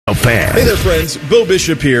Fan. Hey there, friends. Bill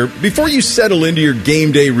Bishop here. Before you settle into your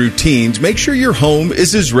game day routines, make sure your home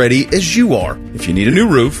is as ready as you are. If you need a new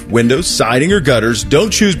roof, windows, siding, or gutters,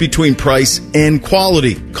 don't choose between price and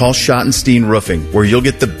quality. Call Schottenstein Roofing, where you'll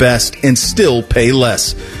get the best and still pay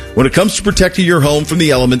less. When it comes to protecting your home from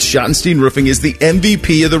the elements, Schottenstein Roofing is the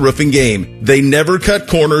MVP of the roofing game. They never cut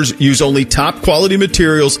corners, use only top quality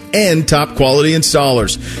materials, and top quality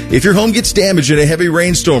installers. If your home gets damaged in a heavy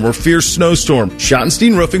rainstorm or fierce snowstorm,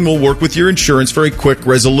 Schottenstein Roofing will work with your insurance for a quick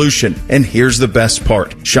resolution. And here's the best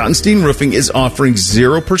part. Schottenstein Roofing is offering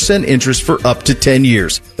 0% interest for up to 10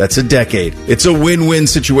 years. That's a decade. It's a win-win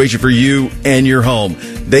situation for you and your home.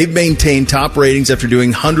 They've maintained top ratings after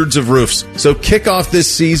doing hundreds of roofs. So kick off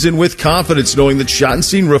this season with confidence knowing that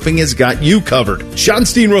Schottenstein Roofing has got you covered.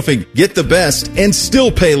 Schottenstein Roofing. Get the best and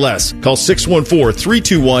still pay less. Call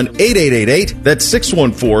 614-321-8888. That's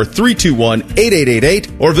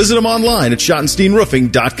 614-321-8888. Or visit them online at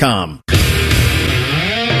schottensteinroofing.com. The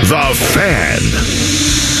Fan.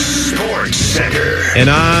 Sports Center. And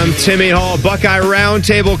I'm Timmy Hall. Buckeye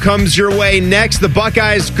Roundtable comes your way next. The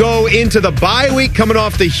Buckeyes go into the bye week coming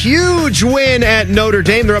off the huge win at Notre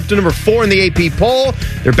Dame. They're up to number 4 in the AP poll.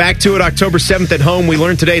 They're back to it October 7th at home. We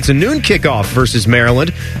learned today it's a noon kickoff versus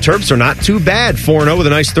Maryland. Terps are not too bad. 4-0 with a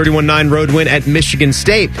nice 31-9 road win at Michigan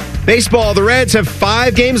State. Baseball, the Reds have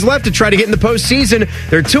 5 games left to try to get in the postseason.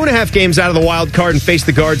 They're 2.5 games out of the wild card and face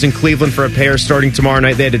the Guards in Cleveland for a pair starting tomorrow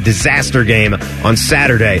night. They had a disaster game on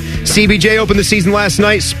Saturday. CBJ opened the season last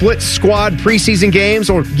night, split squad preseason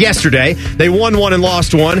games, or yesterday. They won one and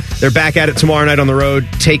lost one. They're back at it tomorrow night on the road,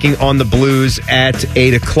 taking on the Blues at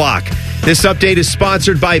 8 o'clock. This update is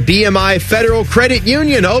sponsored by BMI Federal Credit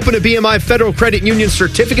Union. Open a BMI Federal Credit Union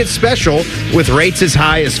certificate special with rates as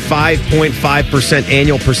high as 5.5%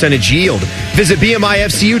 annual percentage yield. Visit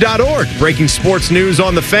BMIFCU.org. Breaking sports news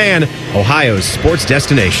on The Fan, Ohio's sports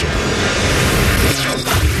destination.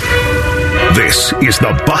 This is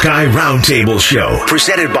the Buckeye Roundtable Show,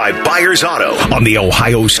 presented by Byers Auto on the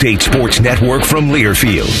Ohio State Sports Network from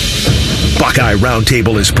Learfield. Buckeye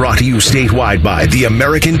Roundtable is brought to you statewide by the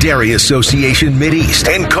American Dairy Association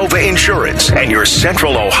Mideast and Cova Insurance and your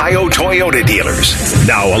Central Ohio Toyota dealers.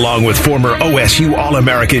 Now, along with former OSU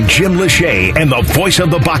All-American Jim Lachey and the voice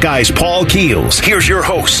of the Buckeyes, Paul Keels, here's your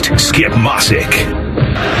host, Skip Mossick.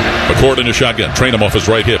 McCord in the shotgun. Trainum off his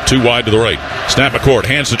right hip. Too wide to the right. Snap McCord.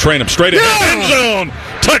 Hands to Trainum. Straight in the end zone.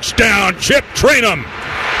 Touchdown. Chip Trainum.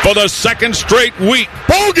 For the second straight week.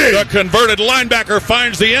 Bogey. The converted linebacker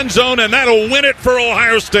finds the end zone, and that'll win it for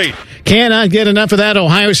Ohio State. Cannot get enough of that.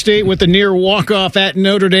 Ohio State with the near walk-off at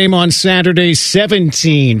Notre Dame on Saturday,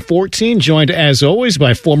 17-14. Joined, as always,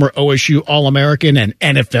 by former OSU All-American and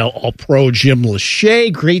NFL All-Pro Jim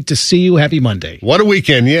Lachey. Great to see you. Happy Monday. What a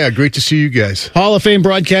weekend. Yeah, great to see you guys. Hall of Fame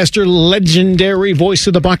broadcaster, legendary voice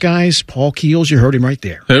of the Buckeyes, Paul Keels. You heard him right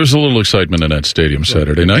there. There was a little excitement in that stadium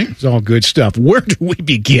Saturday night. It's all good stuff. Where do we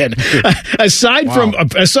begin?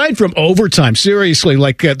 aside from overtime, seriously,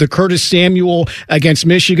 like the Curtis Samuel against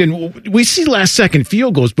Michigan, we see last-second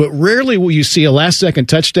field goals, but rarely will you see a last-second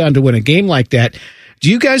touchdown to win a game like that. Do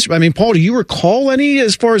you guys, Paul, do you recall any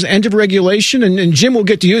as far as end of regulation? And Jim, we'll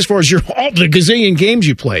get to you as far as all the gazillion games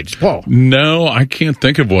you played. Paul? No, I can't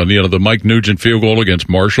think of one. The Mike Nugent field goal against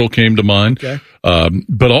Marshall came to mind. Okay.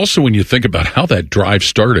 But also when you think about how that drive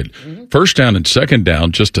started, first down and second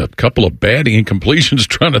down, just a couple of bad incompletions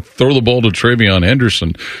trying to throw the ball to Travion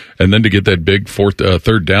Henderson, and then to get that big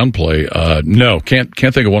third down play. No, can't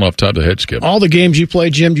think of one off the top of the head, Skip. All the games you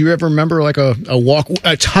played, Jim, do you ever remember like a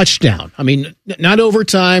touchdown? I mean, not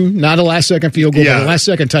overtime, not a last-second field goal, but a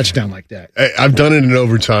last-second touchdown like that. I've done it in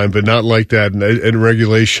overtime, but not like that in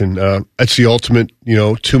regulation. That's the ultimate,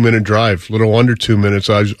 2-minute drive, a little under 2 minutes,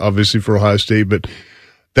 obviously, for Ohio State. But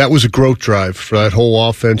that was a growth drive for that whole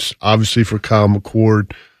offense, obviously for Kyle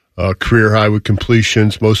McCord, career high with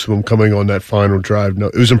completions, most of them coming on that final drive. No,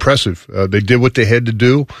 it was impressive. They did what they had to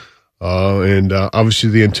do, and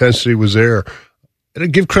obviously the intensity was there. And I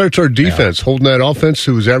give credit to our defense, holding that offense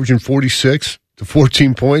who was averaging 46 to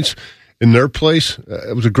 14 points in their place.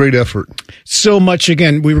 It was a great effort. So much,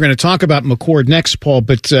 again, we were going to talk about McCord next, Paul,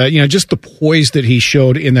 but, just the poise that he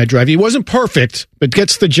showed in that drive. He wasn't perfect, but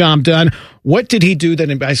gets the job done. What did he do that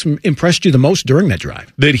impressed you the most during that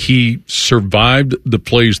drive? That he survived the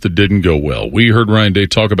plays that didn't go well. We heard Ryan Day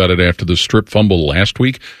talk about it after the strip fumble last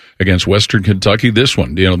week against Western Kentucky. This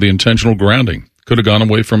one, the intentional grounding. Could have gone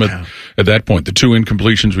away from it at that point. The 2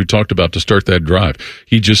 incompletions we talked about to start that drive.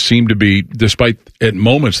 He just seemed to be, despite at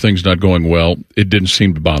moments things not going well, it didn't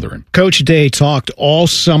seem to bother him. Coach Day talked all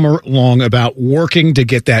summer long about working to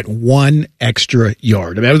get that 1 extra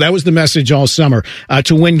yard. I mean, that was the message all summer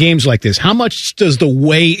to win games like this. How much does the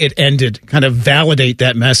way it ended kind of validate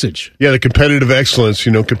that message? Yeah, the competitive excellence,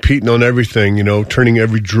 competing on everything, turning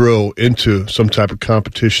every drill into some type of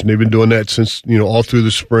competition. They've been doing that since, all through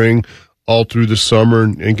the spring, all through the summer,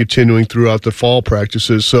 and continuing throughout the fall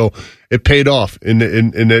practices. So it paid off in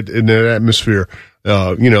that atmosphere.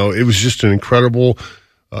 It was just an incredible.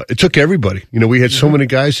 It took everybody. We had so many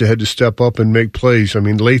guys that had to step up and make plays. I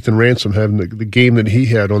mean, Lathan Ransom having the game that he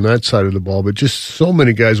had on that side of the ball, but just so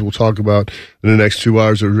many guys we'll talk about in the next 2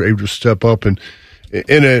 hours that were able to step up and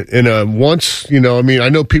once. I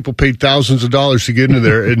know people paid thousands of dollars to get into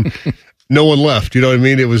there and. No one left. You know what I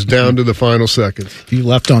mean? It was down to the final seconds. If you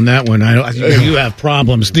left on that one, you have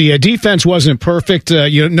problems. The defense wasn't perfect.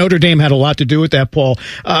 Notre Dame had a lot to do with that, Paul.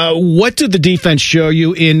 What did the defense show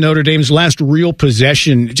you in Notre Dame's last real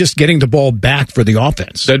possession, just getting the ball back for the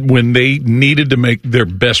offense? That when they needed to make their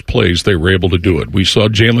best plays, they were able to do it. We saw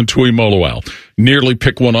Jalen Tuimoloau nearly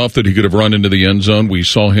pick one off that he could have run into the end zone. We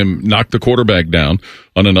saw him knock the quarterback down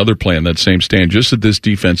on another play in that same stand. Just that this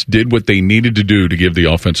defense did what they needed to do to give the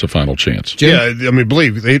offense a final chance. Jim? Yeah,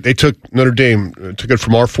 believe they took Notre Dame, took it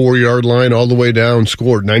from our 4-yard line all the way down,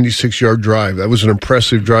 scored 96-yard drive. That was an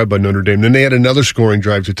impressive drive by Notre Dame. Then they had another scoring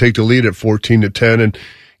drive to take the lead at 14-10, and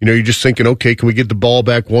you're just thinking, okay, can we get the ball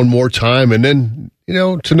back one more time? And then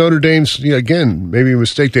to Notre Dame's again, maybe a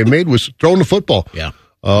mistake they made was throwing the football. Yeah.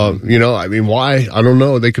 Why? I don't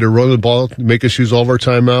know. They could have run the ball, make us use all of our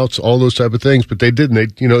timeouts, all those type of things, but they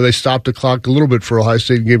didn't. They stopped the clock a little bit for Ohio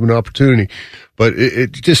State and gave them an opportunity. But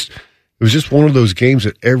it was just one of those games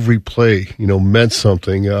that every play, meant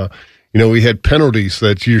something. We had penalties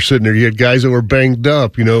that you're sitting there. You had guys that were banged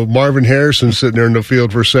up. Marvin Harrison sitting there in the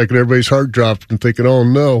field for a second. Everybody's heart dropped and thinking, oh,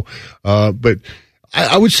 no. But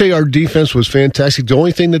I would say our defense was fantastic. The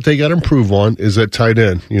only thing that they got to improve on is that tight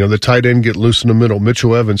end. The tight end get loose in the middle.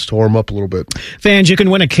 Mitchell Evans tore him up a little bit. Fans, you can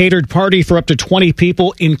win a catered party for up to 20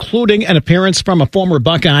 people, including an appearance from a former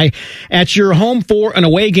Buckeye at your home for an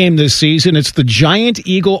away game this season. It's the Giant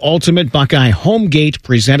Eagle Ultimate Buckeye Homegate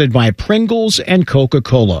presented by Pringles and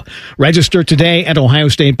Coca-Cola. Register today at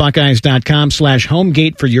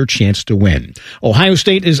ohiostatebuckeyes.com/homegate for your chance to win. Ohio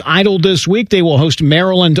State is idle this week. They will host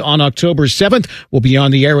Maryland on October 7th. We'll be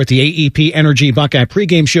on the air with the AEP Energy Buckeye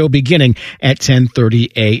pregame show beginning at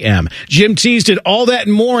 10:30 a.m. Jim teased it, all that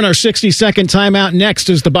and more in our 60-second timeout next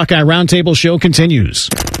as the Buckeye Roundtable show continues.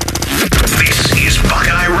 This is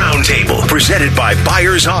Buckeye Roundtable, presented by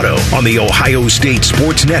Byers Auto on the Ohio State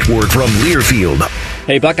Sports Network from Learfield.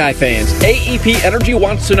 Hey, Buckeye fans, AEP Energy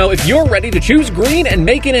wants to know if you're ready to choose green and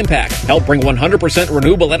make an impact. Help bring 100%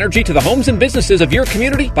 renewable energy to the homes and businesses of your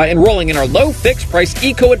community by enrolling in our low fixed price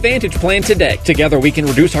Eco Advantage plan today. Together, we can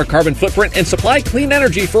reduce our carbon footprint and supply clean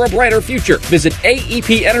energy for a brighter future. Visit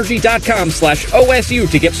aepenergy.com/OSU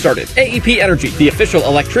to get started. AEP Energy, the official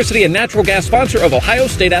electricity and natural gas sponsor of Ohio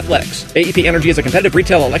State Athletics. AEP Energy is a competitive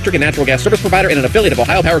retail electric and natural gas service provider and an affiliate of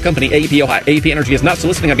Ohio Power Company, AEP Ohio. AEP Energy is not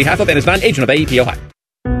soliciting on behalf of and is not an agent of AEP Ohio.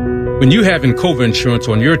 When you have Encova Insurance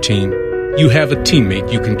on your team, you have a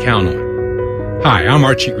teammate you can count on. Hi, I'm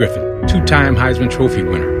Archie Griffin, 2-time Heisman Trophy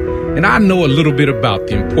winner, and I know a little bit about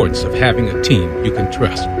the importance of having a team you can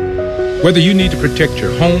trust. Whether you need to protect your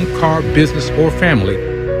home, car, business, or family,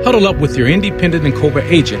 huddle up with your independent Encova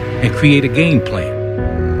agent and create a game plan.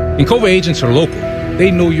 Encova agents are local. They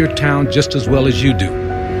know your town just as well as you do.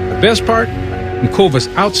 The best part? Encova's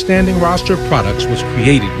outstanding roster of products was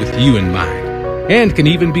created with you in mind, and can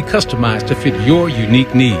even be customized to fit your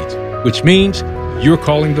unique needs, which means you're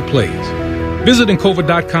calling the plays. Visit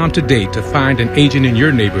Encova.com today to find an agent in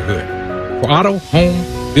your neighborhood. For auto, home,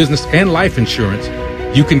 business, and life insurance,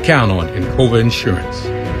 you can count on Encova Insurance.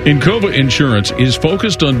 Encova Insurance is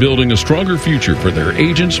focused on building a stronger future for their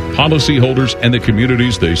agents, policyholders, and the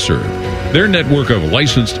communities they serve. Their network of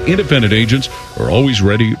licensed independent agents are always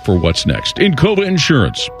ready for what's next. Encova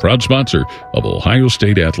Insurance, proud sponsor of Ohio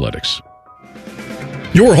State Athletics.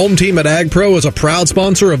 Your home team at Ag Pro is a proud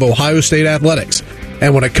sponsor of Ohio State Athletics.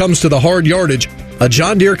 And when it comes to the hard yardage, a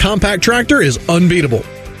John Deere compact tractor is unbeatable.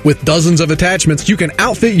 With dozens of attachments, you can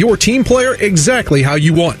outfit your team player exactly how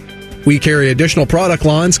you want. We carry additional product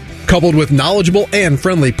lines coupled with knowledgeable and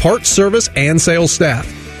friendly parts, service, and sales staff.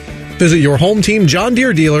 Visit your home team John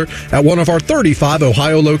Deere dealer at one of our 35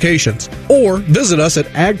 Ohio locations or visit us at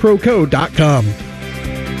agproco.com.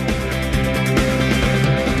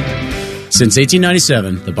 Since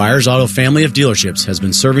 1897, the Byers Auto family of dealerships has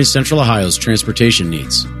been serving Central Ohio's transportation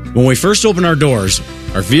needs. When we first opened our doors,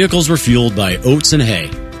 our vehicles were fueled by oats and hay,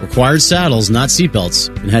 required saddles, not seatbelts,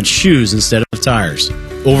 and had shoes instead of tires.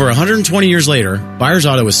 Over 120 years later, Byers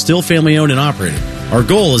Auto is still family-owned and operated. Our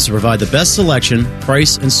goal is to provide the best selection,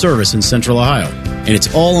 price, and service in Central Ohio. And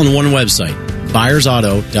it's all on one website,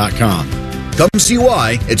 ByersAuto.com. Come see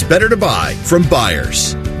why it's better to buy from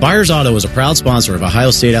Byers. Byers Auto is a proud sponsor of Ohio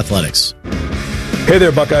State Athletics. Hey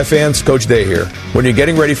there, Buckeye fans. Coach Day here. When you're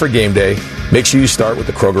getting ready for game day, make sure you start with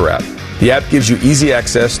the Kroger app. The app gives you easy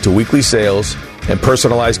access to weekly sales and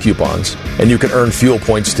personalized coupons, and you can earn fuel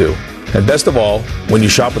points too. And best of all, when you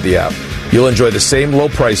shop with the app, you'll enjoy the same low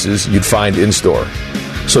prices you'd find in-store.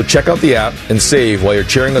 So check out the app and save while you're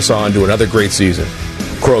cheering us on to another great season.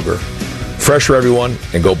 Kroger, fresh for everyone,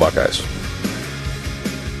 and go Buckeyes.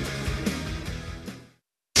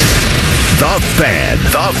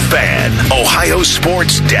 The Fan, Ohio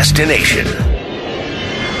sports destination.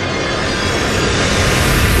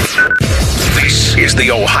 This is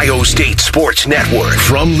the Ohio State Sports Network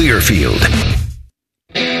from Learfield.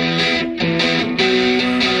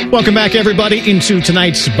 Welcome back, everybody, into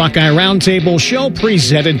tonight's Buckeye Roundtable show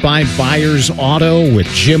presented by Byers Auto with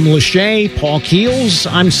Jim Lachey, Paul Keels.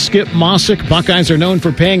 I'm Skip Mossick. Buckeyes are known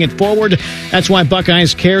for paying it forward. That's why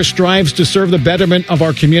Buckeyes Care strives to serve the betterment of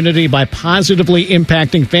our community by positively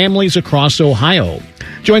impacting families across Ohio.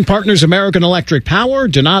 Join partners American Electric Power,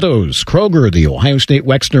 Donato's, Kroger, the Ohio State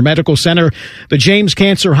Wexner Medical Center, the James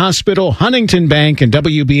Cancer Hospital, Huntington Bank, and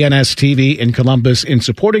WBNS-TV in Columbus in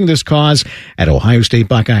supporting this cause at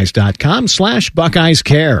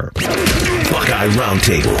ohiostatebuckeyes.com/BuckeyesCare. Buckeye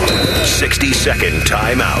Roundtable, 60-second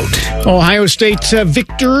timeout. Ohio State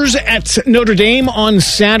victors at Notre Dame on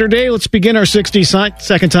Saturday. Let's begin our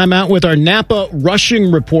 60-second timeout with our Napa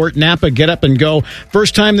rushing report. Napa, get up and go.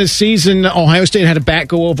 First time this season, Ohio State had a back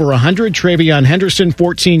go over 100. Travion Henderson,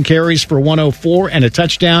 14 carries for 104 and a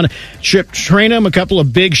touchdown. Chip Trainum, a couple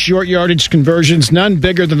of big short yardage conversions, none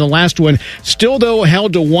bigger than the last one. Still, though,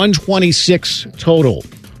 held to 126 total.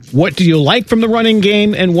 What do you like from the running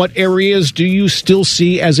game, and what areas do you still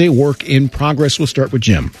see as a work in progress? We'll start with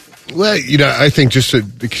Jim. Well, I think just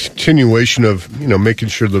the continuation of, making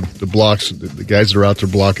sure the blocks, the guys that are out there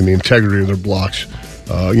blocking, the integrity of their blocks,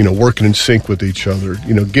 working in sync with each other,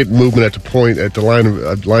 get movement at the point, at the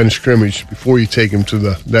line of scrimmage before you take them to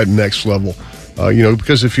that next level.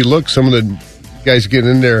 Because if you look, some of the guys getting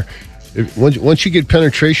in there, once you get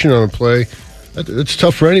penetration on a play, it's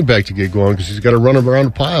tough for any back to get going because he's got to run around a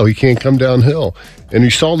pile. He can't come downhill. And you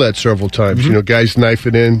saw that several times. Mm-hmm. Guys knife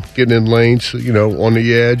it in, getting in lanes, on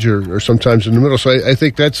the edge or sometimes in the middle. So I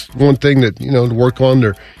think that's one thing that, to work on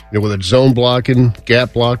there, whether it's zone blocking,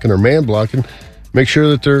 gap blocking, or man blocking, make sure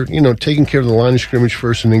that they're, taking care of the line of scrimmage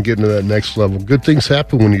first and then getting to that next level. Good things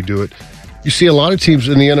happen when you do it. You see a lot of teams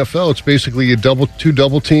in the NFL, it's basically you two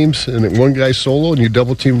double teams and then one guy solo and you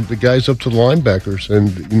double team the guys up to the linebackers.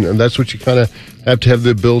 And that's what you kind of have to have the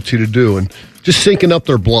ability to do. And just syncing up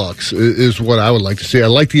their blocks is what I would like to see. I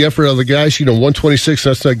like the effort of the guys. 126,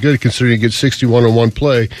 that's not good considering you get 61 on one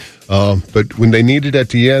play. But when they needed at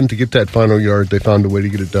the end to get that final yard, they found a way to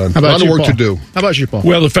get it done. A lot of work to do. How about you, Paul?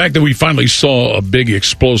 Well, the fact that we finally saw a big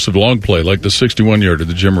explosive long play like the 61-yarder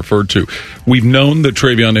that Jim referred to, we've known that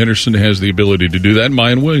Travion Henderson has the ability to do that.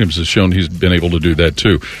 Mayan Williams has shown he's been able to do that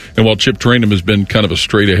too. And while Chip Trainum has been kind of a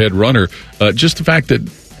straight-ahead runner, just the fact that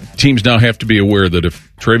teams now have to be aware that if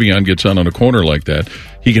Travion gets on a corner like that,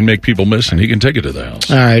 he can make people miss and he can take it to the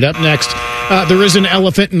house. All right, up next, there is an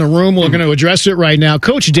elephant in the room. We're going to address it right now.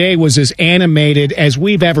 Coach Day was as animated as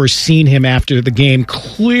we've ever seen him after the game.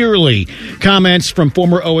 Clearly, comments from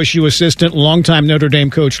former OSU assistant, longtime Notre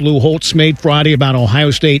Dame coach Lou Holtz made Friday about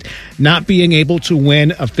Ohio State not being able to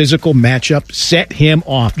win a physical matchup set him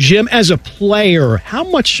off. Jim, as a player, how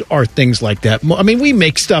much are things like that? I mean, we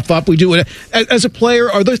make stuff up. We do it. As a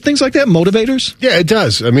player, are there things like that motivators? Yeah, it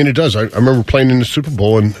does. I mean, it does. I remember playing in the Super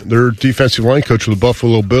Bowl, and their defensive line coach of the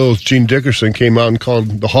Buffalo Bills, Gene Dickerson, came out and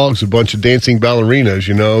called the Hogs a bunch of dancing ballerinas.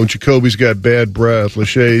 Jacoby's got bad breath,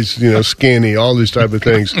 Lachey's, skinny, all these type of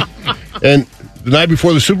things. And the night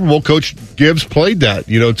before the Super Bowl, Coach Gibbs played that,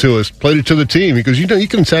 to us, played it to the team. Because, you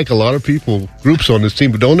can attack a lot of groups on this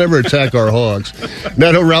team, but don't ever attack our Hogs. And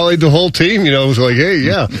that rallied the whole team, it was like, hey,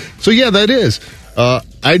 yeah. So, yeah, that is.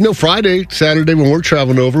 I know Saturday when we're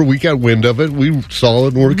traveling over, we got wind of it. We saw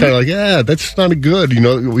it, and we're kind of like, yeah, that's not good.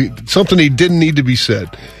 Something he didn't need to be said.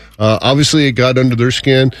 Obviously, it got under their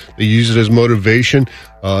skin. They use it as motivation.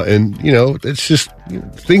 And, it's just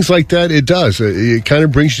things like that. It does. It kind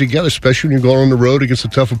of brings you together, especially when you're going on the road against a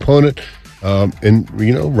tough opponent. And,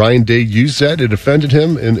 Ryan Day used that. It offended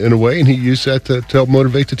him in a way, and he used that to help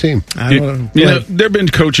motivate the team. There have been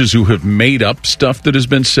coaches who have made up stuff that has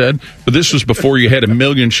been said, but this was before you had a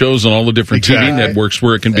million shows on all the different TV networks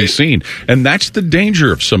where it can be seen. And that's the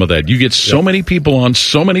danger of some of that. You get so many people on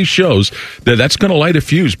so many shows that's going to light a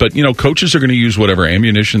fuse. But, coaches are going to use whatever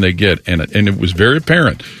ammunition they get. And it was very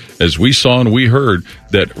apparent, as we saw and we heard,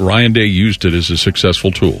 that Ryan Day used it as a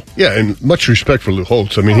successful tool. Yeah, and much respect for Lou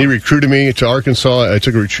Holtz. I mean, he recruited me to Arkansas.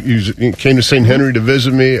 He came to St. Henry to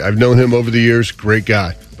visit me. I've known him over the years. Great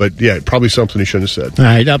guy. But, yeah, probably something he shouldn't have said. All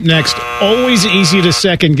right, up next, always easy to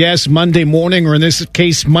second-guess Monday morning, or in this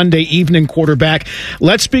case, Monday evening quarterback.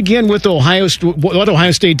 Let's begin with what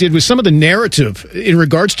Ohio State did with some of the narrative in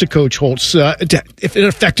regards to Coach Holtz, if it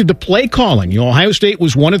affected the play calling. Ohio State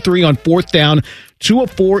was 1 of 3 on 4th down, 2 of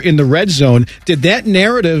 4 in the red zone. Did that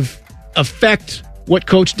narrative affect what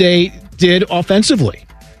Coach Day did offensively?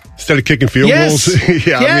 Instead of kicking field goals?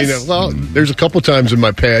 Yeah, yes. I mean, there's a couple times in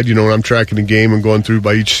my pad, when I'm tracking the game and going through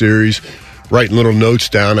by each series, writing little notes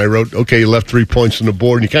down. I wrote, okay, you left 3 points on the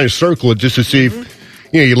board, and you kind of circle it just to see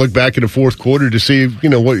if, you look back at the fourth quarter to see,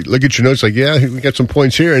 look at your notes, like, yeah, we got some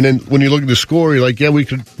points here. And then when you look at the score, you're like, yeah, we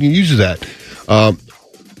could use that.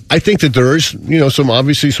 I think that there is, some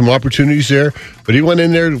opportunities there, but he went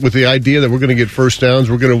in there with the idea that we're going to get first downs,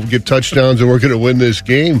 we're going to get touchdowns, and we're going to win this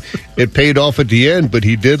game. It paid off at the end, but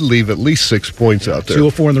he did leave at least 6 points out there. 2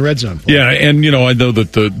 of 4 in the red zone. Yeah, and, I know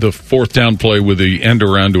that the fourth down play with the end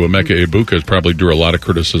around to Emeka Egbuka probably drew a lot of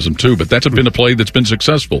criticism too, but that's been a play that's been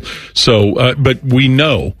successful. So, but we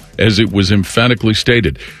know, as it was emphatically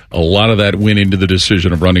stated, a lot of that went into the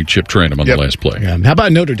decision of running Chip Trayanum on the last play. Yeah. How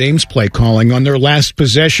about Notre Dame's play calling on their last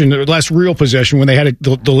possession, their last real possession when they had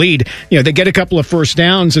the lead? They get a couple of first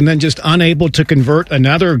downs and then just unable to convert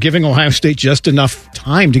another, giving Ohio State just enough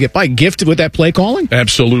time to get by. Gifted with that play calling?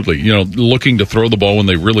 Absolutely. Looking to throw the ball when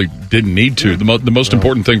they really didn't need to. The most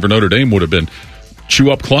important thing for Notre Dame would have been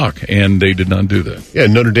chew up clock, and they did not do that. Yeah,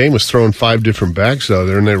 Notre Dame was throwing 5 different backs out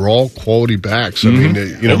there, and they were all quality backs. I mean,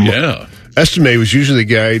 Estime was usually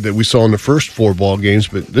the guy that we saw in the first 4 ball games,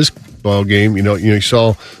 but this ball game, you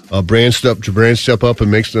saw Jabran step up and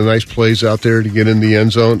make some nice plays out there to get in the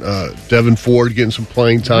end zone. Devin Ford getting some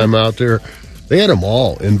playing time out there. They had them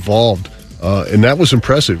all involved, and that was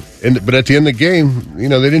impressive. But at the end of the game, they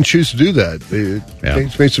didn't choose to do that. They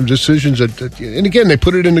made some decisions and again, they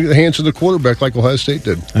put it in the hands of the quarterback like Ohio State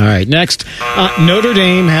did. All right, next, Notre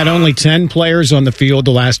Dame had only 10 players on the field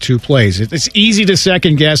the last 2 plays. It's easy to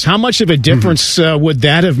second guess. How much of a difference would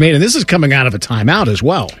that have made? And this is coming out of a timeout as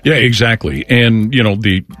well. Yeah, exactly. And,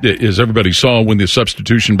 as everybody saw, when the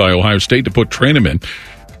substitution by Ohio State to put Trayanum in,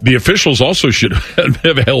 the officials also should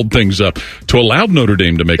have held things up to allow Notre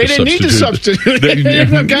Dame to make a substitute. They didn't need to substitute. They didn't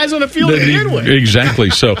have guys on the field to begin with. Exactly.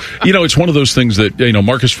 So, it's one of those things that,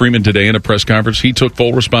 Marcus Freeman today in a press conference, he took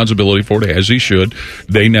full responsibility for it, as he should.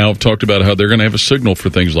 They now have talked about how they're going to have a signal for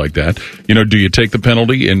things like that. Do you take the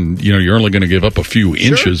penalty? And, you're only going to give up a few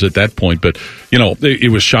inches at that point. But,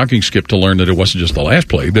 it was shocking, Skip, to learn that it wasn't just the last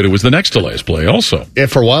play, that it was the next to last play also. Yeah,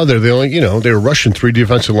 for a while there, they were rushing 3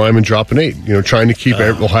 defensive linemen, dropping 8, trying to keep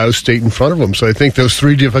Ohio State in front of them. So I think those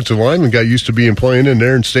 3 defensive linemen got used to being playing in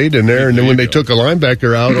there and stayed in there. And then when they took a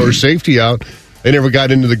linebacker out or a safety out, they never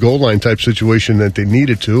got into the goal line type situation that they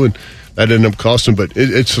needed to. And that ended up costing them. But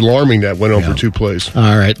it's alarming that went over 2 plays.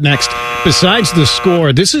 All right, next. Besides the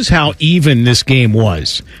score, this is how even this game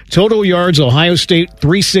was. Total yards, Ohio State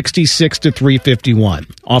 366 to 351.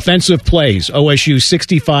 Offensive plays, OSU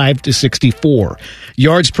 65 to 64.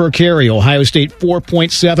 Yards per carry, Ohio State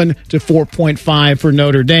 4.7 to 4.5 for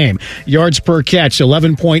Notre Dame. Yards per catch,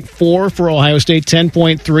 11.4 for Ohio State,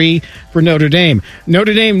 10.3 for Notre Dame.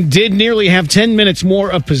 Notre Dame did nearly have 10 minutes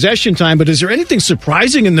more of possession time, but is there anything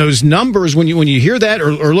surprising in those numbers when you hear that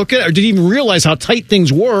or look at it, or did you even realize how tight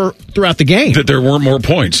things were throughout the game? That there weren't more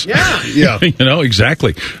points. Yeah.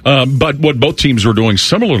 Exactly. But what both teams were doing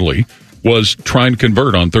similarly was trying to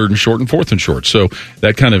convert on 3rd and short and 4th and short. So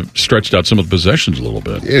that kind of stretched out some of the possessions a little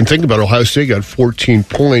bit. And think about it, Ohio State got 14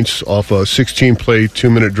 points off a 16-play,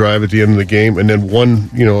 2-minute drive at the end of the game, and then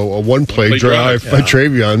a one-play drive by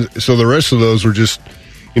Travion. So the rest of those were just,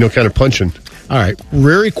 kind of punching. All right,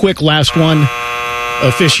 very quick last one.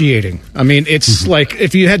 Officiating. I mean, it's like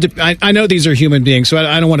if you had to. I know these are human beings, so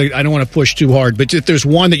I don't want to push too hard. But if there's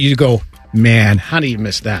one that you go, Man, how do you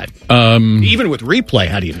miss that? Even with replay,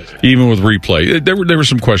 how do you miss it? Even with replay, there were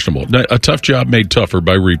some questionable. A tough job made tougher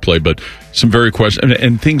by replay, but some very questionable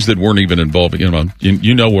and things that weren't even involving.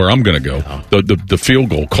 You know where I'm going to go. The field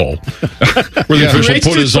goal call, where the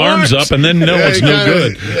official put his arms up and then it's no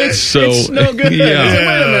good. It's no good.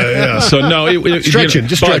 Yeah. So no, stretching.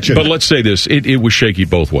 But let's say this: it was shaky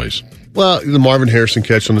both ways. Well, the Marvin Harrison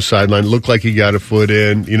catch on the sideline looked like he got a foot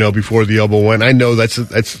in, before the elbow went. I know that's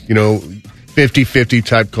 50-50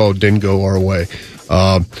 type call, didn't go our way.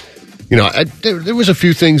 There was a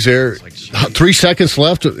few things there. 3 seconds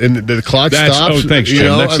left, and the clock stops. Oh, thanks,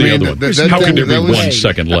 Jim. That's the other one. How could there be 1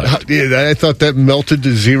 second left? I thought that melted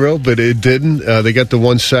to 0, but it didn't. They got the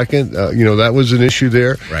 1 second. That was an issue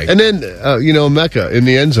there. Right. And then, Mecca in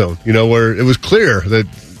the end zone, where it was clear that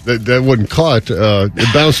wasn't caught.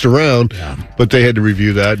 It bounced around, but they had to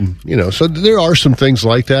review that. And, so there are some things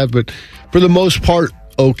like that, but for the most part,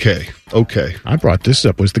 okay. I brought this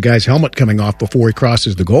up. Was the guy's helmet coming off before he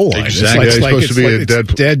crosses the goal line? Exactly. It's supposed to be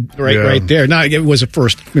dead right there. Now, it was a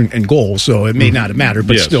first and goal, so it may not have mattered,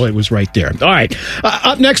 but still it was right there. All right.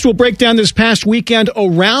 Up next, we'll break down this past weekend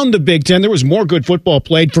around the Big Ten. There was more good football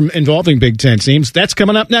played involving Big Ten teams. That's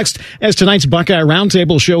coming up next as tonight's Buckeye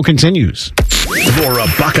Roundtable show continues. For a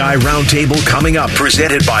Buckeye Roundtable coming up,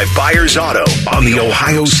 presented by Byers Auto on the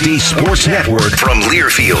Ohio State Sports Network from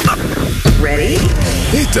Learfield. Ready?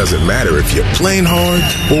 It doesn't matter if you're playing hard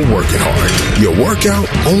or working hard. Your workout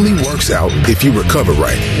only works out if you recover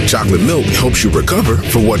right. Chocolate milk helps you recover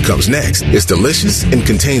for what comes next. It's delicious and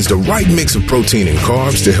contains the right mix of protein and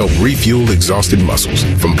carbs to help refuel exhausted muscles.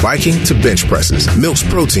 From biking to bench presses, Milk's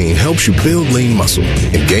protein helps you build lean muscle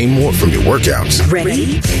and gain more from your workouts.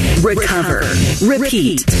 Ready? Recover.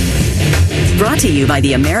 Repeat. Brought to you by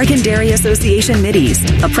the American Dairy Association Middies,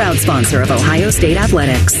 a proud sponsor of Ohio State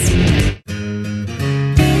Athletics.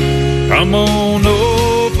 Come on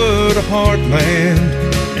over to Heartland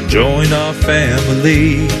and join our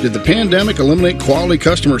family. Did the pandemic eliminate quality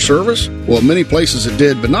customer service? Well, many places it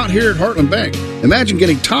did, but not here at Heartland Bank. Imagine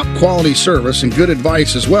getting top quality service and good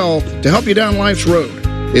advice as well to help you down life's road.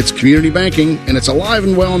 It's community banking, and it's alive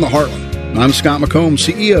and well in the Heartland. I'm Scott McComb,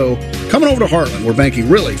 CEO. Coming over to Heartland, where banking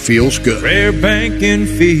really feels good. Where banking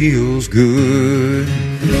feels good.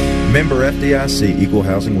 Member FDIC, Equal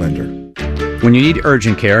Housing Lender. When you need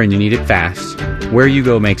urgent care and you need it fast, where you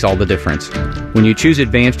go makes all the difference. When you choose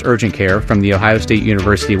advanced urgent care from the Ohio State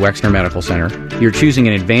University Wexner Medical Center, you're choosing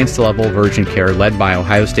an advanced level of urgent care led by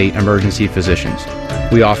Ohio State emergency physicians.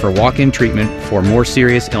 We offer walk-in treatment for more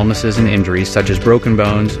serious illnesses and injuries such as broken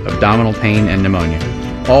bones, abdominal pain, and pneumonia,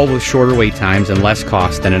 all with shorter wait times and less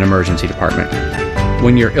cost than an emergency department.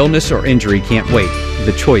 When your illness or injury can't wait,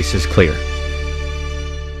 the choice is clear.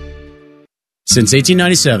 Since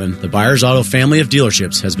 1897, the Byers Auto family of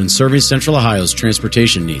dealerships has been serving Central Ohio's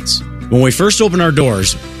transportation needs. When we first opened our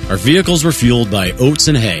doors, our vehicles were fueled by oats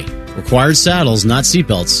and hay, required saddles, not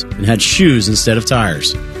seatbelts, and had shoes instead of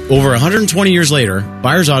tires. Over 120 years later,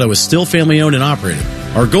 Byers Auto is still family-owned and operated.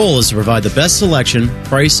 Our goal is to provide the best selection,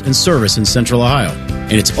 price, and service in Central Ohio.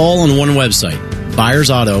 And it's all on one website,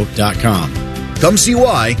 ByersAuto.com. Come see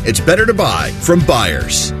why it's better to buy from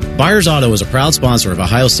Byers. Byers Auto is a proud sponsor of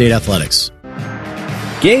Ohio State Athletics.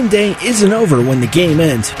 Game day isn't over when the game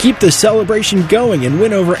ends. Keep the celebration going and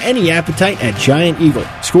win over any appetite at Giant Eagle.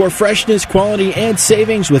 Score freshness, quality, and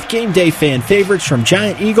savings with game day fan favorites from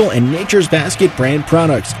Giant Eagle and Nature's Basket brand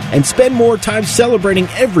products. And spend more time celebrating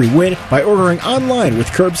every win by ordering online with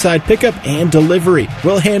curbside pickup and delivery.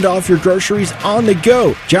 We'll hand off your groceries on the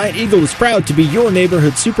go. Giant Eagle is proud to be your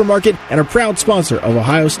neighborhood supermarket and a proud sponsor of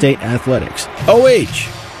Ohio State Athletics.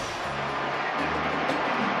 OH!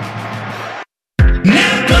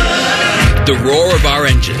 The roar of our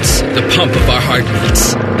engines, the pump of our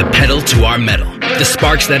heartbeats, the pedal to our metal, the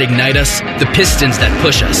sparks that ignite us, the pistons that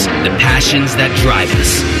push us, the passions that drive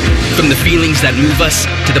us. From the feelings that move us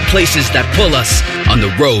to the places that pull us on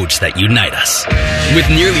the roads that unite us.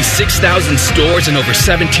 With nearly 6,000 stores and over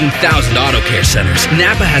 17,000 auto care centers,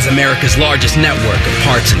 Napa has America's largest network of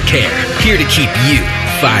parts and care, here to keep you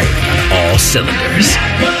firing on all cylinders.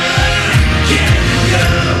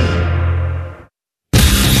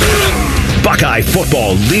 Buckeye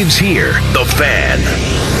football lives here. The Fan.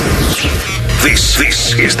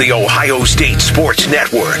 This is the Ohio State Sports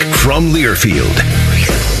Network from Learfield.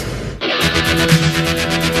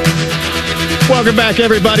 Welcome back,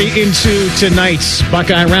 everybody, into tonight's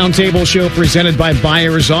Buckeye Roundtable show presented by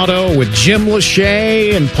Byers Auto with Jim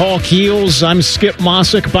Lachey and Paul Keels. I'm Skip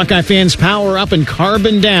Mossick. Buckeye fans, power up and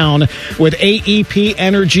carbon down with AEP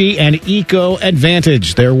Energy and Eco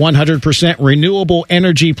Advantage, their 100% renewable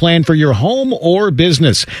energy plan for your home or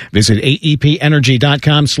business. Visit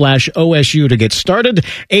aepenergy.com/OSU to get started.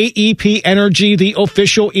 AEP Energy, the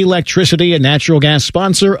official electricity and natural gas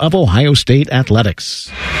sponsor of Ohio State Athletics.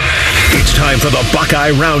 It's time for the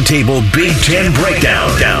Buckeye Roundtable Big Ten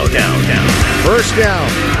Breakdown. First down.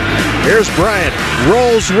 Here's Bryant.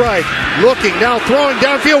 Rolls right. Looking. Now throwing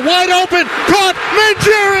downfield. Wide open. Caught.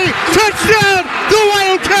 Mangieri. Touchdown. The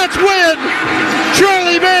Wildcats win.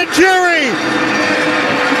 Charlie Mangieri.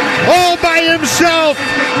 All by himself.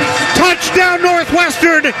 Touchdown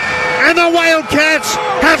Northwestern. And the Wildcats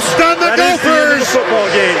have stunned the Gophers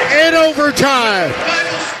in overtime.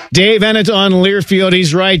 Dave Ennett on Learfield.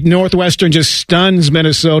 He's right. Northwestern just stuns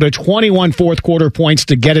Minnesota. 21 fourth-quarter points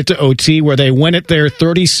to get it to OT, where they win it there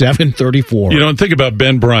 37-34. You know, and think about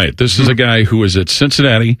Ben Bryant. This is a guy who was at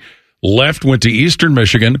Cincinnati, left, went to Eastern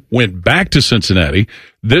Michigan, went back to Cincinnati.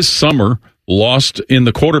 This summer, lost in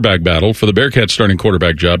the quarterback battle for the Bearcats starting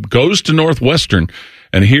quarterback job, goes to Northwestern,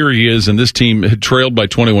 and here he is, and this team had trailed by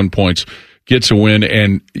 21 points. Gets a win,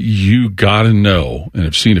 and you got to know, and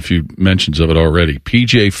I've seen a few mentions of it already,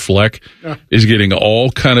 P.J. Fleck is getting all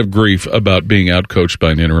kind of grief about being outcoached by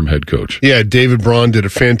an interim head coach. Yeah, David Braun did a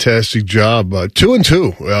fantastic job.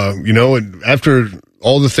 2-2, and after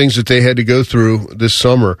all the things that they had to go through this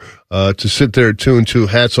summer, to sit there at 2-2,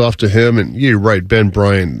 hats off to him. And you're right, Ben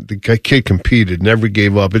Bryant, the kid competed, never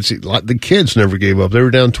gave up. The kids never gave up. They were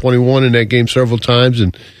down 21 in that game several times,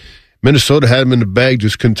 and Minnesota had him in the bag,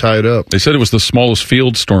 just couldn't tie it up. They said it was the smallest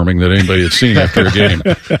field storming that anybody had seen after a game.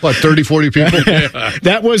 What, 30, 40 people? Yeah.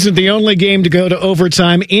 That wasn't the only game to go to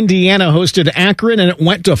overtime. Indiana hosted Akron, and it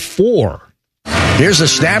went to 4. Here's a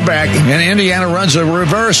snapback, and Indiana runs a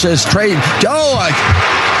reverse as Trey.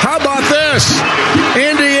 How about this?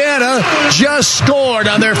 Indiana just scored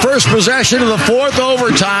on their first possession of the fourth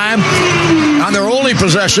overtime. On their only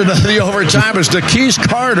possession of the overtime is DeKeys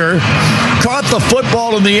Carter caught the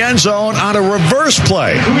football in the end zone on a reverse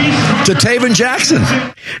play to Taven Jackson.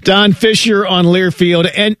 Don Fisher on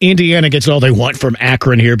Learfield, and Indiana gets all they want from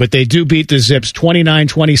Akron here, but they do beat the Zips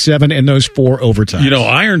 29-27 in those 4 overtimes. You know,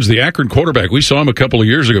 Irons, the Akron quarterback, we saw him a couple of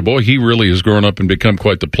years ago. Boy, he really has grown up and become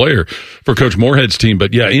quite the player for Coach Moorhead's team.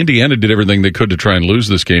 But yeah, Indiana did everything they could to try and lose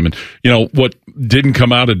this game. And, you know, what didn't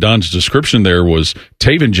come out of Don's description there was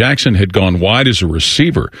Taven Jackson had gone wide as a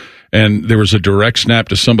receiver, and there was a direct snap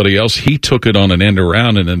to somebody else. He took it on an end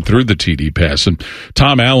around and then threw the TD pass. And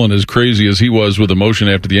Tom Allen, as crazy as he was with emotion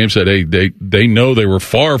after the game, said, hey, they know they were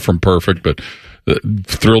far from perfect, but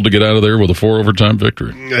thrilled to get out of there with a 4 overtime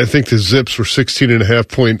victory. I think the Zips were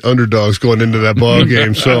 16.5-point underdogs going into that ball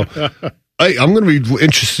game. So I'm going to be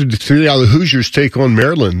interested to see how the Hoosiers take on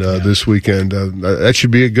Maryland this weekend. That should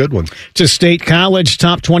be a good one. To State College,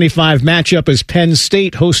 top 25 matchup as Penn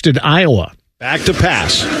State hosted Iowa. Back to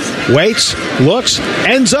pass. Waits, looks,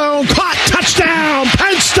 end zone, caught, touchdown,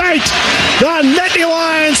 Penn State! The Nittany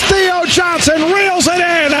Lions, Theo Johnson reels it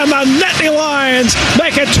in, and the Nittany Lions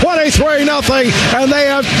make it 23-0, and they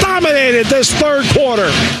have dominated this third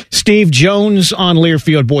quarter. Steve Jones on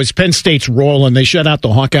Learfield. Boys, Penn State's rolling. They shut out the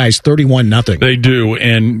Hawkeyes 31-0. They do,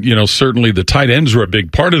 and, you know, certainly the tight ends were a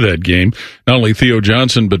big part of that game. Not only Theo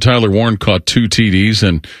Johnson, but Tyler Warren caught 2 TDs,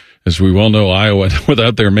 and as we well know, Iowa,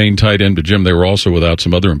 without their main tight end, but Jim, they were also without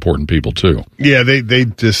some other important people, too. Yeah,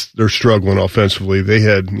 they're struggling offensively. They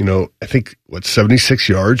had, I think, 76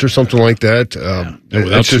 yards or something like that.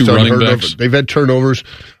 Without 2 running backs. They've had turnovers.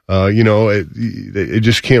 They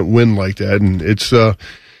just can't win like that. And it's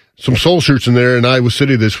some soul shirts in there in Iowa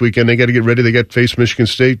City this weekend. They got to get ready. They got to face Michigan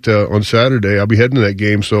State on Saturday. I'll be heading to that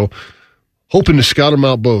game, so hoping to scout them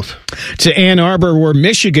out both. To Ann Arbor, where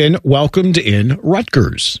Michigan welcomed in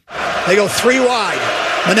Rutgers. They go 3 wide.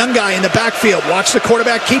 Monungai in the backfield. Watch the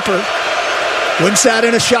quarterback keeper. Wins that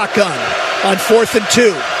in a shotgun on 4th and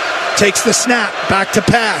 2. Takes the snap. Back to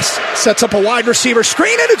pass. Sets up a wide receiver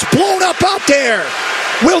screen, and it's blown up out there.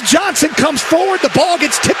 Will Johnson comes forward. The ball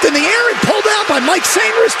gets tipped in the air and pulled out by Mike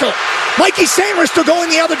Sainristil. Mikey Sainristil going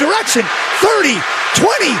the other direction. 30,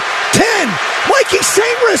 20, 10. Mikey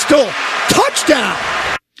Sainristil. Touchdown.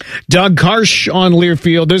 Doug Karsh on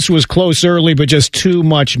Learfield. This was close early, but just too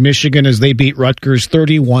much Michigan as they beat Rutgers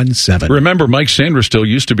 31-7. Remember, Mike Sanders still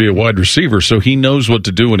used to be a wide receiver, so he knows what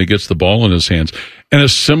to do when he gets the ball in his hands. And a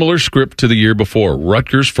similar script to the year before.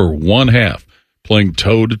 Rutgers for 1 half playing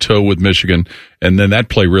toe-to-toe with Michigan, and then that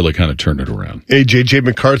play really kind of turned it around. Hey, J.J.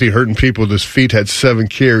 McCarthy hurting people with his feet, had 7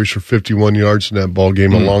 carries for 51 yards in that ball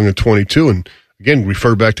game, along in 22, and again,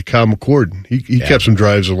 refer back to Kyle McCord. He kept some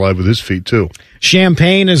drives alive with his feet, too.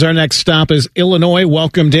 Champaign is our next stop as Illinois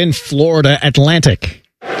welcomed in Florida Atlantic.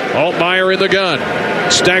 Altmaier in the gun.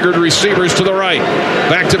 Staggered receivers to the right.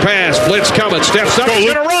 Back to pass. Blitz coming. Steps up.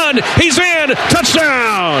 He's going to run. He's in.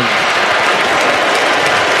 Touchdown.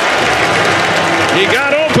 He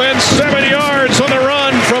got open. 7 yards on the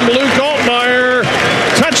run from Luke Altmaier.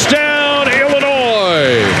 Touchdown,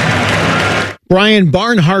 Illinois. Brian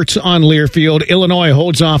Barnhart on Learfield. Illinois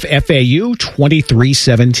holds off FAU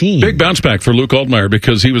 23-17. Big bounce back for Luke Altmaier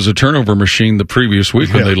because he was a turnover machine the previous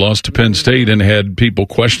week when they lost to Penn State and had people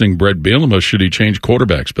questioning Brett Bielema should he change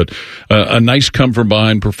quarterbacks. But a nice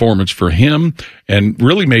come-from-behind performance for him and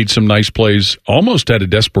really made some nice plays almost out of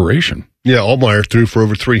desperation. Yeah, Altmaier threw for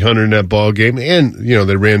over 300 in that ball game, and,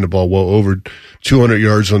 they ran the ball well over 200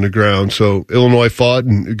 yards on the ground. So Illinois fought,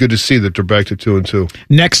 and good to see that they're back to 2-2.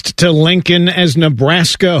 Next to Lincoln as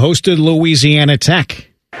Nebraska hosted Louisiana Tech.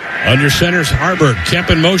 Under center's Harburg.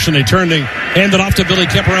 Kemp in motion. They hand it off to Billy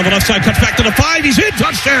Kemp around the left side. Cuts back to the 5. He's in.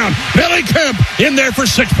 Touchdown. Billy Kemp in there for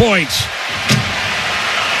 6 points.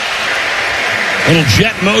 Little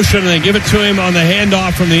jet motion, and they give it to him on the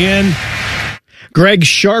handoff from the end. Greg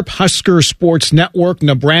Sharp, Husker Sports Network.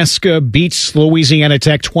 Nebraska beats Louisiana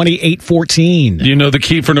Tech 28-14. The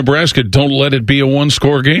key for Nebraska, don't let it be a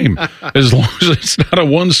one-score game. As long as it's not a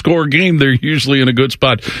one-score game, they're usually in a good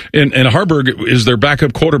spot. And Harburg is their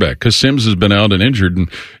backup quarterback because Sims has been out and injured.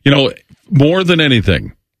 And, more than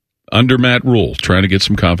anything, under Matt Rule, trying to get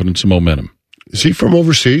some confidence and momentum. Is he from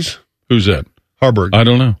overseas? Who's that? Harburg. I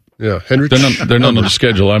don't know. Yeah, Henry. They're not on the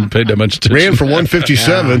schedule. I haven't paid that much attention. Ran for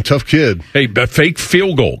 157. Tough kid. Hey, a fake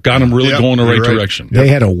field goal got him really going in the right direction. They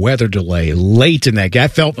had a weather delay late in that game. I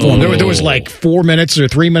felt for them. There was like 4 minutes or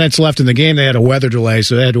 3 minutes left in the game. They had a weather delay,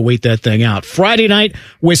 so they had to wait that thing out. Friday night,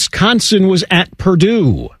 Wisconsin was at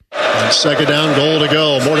Purdue. Second down, goal to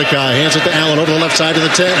go. Mordecai hands it to Allen over the left side to the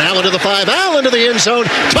 10. Allen to the 5. Allen to the end zone.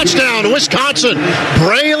 Touchdown, Wisconsin.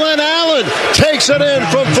 Braylon Allen takes it in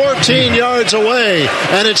from 14 yards away.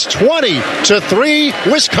 And it's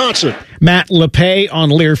 20-3, Wisconsin. Matt LePay on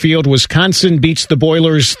Learfield. Wisconsin beats the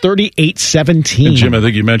Boilers 38-17. And Jim, I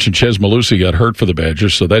think you mentioned Ches Malusi got hurt for the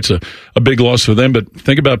Badgers, so that's a big loss for them. But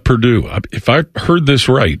think about Purdue. If I heard this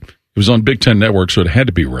right, it was on Big Ten Network, so it had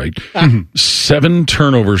to be right. 7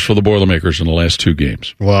 turnovers for the Boilermakers in the last 2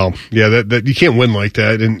 games. Wow. Yeah, that you can't win like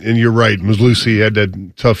that. And you're right. Malusi had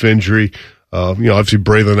that tough injury. Obviously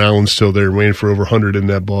Braylon Allen's still there, waiting for over 100 in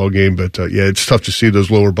that ball game. But, it's tough to see those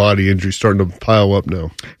lower body injuries starting to pile up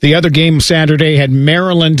now. The other game Saturday had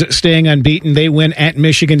Maryland staying unbeaten. They win at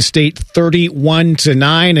Michigan State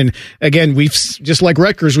 31-9. And again, just like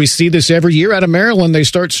Rutgers, we see this every year out of Maryland. They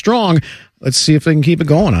start strong. Let's see if they can keep it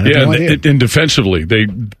going. I have no idea. And defensively, they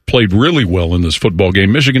played really well in this football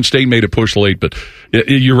game. Michigan State made a push late, but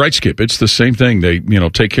you're right, Skip. It's the same thing. They,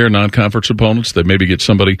 take care of non-conference opponents. They maybe get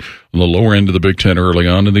somebody on the lower end of the Big Ten early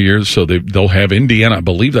on in the year. So they'll have Indiana. I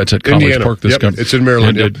believe that's at College Park. It's in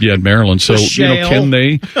Maryland. In Maryland. So can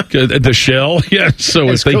they the shell? Yeah. So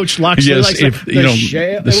as Coach Loxley likes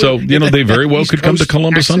they very well could come to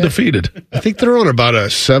Columbus undefeated. I think they're on about a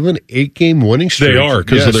 7-8 game winning streak. They are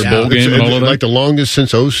because of their bowl game and all of that. Like the longest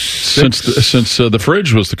since 06. Since the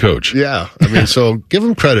Fridge was the coach. Yeah. So give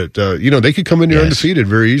them credit. They could come in here undefeated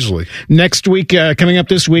very easily. Next week, coming up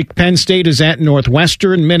this week, Penn State is at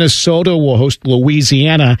Northwestern. Minnesota will host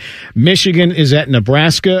Louisiana. Michigan is at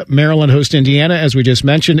Nebraska. Maryland hosts Indiana, as we just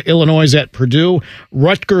mentioned. Illinois is at Purdue.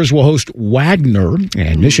 Rutgers will host Wagner.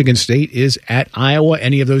 And Michigan State is at Iowa.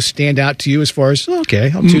 Any of those stand out to you as far as, okay,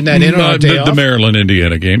 I'll tune that in on our day off? The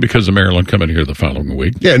Maryland-Indiana game, because the Maryland coming here the following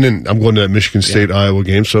week. Yeah, and then I'm going to that Michigan State-Iowa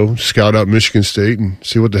game, so scout out Michigan State and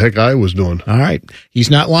see what the heck Iowa's doing. All right.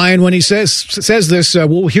 He's not lying when he says this.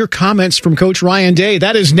 We'll hear comments from Coach Ryan Day.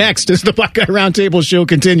 That is next as the Buckeye Roundtable show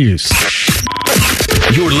continues.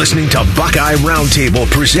 You're listening to Buckeye Roundtable,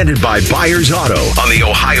 presented by Byers Auto on the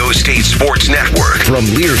Ohio State Sports Network from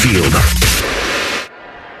Learfield.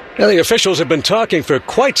 Now, the officials have been talking for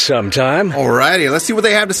quite some time. All righty, let's see what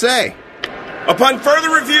they have to say. Upon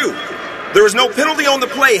further review, there is no penalty on the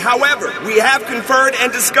play. However, we have conferred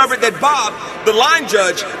and discovered that Bob, the line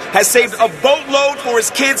judge, has saved a boatload for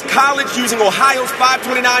his kids' college using Ohio's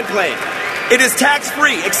 529 plan. It is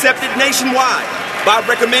tax-free, accepted nationwide. Bob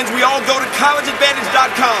recommends we all go to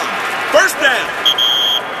collegeadvantage.com. First down.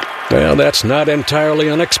 Well, that's not entirely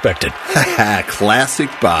unexpected. Classic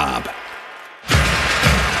Bob.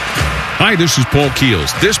 Hi, this is Paul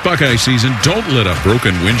Keels. This Buckeye season, don't let a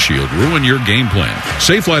broken windshield ruin your game plan.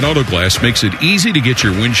 Safelite Auto Glass makes it easy to get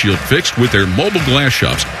your windshield fixed with their mobile glass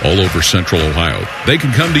shops all over Central Ohio. They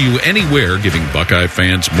can come to you anywhere, giving Buckeye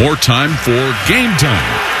fans more time for game time.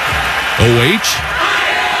 OH?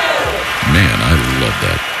 Man, I love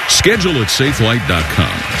that. Schedule at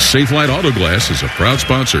Safelite.com. Safelite Auto Glass is a proud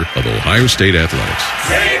sponsor of Ohio State Athletics.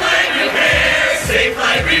 Safelite Repair,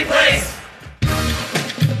 Safelite Replace.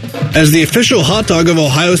 As the official hot dog of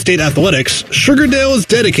Ohio State Athletics, Sugardale is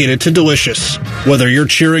dedicated to delicious. Whether you're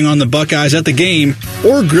cheering on the Buckeyes at the game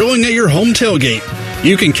or grilling at your home tailgate,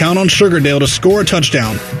 you can count on Sugardale to score a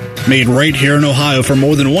touchdown. Made right here in Ohio for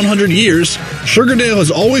more than 100 years, Sugardale has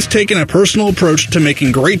always taken a personal approach to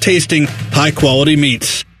making great-tasting, high-quality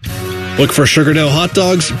meats. Look for Sugardale hot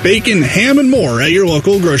dogs, bacon, ham, and more at your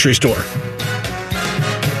local grocery store.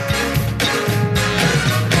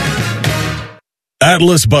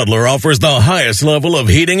 Atlas Butler offers the highest level of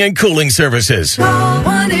heating and cooling services. Call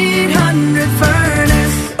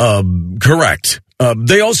 1-800-FURNACE. Correct.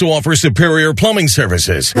 They also offer superior plumbing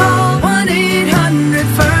services. Call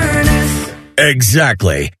 1-800-FURNACE.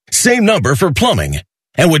 Exactly. Same number for plumbing.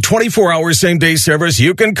 And with 24-hour same-day service,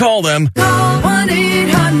 you can call them. Call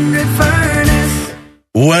 1-800-FURNACE.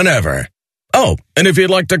 Whenever. Oh, and if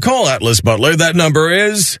you'd like to call Atlas Butler, that number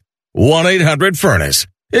is 1-800-FURNACE.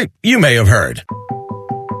 You may have heard.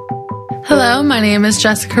 Hello, my name is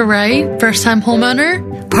Jessica Wright, first-time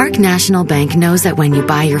homeowner. Park National Bank knows that when you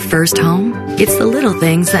buy your first home, it's the little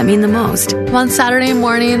things that mean the most. On Saturday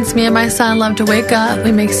mornings, me and my son love to wake up.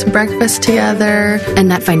 We make some breakfast together. And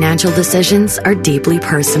that financial decisions are deeply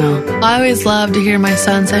personal. I always love to hear my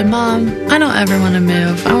son say, Mom, I don't ever want to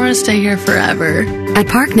move. I want to stay here forever. At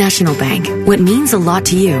Park National Bank, what means a lot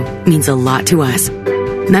to you means a lot to us.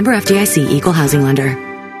 Member FDIC, Equal Housing Lender.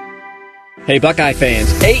 Hey Buckeye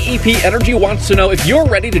fans, AEP Energy wants to know if you're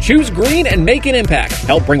ready to choose green and make an impact.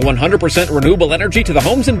 Help bring 100% renewable energy to the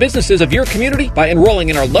homes and businesses of your community by enrolling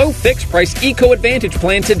in our low fixed price Eco Advantage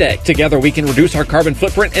plan today. Together we can reduce our carbon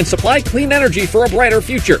footprint and supply clean energy for a brighter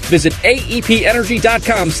future. Visit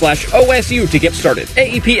aepenergy.com/OSU to get started.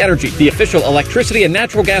 AEP Energy, the official electricity and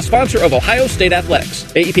natural gas sponsor of Ohio State Athletics.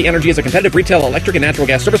 AEP Energy is a competitive retail electric and natural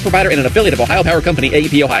gas service provider and an affiliate of Ohio Power Company,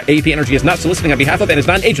 AEP Ohio. AEP Energy is not soliciting on behalf of and is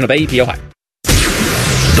not an agent of AEP Ohio.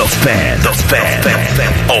 The Fan.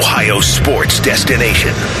 Ohio sports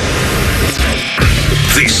destination.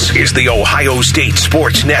 This is the Ohio State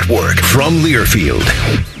Sports Network from Learfield.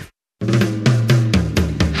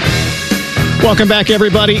 Welcome back,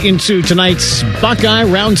 everybody, into tonight's Buckeye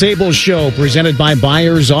Roundtable show presented by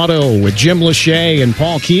Byers Auto with Jim Lachey and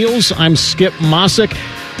Paul Keels. I'm Skip Mossick.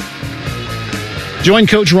 Join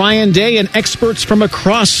Coach Ryan Day and experts from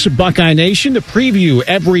across Buckeye Nation to preview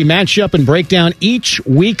every matchup and break down each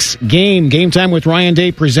week's game. Game Time with Ryan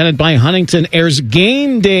Day, presented by Huntington, airs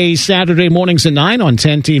game day Saturday mornings at 9 on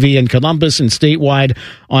 10 TV in Columbus and statewide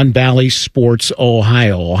on Bally Sports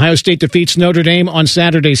Ohio. Ohio State defeats Notre Dame on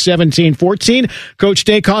Saturday 17-14. Coach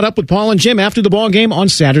Day caught up with Paul and Jim after the ball game on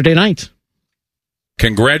Saturday night.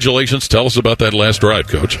 Congratulations. Tell us about that last drive,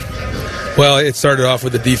 Coach. Well, it started off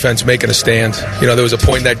with the defense making a stand. You know, there was a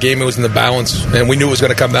point in that game it was in the balance, and we knew it was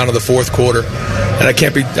going to come down to the fourth quarter. And I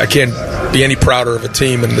can't be any prouder of a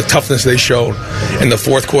team and the toughness they showed in the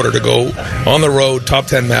fourth quarter to go on the road, top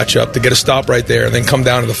 10 matchup, to get a stop right there, and then come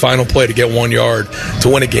down to the final play to get 1 yard to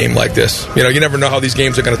win a game like this. You know, you never know how these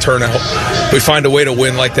games are going to turn out. We find a way to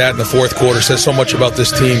win like that in the fourth quarter. Says so much about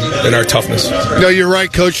this team and our toughness. No, you're right,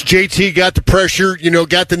 Coach. JT got the pressure,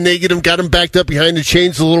 got the negative, got him backed up behind the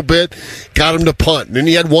chains a little bit, got him to punt. And then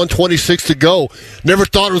he had 1:26 to go. Never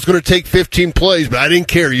thought it was going to take 15 plays, but I didn't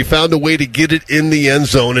care. You found a way to get it in the end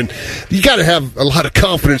zone. And you got to have a lot of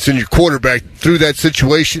confidence in your quarterback through that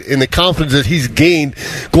situation and the confidence that he's gained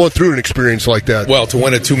going through an experience like that. Well, to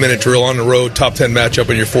win a 2-minute drill on the road, top 10 matchup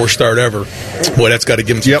in your fourth start ever, boy, that's got to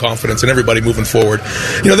give him some confidence and everybody moving forward.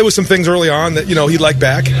 There was some things early on that, he liked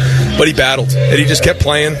back, but he battled and he just kept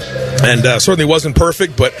playing. And certainly wasn't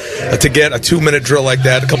perfect, but to get a 2-minute drill like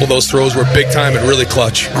that, a couple of those throws were big time and really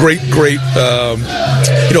clutch. Great, for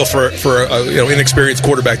an inexperienced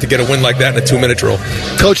quarterback to get a win like that in a 2-minute drill.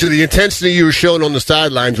 Coach, the intensity you were showing on the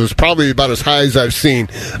sidelines was probably about as high as I've seen.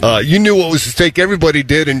 You knew what was at stake. Everybody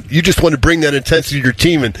did, and you just wanted to bring that intensity to your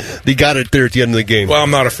team, and you got it there at the end of the game. Well, I'm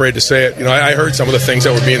not afraid to say it. I heard some of the things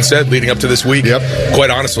that were being said leading up to this week, quite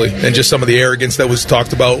honestly, and just some of the arrogance that was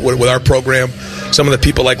talked about with our program. some of the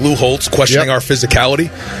people like Lou Holtz questioning our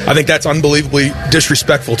physicality. I think that's unbelievably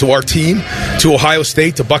disrespectful to our team, to Ohio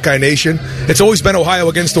State, to Buckeye Nation. It's always been Ohio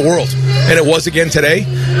against the world, and it was again today,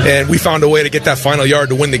 and we found a way to get that final yard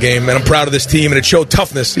to win the game, and I'm proud of this team, and it showed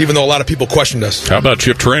toughness, even though a lot of people questioned us. How about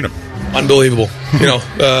Chip Trainum? Unbelievable.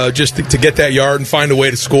 Just to get that yard and find a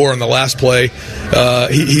way to score on the last play.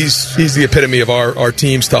 He's the epitome of our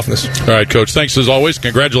team's toughness. All right, Coach. Thanks as always.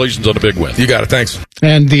 Congratulations on a big win. You got it. Thanks.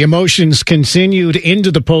 And the emotions continued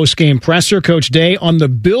into the post-game presser. Coach Day on the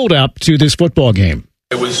build-up to this football game.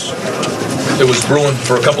 It was brewing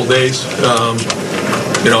for a couple days.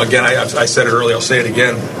 Again, I said it earlier. I'll say it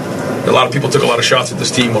again. A lot of people took a lot of shots at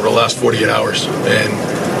this team over the last 48 hours,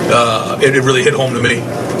 and it really hit home to me.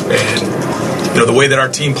 And the way that our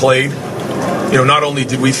team played, not only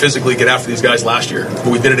did we physically get after these guys last year, but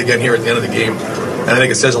we did it again here at the end of the game. And I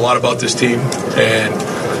think it says a lot about this team. And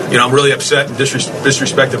I'm really upset and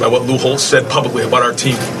disrespected by what Lou Holtz said publicly about our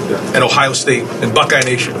team and Ohio State and Buckeye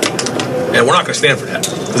Nation. And we're not going to stand for that,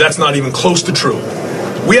 because that's not even close to true.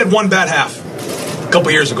 We had one bad half a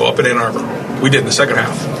couple years ago up in Ann Arbor. We did in the second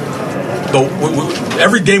half. But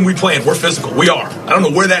every game we play in, we're physical. We are. I don't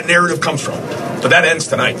know where that narrative comes from, but that ends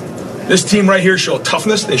tonight. This team right here showed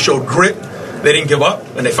toughness. They showed grit. They didn't give up,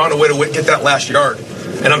 and they found a way to get that last yard.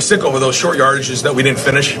 And I'm sick over those short yardages that we didn't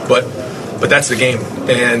finish, but that's the game.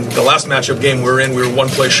 And the last matchup game we were one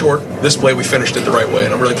play short. This play, we finished it the right way,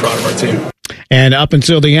 and I'm really proud of our team. And up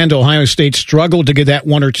until the end, Ohio State struggled to get that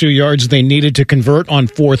 1 or 2 yards they needed to convert on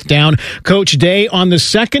fourth down. Coach Day on the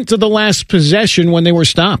second to the last possession when they were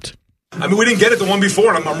stopped. We didn't get it the one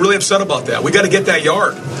before, and I'm really upset about that. We got to get that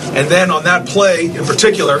yard. And then on that play in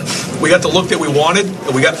particular, we got the look that we wanted,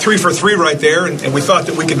 and we got 3 for 3 right there, and we thought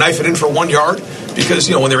that we could knife it in for 1 yard because,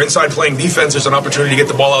 when they're inside playing defense, there's an opportunity to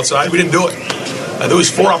get the ball outside. We didn't do it. There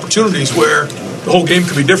was 4 opportunities where the whole game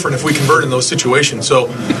could be different if we converted in those situations. So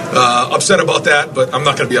upset about that, but I'm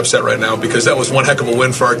not going to be upset right now because that was one heck of a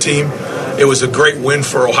win for our team. It was a great win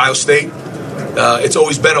for Ohio State. It's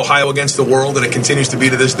always been Ohio against the world, and it continues to be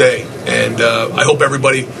to this day. And I hope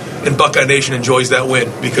everybody in Buckeye Nation enjoys that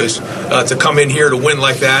win, because to come in here to win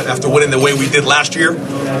like that after winning the way we did last year,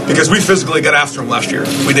 because we physically got after them last year.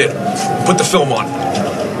 We did. Put the film on.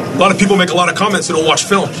 A lot of people make a lot of comments that don't watch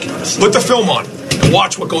film. Put the film on and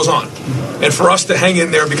watch what goes on. And for us to hang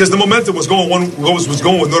in there, because the momentum was going with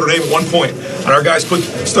Notre Dame at one point, and our guys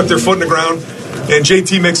stuck their foot in the ground, and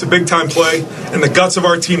JT makes a big-time play, and the guts of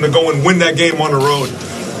our team to go and win that game on the road.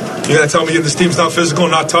 You're going to tell me this team's not physical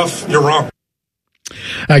and not tough? You're wrong.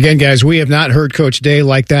 Again, guys, we have not heard Coach Day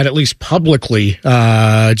like that, at least publicly.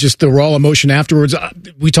 Just the raw emotion afterwards.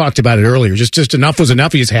 We talked about it earlier. Just enough was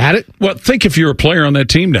enough. He's had it. Well, think if you're a player on that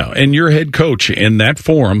team now, and your head coach in that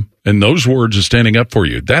forum, and those words are standing up for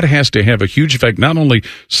you. That has to have a huge effect, not only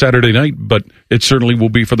Saturday night, but it certainly will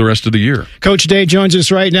be for the rest of the year. Coach Day joins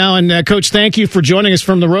us right now. And, Coach, thank you for joining us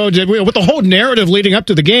from the road. With the whole narrative leading up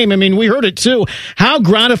to the game, we heard it too. How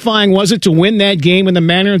gratifying was it to win that game in the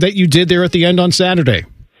manner that you did there at the end on Saturday?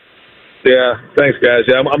 Yeah, thanks, guys.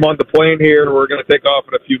 Yeah, I'm on the plane here. We're going to take off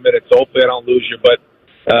in a few minutes. So hopefully I don't lose you. But,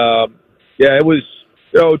 it was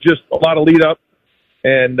just a lot of lead up.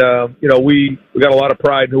 And, we got a lot of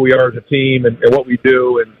pride in who we are as a team and what we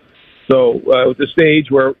do. And so it was a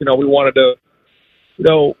stage where, we wanted to,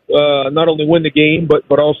 not only win the game,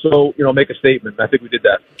 but also, make a statement. I think we did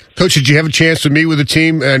that. Coach, did you have a chance to meet with the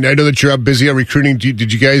team? And I know that you're busy on recruiting.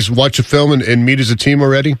 Did you guys watch the film and meet as a team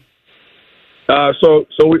already? So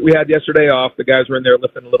we had yesterday off. The guys were in there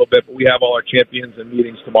lifting a little bit, but we have all our champions and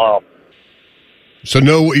meetings tomorrow. So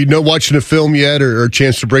no watching the film yet or a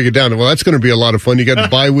chance to break it down. Well, that's going to be a lot of fun. You got a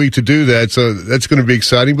bye week to do that, so that's going to be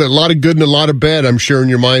exciting. But a lot of good and a lot of bad, I'm sure, in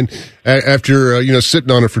your mind after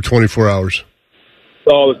sitting on it for 24 hours.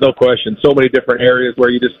 Oh, there's no question. So many different areas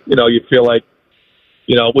where you just you feel like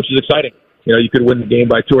which is exciting. You could win the game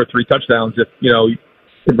by 2 or 3 touchdowns if you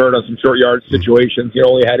convert on some short yard situations. You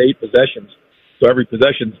only had 8 possessions, so every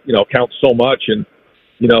possession counts so much. And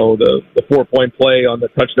the 4-point play on the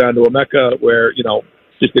touchdown to Emeka where,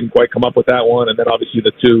 just didn't quite come up with that one. And then obviously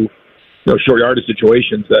the 2, short yardage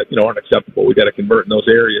situations that, aren't acceptable. We got to convert in those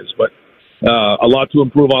areas, but a lot to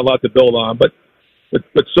improve on, a lot to build on, but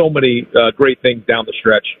so many great things down the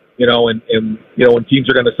stretch, and when teams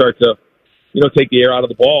are going to start to, take the air out of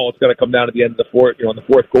the ball, it's going to come down at the end of the fourth, in the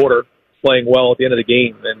fourth quarter, playing well at the end of the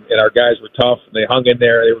game. And our guys were tough and they hung in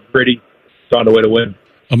there. They were gritty, found a way to win.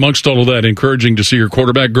 Amongst all of that, encouraging to see your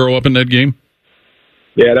quarterback grow up in that game?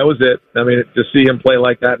 Yeah, that was it. To see him play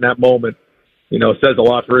like that in that moment, says a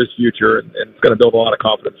lot for his future, and it's going to build a lot of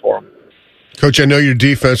confidence for him. Coach, I know your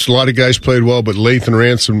defense, a lot of guys played well, but Lathan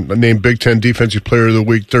Ransom, named Big Ten Defensive Player of the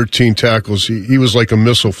Week, 13 tackles. He was like a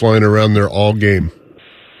missile flying around there all game.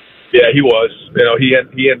 Yeah, he was.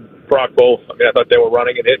 He and Brock both. I mean, I thought they were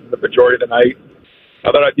running and hitting the majority of the night.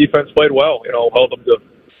 I thought our defense played well. Held them to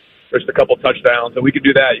just a couple touchdowns, and we could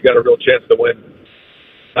do that. You got a real chance to win.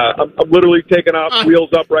 I'm literally taking off wheels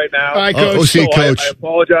up right now. All right, Coach. We'll see you, Coach. I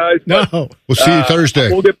apologize. No. We'll see you Thursday.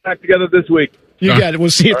 We'll get back together this week. You got it. We'll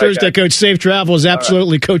see you Thursday, Coach. Safe travels.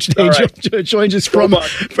 Absolutely. Right. Coach Day joins us from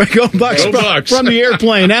the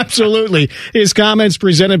airplane. Absolutely. His comments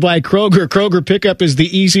presented by Kroger. Kroger Pickup is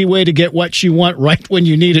the easy way to get what you want right when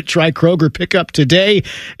you need it. Try Kroger Pickup today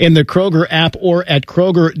in the Kroger app or at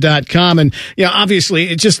Kroger.com. And, obviously,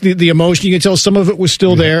 it's just the emotion. You can tell some of it was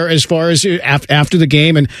still there as far as after the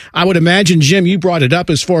game. And I would imagine, Jim, you brought it up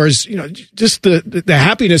as far as, just the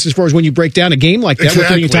happiness as far as when you break down a game like that with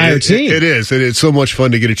the entire team. It is. It's so much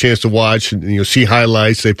fun to get a chance to watch and see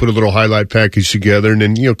highlights. They put a little highlight package together and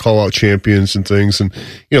then call out champions and things, and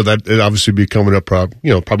that obviously be coming up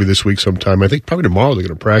probably this week sometime. I think probably tomorrow they're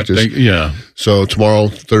going to practice. So tomorrow,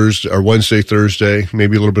 Thursday or Wednesday, Thursday,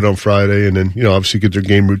 maybe a little bit on Friday, and then obviously get their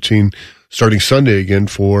game routine starting Sunday again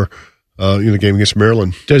for the game against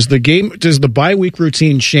Maryland. Does the bye week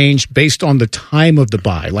routine change based on the time of the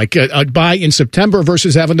bye? Like a bye in September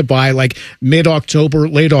versus having the bye like mid-October,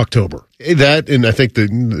 late October? That, and I think the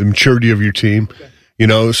maturity of your team.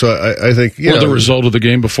 So I think or the result of the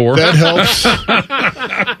game before that helps.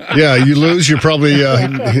 Yeah, you lose, you're probably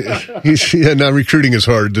not recruiting as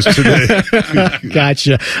hard just today.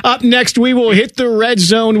 Gotcha. Up next, we will hit the red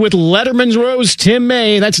zone with Letterman's Rose, Tim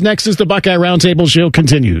May. That's next as the Buckeye Roundtable show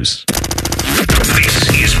continues. This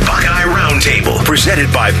is Buckeye Roundtable,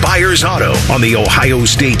 presented by Byers Auto on the Ohio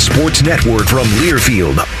State Sports Network from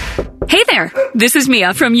Learfield. Hey there, this is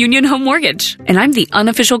Mia from Union Home Mortgage, and I'm the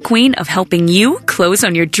unofficial queen of helping you close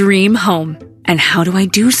on your dream home. And how do I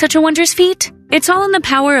do such a wondrous feat? It's all in the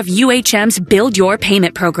power of UHM's Build Your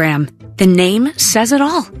Payment program. The name says it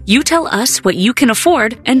all. You tell us what you can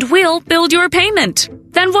afford, and we'll build your payment.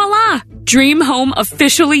 Then voila, dream home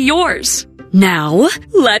officially yours. Now,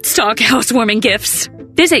 let's talk housewarming gifts.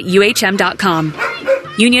 Visit UHM.com.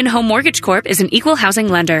 Union Home Mortgage Corp. is an equal housing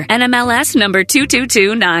lender. NMLS number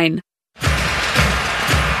 2229.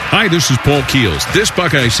 Hi, this is Paul Keels. This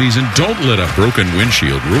Buckeye season, don't let a broken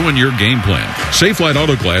windshield ruin your game plan. Safelite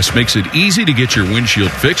Auto Glass makes it easy to get your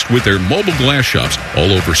windshield fixed with their mobile glass shops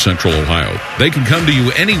all over Central Ohio. They can come to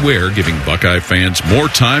you anywhere, giving Buckeye fans more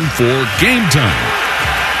time for game time.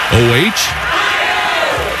 OH?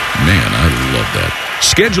 Man, I love that.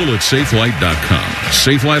 Schedule at Safelite.com.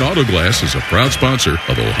 Safelite Auto Glass is a proud sponsor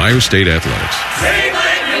of Ohio State Athletics.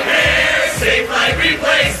 Safelite Repair, Safelite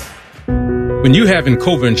Replace. When you have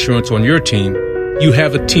Encova insurance on your team, you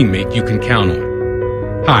have a teammate you can count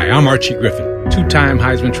on. Hi, I'm Archie Griffin, two-time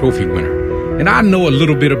Heisman Trophy winner, and I know a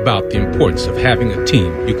little bit about the importance of having a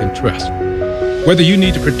team you can trust. Whether you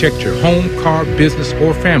need to protect your home, car, business,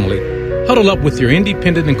 or family, huddle up with your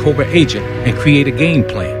independent Encova agent and create a game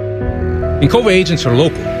plan. Encova agents are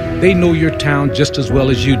local. They know your town just as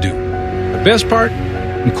well as you do. The best part?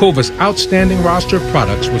 Encova's outstanding roster of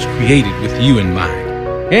products was created with you in mind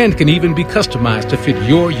and can even be customized to fit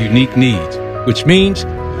your unique needs, which means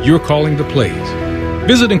you're calling the plays.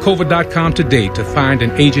 Visit Encova.com today to find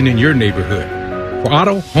an agent in your neighborhood. For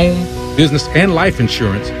auto, home, business, and life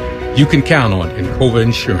insurance, you can count on Encova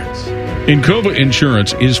Insurance. Encova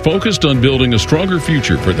Insurance is focused on building a stronger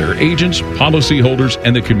future for their agents, policyholders,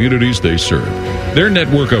 and the communities they serve. Their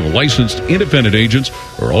network of licensed independent agents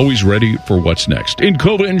are always ready for what's next.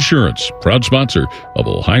 Encova Insurance, proud sponsor of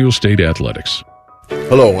Ohio State Athletics.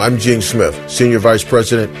 Hello, I'm Gene Smith, Senior Vice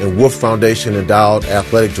President and Wolf Foundation Endowed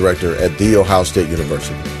Athletic Director at The Ohio State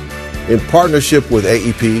University. In partnership with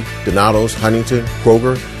AEP, Donatos, Huntington,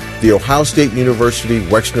 Kroger, The Ohio State University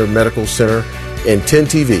Wexner Medical Center, and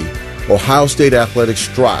 10TV, Ohio State Athletics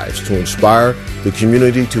strives to inspire the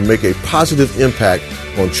community to make a positive impact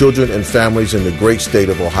on children and families in the great state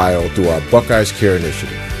of Ohio through our Buckeyes Care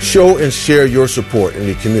initiative. Show and share your support in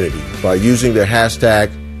the community by using the hashtag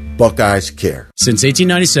Buckeyes Care. Since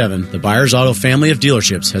 1897, the Byers Auto family of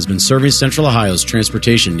dealerships has been serving Central Ohio's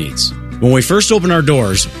transportation needs. When we first opened our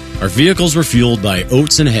doors, our vehicles were fueled by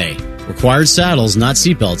oats and hay, required saddles, not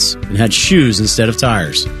seatbelts, and had shoes instead of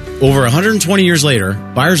tires. Over 120 years later,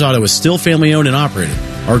 Byers Auto is still family-owned and operated.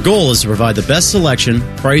 Our goal is to provide the best selection,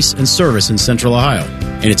 price, and service in Central Ohio.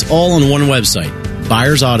 And it's all on one website,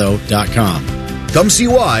 ByersAuto.com. Come see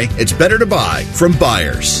why it's better to buy from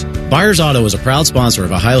Byers. Byers Auto is a proud sponsor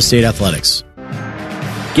of Ohio State Athletics.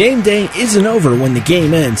 Game day isn't over when the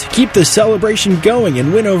game ends. Keep the celebration going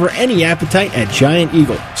and win over any appetite at Giant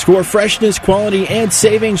Eagle. Score freshness, quality, and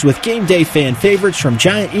savings with game day fan favorites from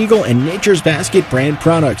Giant Eagle and Nature's Basket brand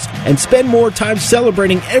products. And spend more time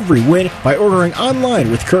celebrating every win by ordering online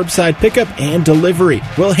with curbside pickup and delivery.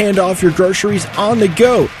 We'll hand off your groceries on the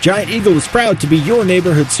go. Giant Eagle is proud to be your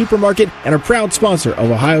neighborhood supermarket and a proud sponsor of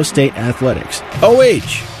Ohio State Athletics.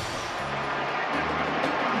 OH!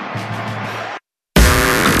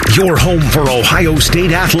 Your home for Ohio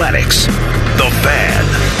State athletics. The Fan.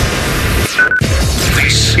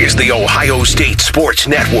 This is the Ohio State Sports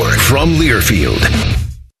Network from Learfield.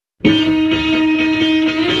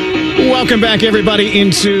 Welcome back, everybody,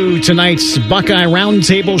 into tonight's Buckeye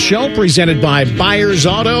Roundtable show presented by Byers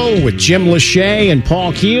Auto with Jim Lachey and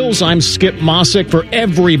Paul Keels. I'm Skip Mossick. For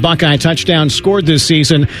every Buckeye touchdown scored this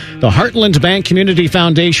season, the Heartland Bank Community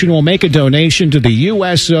Foundation will make a donation to the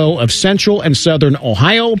USO of Central and Southern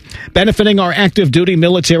Ohio, benefiting our active duty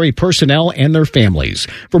military personnel and their families.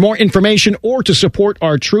 For more information or to support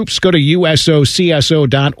our troops, go to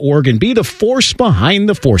usocso.org and be the force behind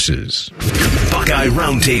the forces. Buckeye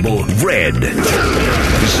Roundtable Red Zone.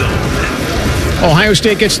 Ohio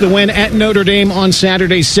State gets the win at Notre Dame on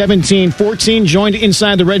Saturday, 17-14. Joined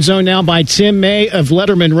inside the red zone now by Tim May of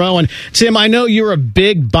Letterman Row. And Tim, I know you're a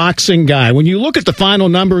big boxing guy. When you look at the final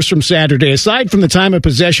numbers from Saturday, aside from the time of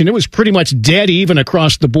possession, it was pretty much dead even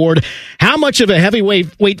across the board. How much of a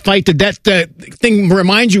heavyweight fight did that thing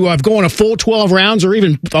remind you of, going a full 12 rounds or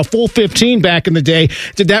even a full 15 back in the day?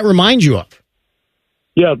 Did that remind you of?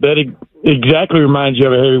 Yeah, that exactly reminds you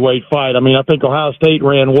of a heavyweight fight. I mean, I think Ohio State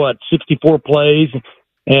ran, 64 plays,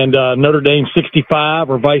 and Notre Dame 65,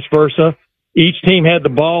 or vice versa. Each team had the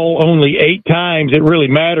ball only 8 times. It really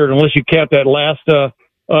mattered, unless you count that last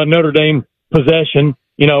Notre Dame possession,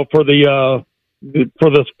 for the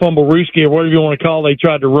fumble-rooski, or whatever you want to call it, they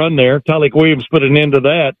tried to run there. Tyleik Williams put an end to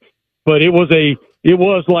that. But it was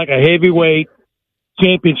like a heavyweight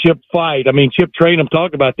championship fight. I mean, Chip Trainum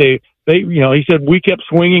talked about he said we kept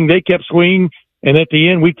swinging, they kept swinging, and at the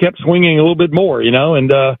end we kept swinging a little bit more, and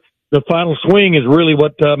the final swing is really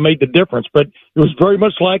what made the difference. But it was very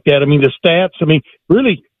much like that. I mean, the stats,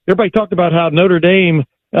 really, everybody talked about how Notre Dame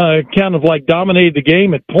kind of like dominated the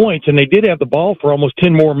game at points, and they did have the ball for almost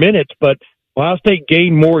 10 more minutes, but Ohio State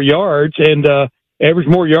gained more yards and averaged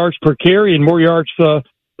more yards per carry and more yards per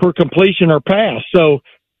completion or pass. So,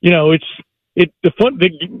 if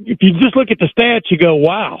you just look at the stats, you go,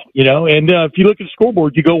 wow, and if you look at the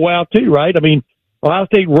scoreboard, you go, wow, too, right? I mean, Ohio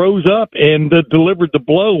State rose up and delivered the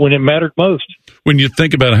blow when it mattered most. When you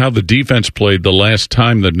think about how the defense played the last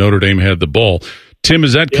time that Notre Dame had the ball, Tim,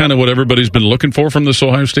 is that kind of what everybody's been looking for from this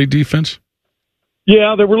Ohio State defense?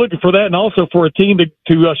 Yeah, they were looking for that, and also for a team to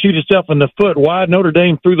shoot itself in the foot. Why Notre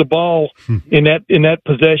Dame threw the ball in that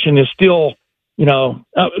possession is still,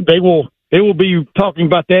 they will be talking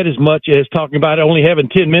about that as much as talking about only having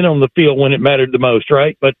 10 men on the field when it mattered the most,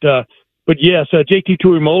 right? But yes, JT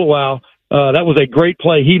Tuimoloau, that was a great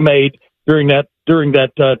play he made during that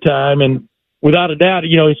time, and without a doubt,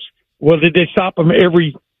 did they stop him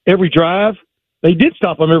every drive? They did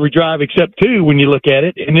stop him every drive except 2 when you look at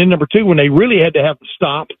it, and then number 2 when they really had to have to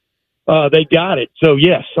stop, they got it. So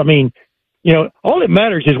yes, all that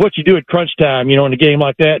matters is what you do at crunch time, in a game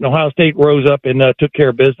like that. And Ohio State rose up and took care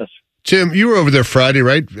of business. Tim, you were over there Friday,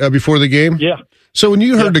 right, before the game? Yeah. So when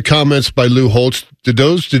you heard the comments by Lou Holtz,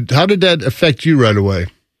 how did that affect you right away?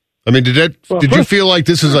 I mean, did you feel like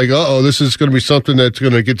this is this is going to be something that's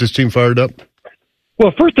going to get this team fired up?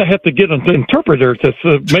 Well, first I have to get an interpreter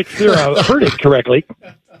to make sure I heard it correctly.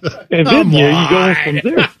 And then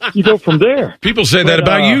you go from there. People say that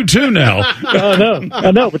about you too now. I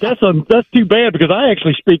know, but that's too bad, because I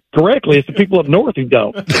actually speak correctly. It's the people up north who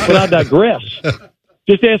don't. But I digress.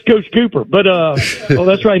 Just ask Coach Cooper. But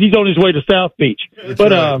that's right. He's on his way to South Beach.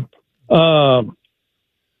 But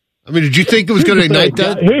did you think it was going to ignite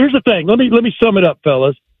that? Here's the thing. Let me sum it up,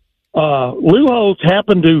 fellas. Lou Holtz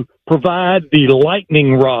happened to provide the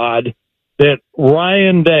lightning rod that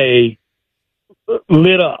Ryan Day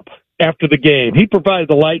lit up after the game. He provided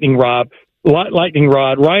the lightning rod.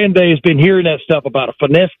 Ryan Day has been hearing that stuff about a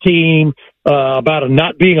finesse team, about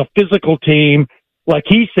not being a physical team, like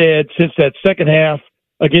he said, since that second half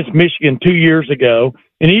against Michigan 2 years ago.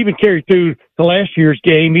 And he even carried through to last year's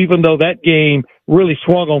game, even though that game really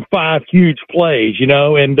swung on 5 huge plays,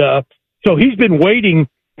 and so he's been waiting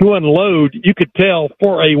to unload, you could tell,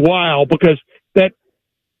 for a while, because that,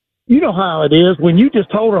 how it is when you just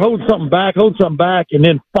hold something back, and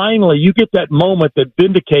then finally you get that moment that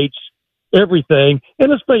vindicates everything.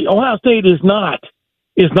 And Ohio State is not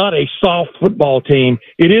is not a soft football team.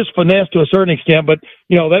 It is finesse to a certain extent, but,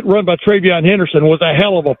 that run by Travion Henderson was a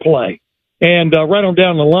hell of a play. And right on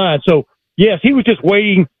down the line. So, yes, he was just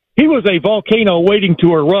waiting. He was a volcano waiting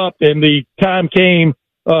to erupt, and the time came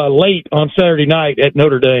late on Saturday night at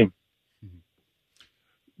Notre Dame.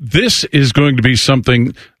 This is going to be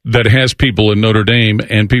something that has people in Notre Dame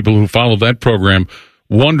and people who follow that program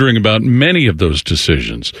wondering about many of those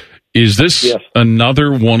decisions. Is this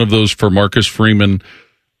another one of those for Marcus Freeman,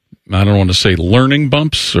 I don't want to say learning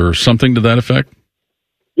bumps or something to that effect?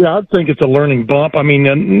 Yeah, I think it's a learning bump. I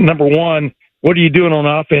mean, number one, what are you doing on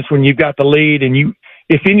offense when you've got the lead? And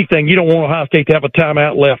if anything, you don't want Ohio State to have a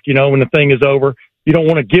timeout left, when the thing is over. You don't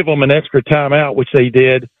want to give them an extra timeout, which they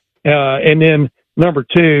did. And then number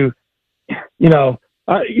two,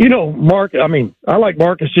 Mark, I like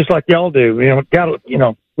Marcus just like y'all do.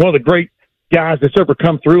 One of the great guys that's ever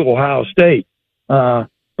come through Ohio State.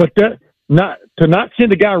 But not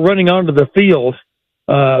send a guy running onto the field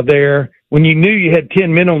there when you knew you had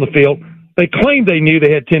 10 men on the field. They claimed they knew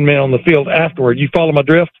they had 10 men on the field afterward. You follow my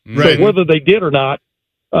drift? Right. So whether they did or not,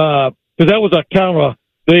 because that was a kind of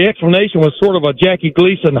the explanation was sort of a Jackie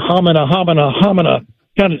Gleason homina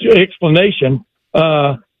kind of explanation.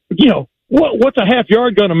 What's a half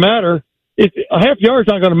yard going to matter? A half yard's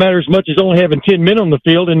not going to matter as much as only having 10 men on the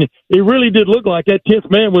field. And it really did look like that 10th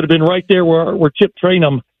man would have been right there where Chip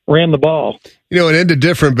Trainum ran the ball. It ended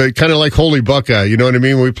different, but kind of like Holy Buckeye. You know what I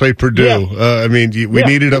mean? When we played Purdue, we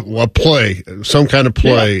needed a play, some kind of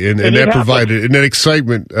play, and that provided. And that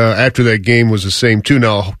excitement after that game was the same, too.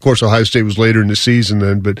 Now, of course, Ohio State was later in the season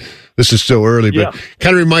then, but this is still early. But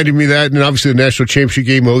kind of reminded me of that, and obviously the national championship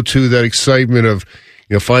game, 0-2, that excitement of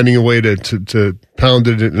finding a way to pound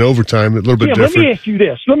it in overtime, a little bit different.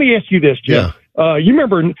 Let me ask you this, Jim. Yeah. You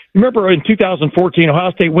remember in 2014,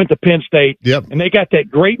 Ohio State went to Penn State, and they got that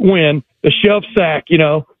great win, the shove sack,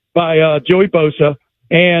 by Joey Bosa,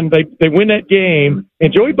 and they win that game.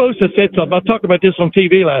 And Joey Bosa said something. I talked about this on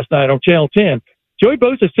TV last night on Channel 10. Joey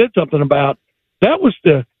Bosa said something about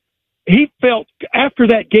he felt after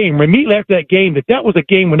that game, immediately after that game, that was a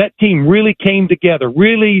game when that team really came together,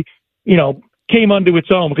 really, came unto its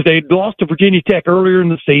own because they had lost to Virginia Tech earlier in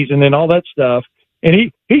the season and all that stuff. And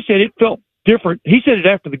he said it felt different. He said it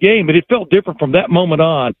after the game, but it felt different from that moment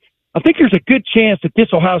on. I think there's a good chance that this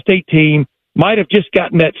Ohio State team might have just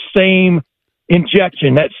gotten that same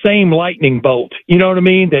injection, that same lightning bolt, you know what I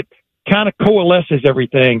mean, that kind of coalesces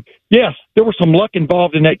everything. Yes, there was some luck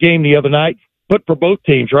involved in that game the other night, but for both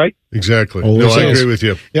teams, right? Exactly. I agree with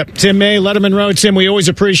you. Yep. Tim May, Letterman Road. Tim, we always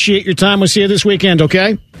appreciate your time. We'll see you this weekend,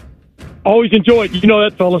 okay? Always enjoy it. You know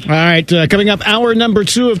that, fellas. All right. Coming up, hour number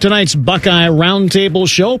 2 of tonight's Buckeye Roundtable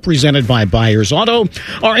show, presented by Byers Auto.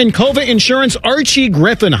 Our Encova Insurance Archie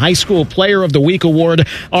Griffin High School Player of the Week Award,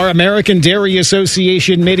 our American Dairy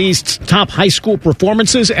Association Mideast's top high school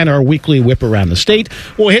performances, and our weekly whip around the state.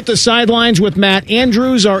 We'll hit the sidelines with Matt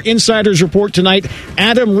Andrews. Our Insiders Report tonight,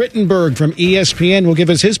 Adam Rittenberg from ESPN will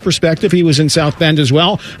give us his perspective. He was in South Bend as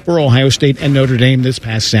well for Ohio State and Notre Dame this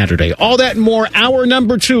past Saturday. All that and more, hour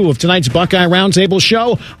number 2 of tonight's Buckeye Roundtable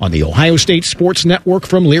show on the Ohio State Sports Network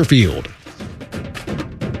from Learfield.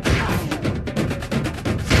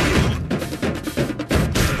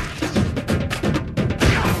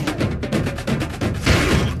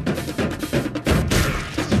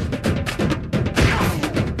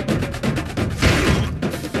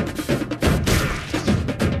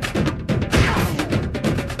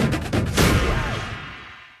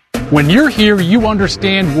 When you're here, you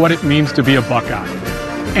understand what it means to be a Buckeye.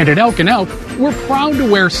 And at Elk & Elk, we're proud to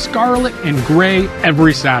wear scarlet and gray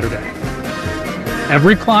every Saturday.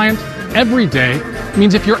 Every client, every day,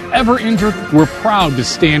 means if you're ever injured, we're proud to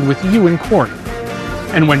stand with you in court.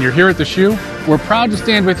 And when you're here at the shoe, we're proud to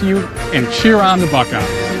stand with you and cheer on the Buckeyes.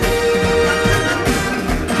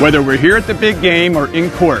 Whether we're here at the big game or in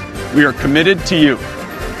court, we are committed to you.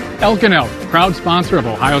 Elk & Elk, proud sponsor of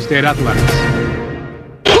Ohio State Athletics.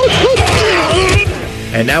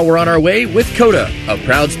 And now we're on our way with Coda, a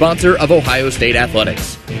proud sponsor of Ohio State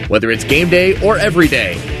Athletics. Whether it's game day or every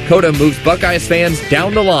day, Coda moves Buckeyes fans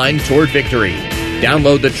down the line toward victory.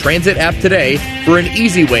 Download the Transit app today for an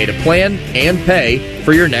easy way to plan and pay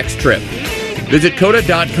for your next trip. Visit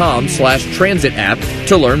coda.com/transit app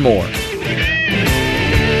to learn more.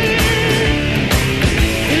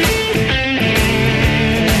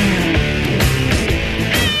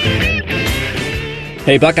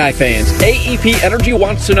 Hey, Buckeye fans, AEP Energy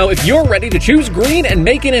wants to know if you're ready to choose green and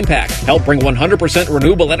make an impact. Help bring 100%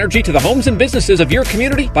 renewable energy to the homes and businesses of your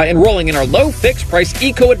community by enrolling in our low fixed price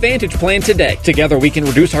Eco Advantage plan today. Together, we can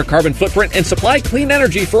reduce our carbon footprint and supply clean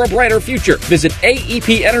energy for a brighter future. Visit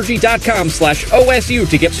aepenergy.com/OSU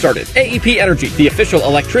to get started. AEP Energy, the official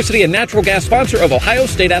electricity and natural gas sponsor of Ohio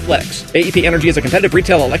State Athletics. AEP Energy is a competitive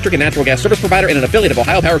retail electric and natural gas service provider and an affiliate of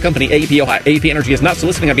Ohio Power Company, AEP Ohio. AEP Energy is not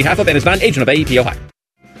soliciting on behalf of and is not an agent of AEP Ohio.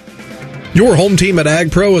 Your home team at Ag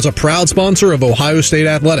Pro is a proud sponsor of Ohio State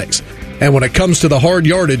Athletics. And when it comes to the hard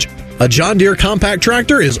yardage, a John Deere compact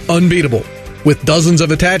tractor is unbeatable. With dozens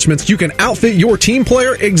of attachments, you can outfit your team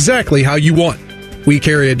player exactly how you want. We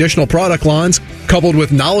carry additional product lines coupled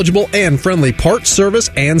with knowledgeable and friendly parts, service,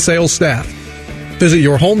 and sales staff. Visit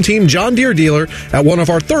your home team John Deere dealer at one of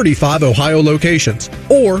our 35 Ohio locations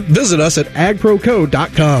or visit us at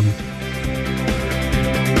agproco.com.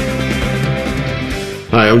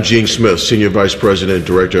 Hi, I'm Gene Smith, Senior Vice President and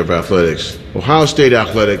Director of Athletics. Ohio State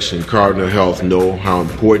Athletics and Cardinal Health know how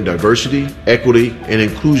important diversity, equity, and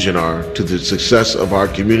inclusion are to the success of our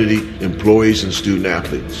community, employees, and student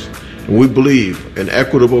athletes. And we believe an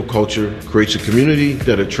equitable culture creates a community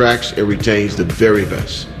that attracts and retains the very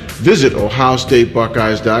best. Visit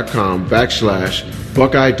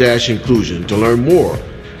ohiostatebuckeyes.com/Buckeye-inclusion to learn more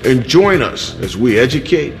and join us as we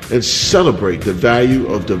educate and celebrate the value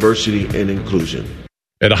of diversity and inclusion.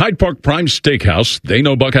 At Hyde Park Prime Steakhouse, they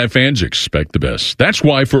know Buckeye fans expect the best. That's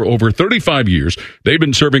why for over 35 years, they've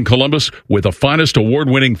been serving Columbus with the finest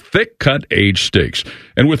award-winning thick-cut aged steaks.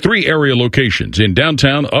 And with 3 area locations in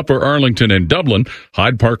downtown, Upper Arlington, and Dublin,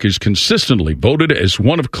 Hyde Park is consistently voted as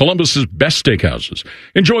one of Columbus's best steakhouses.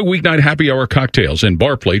 Enjoy weeknight happy hour cocktails and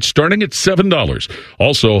bar plates starting at $7.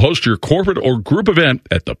 Also, host your corporate or group event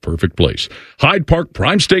at the perfect place. Hyde Park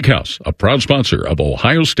Prime Steakhouse, a proud sponsor of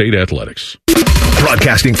Ohio State Athletics.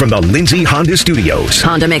 Broadcasting from the Lindsay Honda Studios.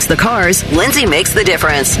 Honda makes the cars. Lindsay makes the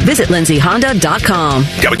difference. Visit lindsayhonda.com.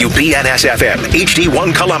 WBNS-FM,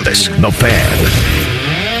 HD1 Columbus. The Fan.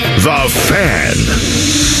 The Fan.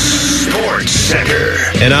 Sports Center.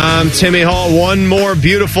 And I'm Timmy Hall. One more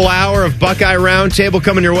beautiful hour of Buckeye Roundtable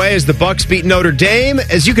coming your way as the Bucs beat Notre Dame.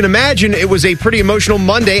 As you can imagine, it was a pretty emotional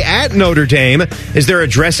Monday at Notre Dame as they're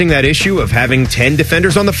addressing that issue of having 10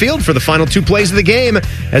 defenders on the field for the final 2 plays of the game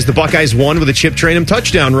as the Buckeyes won with a Chip Trayanum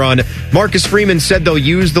touchdown run. Marcus Freeman said they'll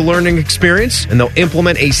use the learning experience and they'll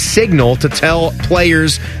implement a signal to tell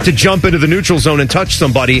players to jump into the neutral zone and touch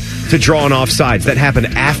somebody to draw an offsides. That happened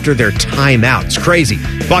after their timeout. It's crazy.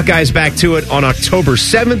 Buckeyes back to it on October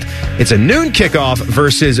 7th. It's a noon kickoff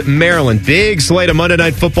versus Maryland. Big slate of Monday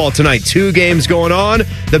Night Football tonight. 2 games going on.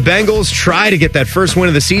 The Bengals try to get that first win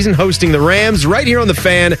of the season, hosting the Rams right here on the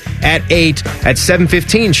Fan at 8. At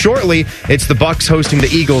 7:15 shortly, it's the Bucs hosting the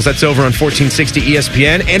Eagles. That's over on 1460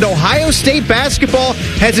 ESPN. And Ohio State basketball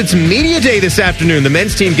has its media day this afternoon. The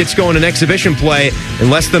men's team gets going in exhibition play in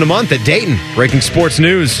less than a month at Dayton. Breaking sports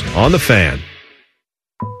news on the Fan.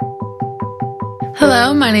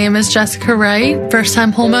 Hello, my name is Jessica Wright,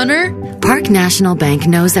 first-time homeowner. Park National Bank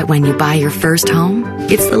knows that when you buy your first home,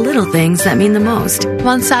 it's the little things that mean the most.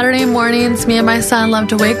 On Saturday mornings, me and my son love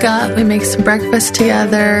to wake up. We make some breakfast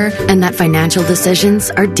together. And that financial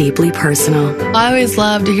decisions are deeply personal. I always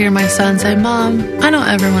love to hear my son say, Mom, I don't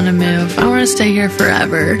ever want to move. I want to stay here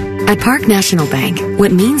forever. At Park National Bank,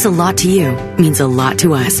 what means a lot to you means a lot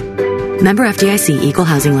to us. Member FDIC, Equal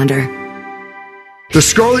Housing Lender. The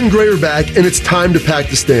Scarlet and Gray are back, and it's time to pack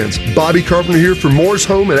the stands. Bobby Carpenter here for Moore's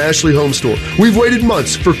Home and Ashley Home Store. We've waited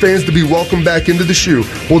months for fans to be welcomed back into the shoe.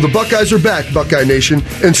 Well, the Buckeyes are back, Buckeye Nation,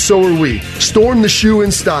 and so are we. Storm the shoe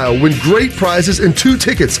in style, win great prizes, and 2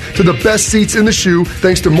 tickets to the best seats in the shoe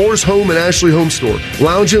thanks to Moore's Home and Ashley Home Store.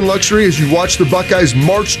 Lounge in luxury as you watch the Buckeyes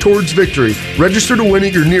march towards victory. Register to win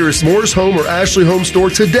at your nearest Moore's Home or Ashley Home Store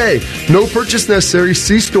today. No purchase necessary.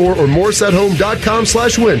 See store or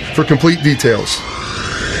morrisathome.com/win for complete details.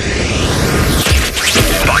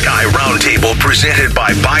 Buckeye Roundtable, presented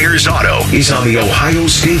by Byers Auto, is on the Ohio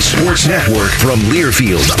State Sports Network from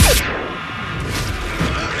Learfield.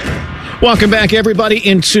 Welcome back, everybody,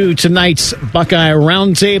 into tonight's Buckeye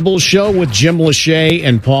Roundtable show with Jim Lachey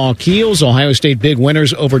and Paul Keels. Ohio State big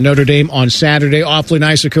winners over Notre Dame on Saturday. Awfully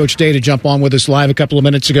nice of Coach Day to jump on with us live a couple of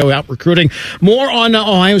minutes ago, out recruiting. More on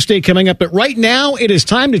Ohio State coming up, but right now it is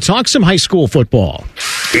time to talk some high school football.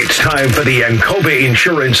 It's time for the Encova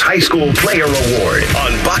Insurance High School Player Award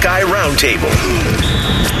on Buckeye Roundtable.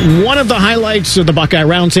 One of the highlights of the Buckeye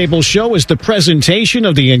Roundtable show is the presentation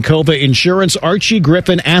of the Encova Insurance Archie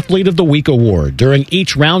Griffin Athlete of the Week Award. During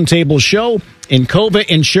each Roundtable show, Encova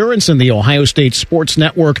Insurance and the Ohio State Sports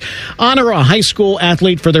Network honor a high school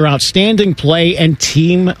athlete for their outstanding play and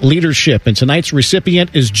team leadership. And tonight's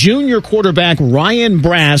recipient is junior quarterback Ryan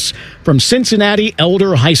Brass from Cincinnati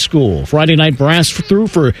Elder High School. Friday night, Brass threw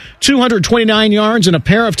for 229 yards and a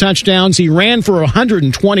pair of touchdowns. He ran for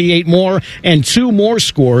 128 more and 2 more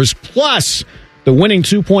scores, plus the winning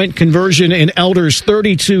 2-point conversion in Elder's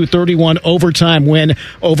 32-31 overtime win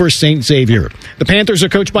over St. Xavier. The Panthers are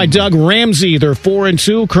coached by Doug Ramsey. They're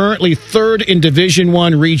 4-2, currently third in Division I,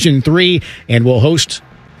 Region 3, and will host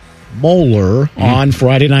Moeller on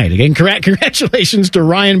Friday night. Again, congratulations to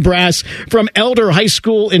Ryan Brass from Elder High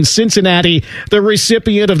School in Cincinnati, the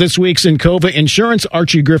recipient of this week's Encova Insurance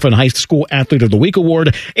Archie Griffin High School Athlete of the Week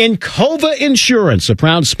Award. Encova Insurance, a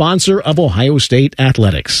proud sponsor of Ohio State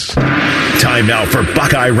Athletics. Time now for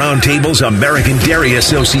Buckeye Roundtable's American Dairy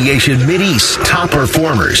Association Mideast top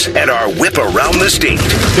performers and our whip around the state.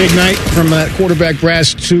 Big night from quarterback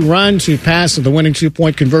Brass to run, to pass, and the winning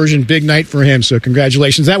 2-point conversion. Big night for him, so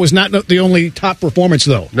congratulations. That was not the only top performance,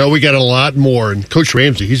 though. No, we got a lot more. And Coach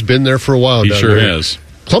Ramsey, he's been there for a while. He sure has.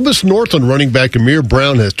 Columbus Northland running back Amir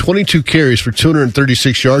Brown has 22 carries for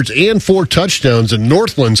 236 yards and 4 touchdowns in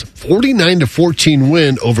Northland's 49-14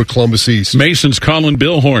 win over Columbus East. Mason's Colin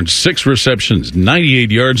Billhorn, 6 receptions,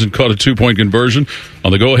 98 yards, and caught a 2-point conversion.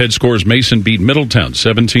 On the go-ahead scores, Mason beat Middletown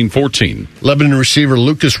 17-14. Lebanon receiver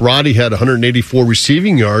Lucas Roddy had 184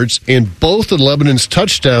 receiving yards and both of Lebanon's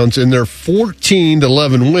touchdowns in their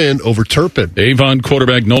 14-11 win over Turpin. Avon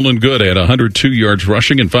quarterback Nolan Good had 102 yards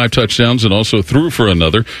rushing and 5 touchdowns and also threw for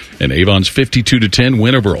another in Avon's 52-10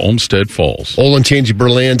 win over Olmsted Falls. Olentangy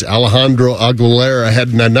Berlin's Alejandro Aguilera had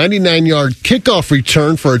a 99-yard kickoff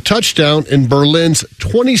return for a touchdown in Berlin's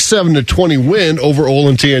 27-20 win over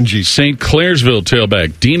Olentangy. St. Clairsville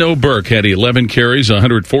tailback Dino Burke had 11 carries,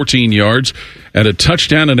 114 yards, and a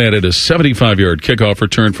touchdown, and added a 75-yard kickoff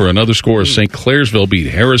return for another score as St. Clairsville beat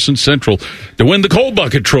Harrison Central to win the Cold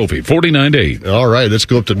Bucket Trophy, 49-8. All right, let's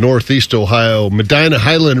go up to Northeast Ohio. Medina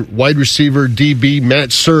Highland wide receiver DB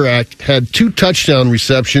Matt Surak had 2 touchdown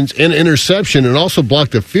receptions and interception, and also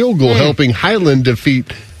blocked a field goal, helping Highland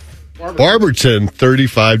defeat Barberton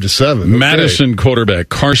 35-7. Okay. Madison quarterback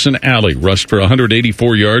Carson Alley rushed for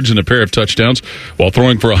 184 yards and a pair of touchdowns while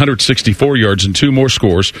throwing for 164 yards and 2 more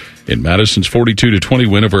scores in Madison's 42-20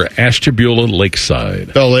 win over Ashtabula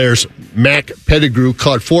Lakeside. Bel Air's Mac Pettigrew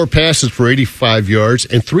caught 4 passes for 85 yards,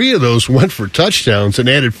 and 3 of those went for touchdowns and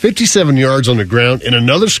added 57 yards on the ground in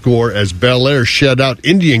another score as Bel Air shut out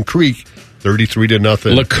Indian Creek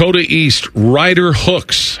 33-0. Lakota East Ryder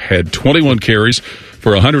Hooks had 21 carries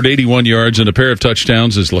for 181 yards and a pair of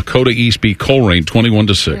touchdowns as Lakota East beat Coleraine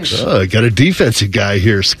 21-6. Got a defensive guy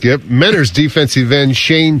here, Skip. Mentor's defensive end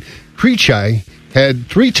Shane Creechai had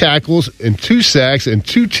 3 tackles and 2 sacks and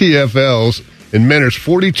 2 TFLs in Mentor's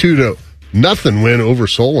 42-0 win over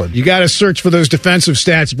Solon. You got to search for those defensive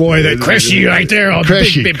stats, boy. That Cressy right there. Oh,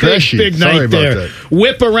 big night there.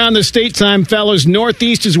 Whip around the state time, fellas.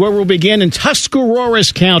 Northeast is where we'll begin in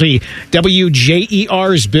Tuscarawas County.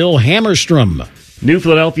 WJER's Bill Hammerstrom. New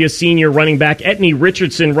Philadelphia senior running back Etney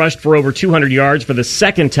Richardson rushed for over 200 yards for the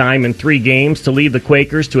second time in 3 games to lead the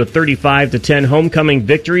Quakers to a 35-10 homecoming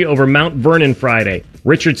victory over Mount Vernon Friday.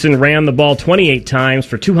 Richardson ran the ball 28 times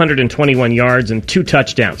for 221 yards and 2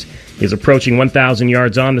 touchdowns. He is approaching 1,000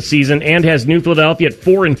 yards on the season and has New Philadelphia at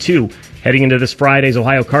 4-2 heading into this Friday's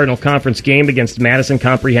Ohio Cardinal Conference game against Madison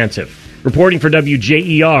Comprehensive. Reporting for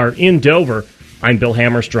WJER in Dover, I'm Bill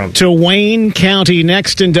Hammerstrom. To Wayne County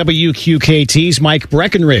next in WQKT's Mike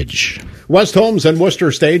Breckenridge. West Holmes and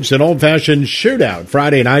Worcester staged an old-fashioned shootout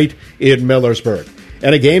Friday night in Millersburg.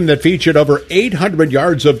 In a game that featured over 800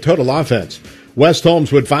 yards of total offense, West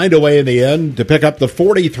Holmes would find a way in the end to pick up the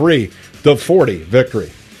 43-40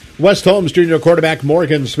 victory. West Holmes junior quarterback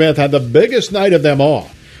Morgan Smith had the biggest night of them all.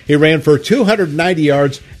 He ran for 290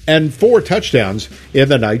 yards and 4 touchdowns in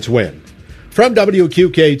the night's win. From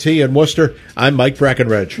WQKT in Worcester, I'm Mike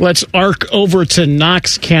Breckenridge. Let's arc over to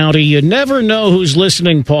Knox County. You never know who's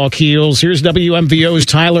listening, Paul Keels. Here's WMVO's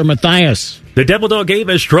Tyler Mathias. The Devil Dog game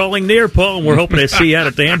is drawing near, Paul, and we're hoping to see you out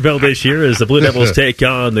at the Anvil this year as the Blue Devils take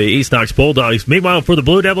on the East Knox Bulldogs. Meanwhile, for the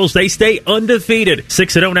Blue Devils, they stay undefeated.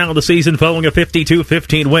 6-0 now in the season following a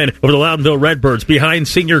 52-15 win over the Loudonville Redbirds. Behind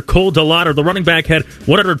senior Cole DeLotter, the running back had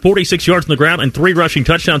 146 yards on the ground and 3 rushing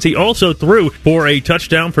touchdowns. He also threw for a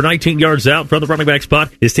touchdown for 19 yards out from the running back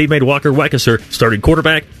spot. His teammate Walker Weckesser started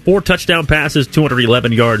quarterback, 4 touchdown passes,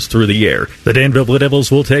 211 yards through the air. The Danville Blue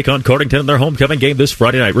Devils will take on Cardington in their homecoming game this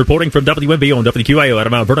Friday night. Reporting from WMVO and WQIO out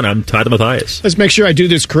of Mount Vernon, I'm Tyler Mathias. Let's make sure I do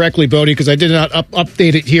this correctly, Bodie, because I did not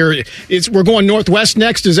update it here. We're going northwest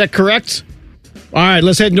next, is that correct? All right,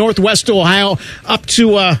 let's head northwest Ohio up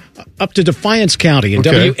to Defiance County and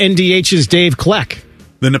WNDH's Dave Kleck.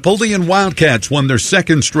 The Napoleon Wildcats won their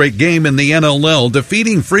second straight game in the NLL,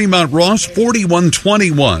 defeating Fremont Ross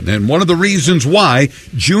 41-21. And one of the reasons why,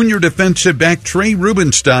 junior defensive back Trey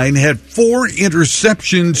Rubenstein had 4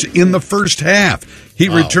 interceptions in the first half. He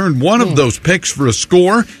returned one of those picks for a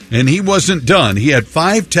score, and he wasn't done. He had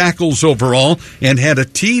 5 tackles overall and had a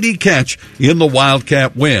TD catch in the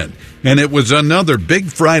Wildcat win. And it was another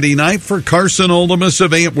big Friday night for Carson Olamus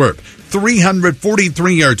of Antwerp.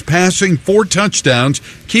 343 yards passing, 4 touchdowns,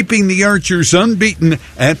 keeping the Archers unbeaten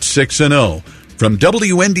at 6-0. From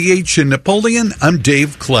WNDH in Napoleon, I'm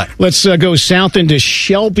Dave Kleck. Let's go south into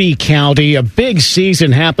Shelby County. A big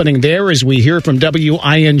season happening there as we hear from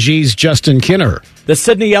WING's Justin Kinner. The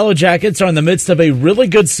Sydney Yellow Jackets are in the midst of a really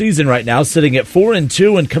good season right now, sitting at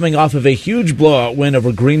 4-2 and coming off of a huge blowout win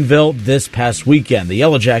over Greenville this past weekend. The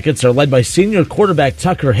Yellow Jackets are led by senior quarterback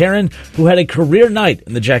Tucker Herron, who had a career night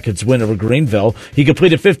in the Jackets' win over Greenville. He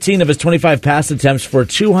completed 15 of his 25 pass attempts for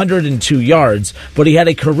 202 yards, but he had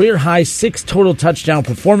a career-high 6 total touchdown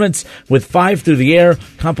performance with 5 through the air,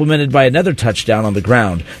 complemented by another touchdown on the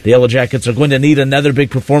ground. The Yellow Jackets are going to need another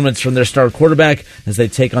big performance from their star quarterback as they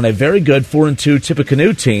take on a very good 4-2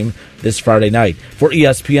 Tippecanoe team this Friday night. For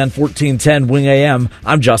ESPN 1410 Wing AM,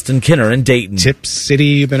 I'm Justin Kinner in Dayton. Tip City,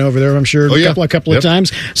 you've been over there, I'm sure, a couple of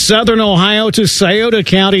times. Southern Ohio to Scioto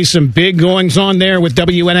County, some big goings on there with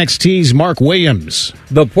WNXT's Mark Williams.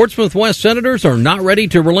 The Portsmouth West Senators are not ready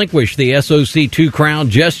to relinquish the SOC2 crown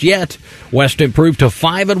just yet. West improved to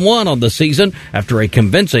 5-1 on the season after a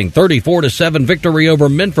convincing 34-7 victory over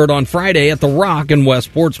Minford on Friday at the Rock in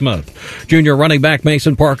West Portsmouth. Junior running back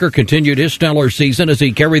Mason Parker continued his stellar season as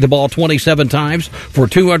he carried the ball 27 times for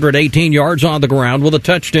 218 yards on the ground with a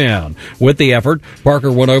touchdown. With the effort,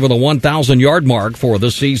 Parker went over the 1,000-yard mark for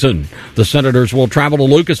the season. The Senators will travel to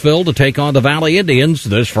Lucasville to take on the Valley Indians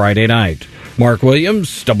this Friday night. Mark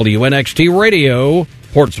Williams, WNXT Radio,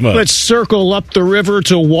 Portsmouth. Let's circle up the river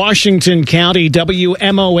to Washington County,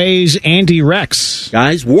 WMOA's Andy Rex.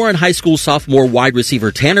 Guys, Warren High School sophomore wide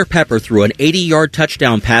receiver Tanner Pepper threw an 80-yard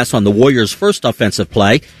touchdown pass on the Warriors' first offensive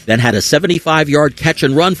play, then had a 75-yard catch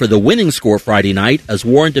and run for the winning score Friday night as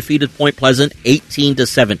Warren defeated Point Pleasant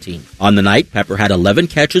 18-17. On the night, Pepper had 11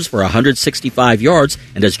 catches for 165 yards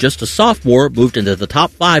and as just a sophomore moved into the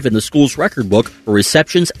top 5 in the school's record book for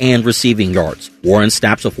receptions and receiving yards. Warren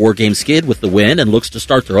snaps a 4-game skid with the win and looks to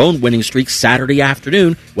start their own winning streak Saturday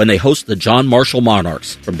afternoon when they host the John Marshall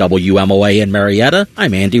Monarchs. From WMOA in Marietta,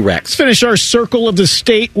 I'm Andy Rex. Let's finish our circle of the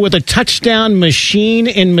state with a touchdown machine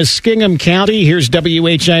in Muskingum County. Here's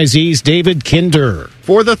WHIZ's David Kinder.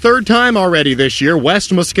 For the third time already this year, West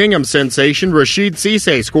Muskingum sensation Rashid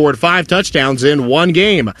Cisse scored 5 touchdowns in one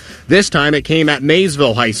game. This time it came at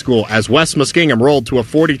Maysville High School as West Muskingum rolled to a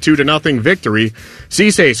 42-0 victory.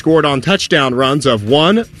 Cisse scored on touchdown runs of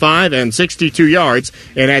 1, 5, and 62 yards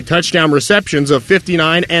and had touchdown receptions of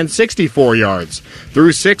 59 and 64 yards.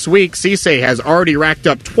 Through 6 weeks, Cisse has already racked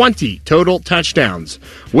up 20 total touchdowns.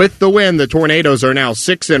 With the win, the Tornadoes are now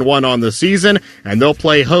 6-1 on the season, and they'll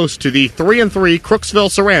play host to the 3-3 Crooksville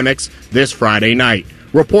Ceramics this Friday night.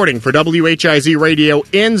 Reporting for WHIZ Radio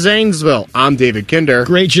in Zanesville, I'm David Kinder.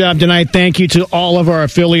 Great job tonight. Thank you to all of our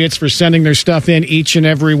affiliates for sending their stuff in each and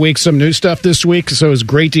every week. Some new stuff this week, so it was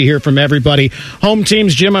great to hear from everybody. Home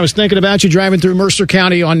teams, Jim, I was thinking about you driving through Mercer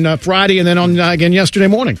County on Friday and then on again yesterday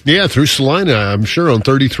morning. Yeah, through Salina, I'm sure, on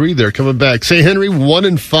 33 there, coming back. St. Henry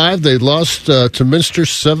 1-5. They lost to Minster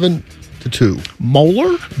 7-2.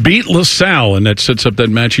 Moeller beat LaSalle, and that sets up that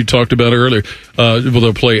match you talked about earlier.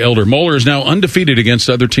 They'll play Elder. Moeller is now undefeated against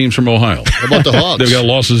other teams from Ohio. How about the Hawks? They've got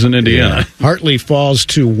losses in Indiana. Yeah. Hartley falls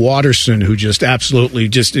to Watterson, who just absolutely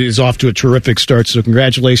is off to a terrific start. So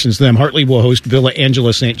congratulations to them. Hartley will host Villa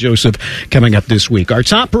Angela St. Joseph coming up this week. Our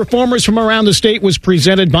top performers from around the state was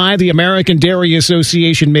presented by the American Dairy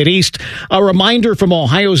Association Mideast. A reminder from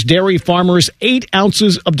Ohio's dairy farmers: 8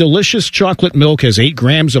 ounces of delicious chocolate milk has 8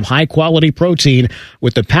 grams of high quality protein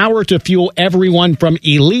with the power to fuel everyone from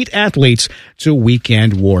elite athletes to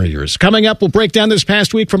weekend warriors. Coming up, we'll break down this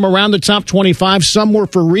past week from around the top 25. Some were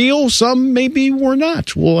for real, some maybe were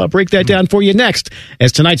not. We'll break that down for you next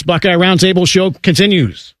as tonight's Buckeye Roundtable show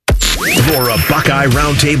continues. For a Buckeye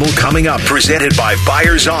Roundtable coming up, presented by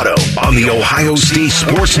Byers Auto on the Ohio State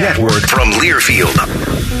Sports Network from Learfield.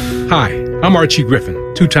 Hi, I'm Archie Griffin,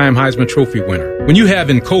 2-time Heisman Trophy winner. When you have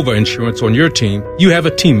Encova insurance on your team, you have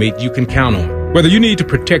a teammate you can count on. Whether you need to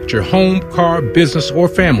protect your home, car, business, or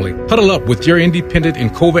family, huddle up with your independent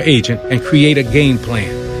Encova agent and create a game plan.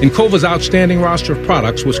 Encova's outstanding roster of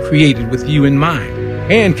products was created with you in mind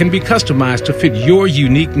and can be customized to fit your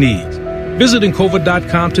unique needs. Visit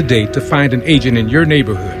Encova.com today to find an agent in your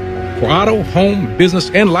neighborhood. For auto, home, business,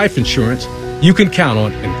 and life insurance, you can count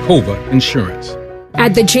on Encova Insurance.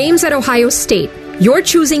 At the James at Ohio State, you're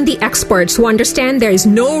choosing the experts who understand there is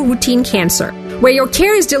no routine cancer, where your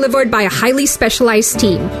care is delivered by a highly specialized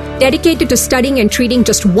team dedicated to studying and treating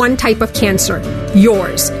just one type of cancer,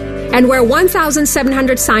 yours. And where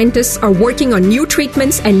 1,700 scientists are working on new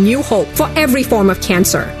treatments and new hope for every form of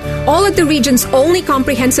cancer. All at the region's only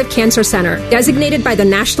comprehensive cancer center, designated by the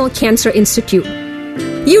National Cancer Institute.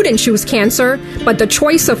 You didn't choose cancer, but the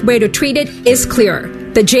choice of where to treat it is clear.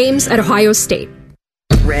 The James at Ohio State.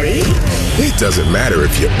 Ready? It doesn't matter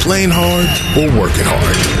if you're playing hard or working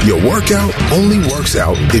hard. Your workout only works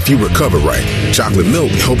out if you recover right. Chocolate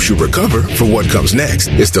milk helps you recover for what comes next.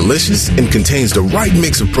 It's delicious and contains the right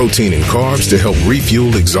mix of protein and carbs to help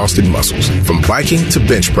refuel exhausted muscles. From biking to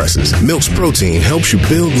bench presses, Milk's protein helps you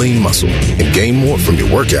build lean muscle and gain more from your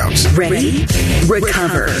workouts. Ready?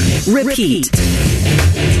 Recover. Repeat.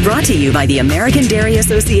 Brought to you by the American Dairy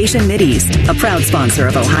Association Mideast, a proud sponsor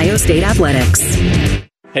of Ohio State Athletics.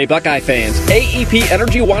 Hey Buckeye fans, AEP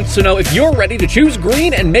Energy wants to know if you're ready to choose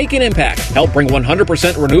green and make an impact. Help bring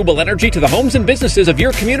 100% renewable energy to the homes and businesses of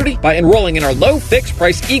your community by enrolling in our low fixed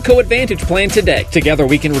price Eco Advantage plan today. Together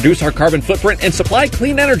we can reduce our carbon footprint and supply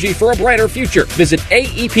clean energy for a brighter future. Visit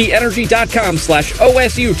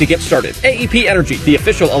aepenergy.com/OSU to get started. AEP Energy, the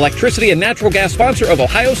official electricity and natural gas sponsor of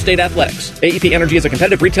Ohio State Athletics. AEP Energy is a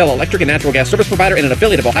competitive retail electric and natural gas service provider and an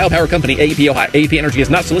affiliate of Ohio Power Company, AEP Ohio. AEP Energy is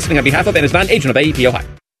not soliciting on behalf of and is not an agent of AEP Ohio.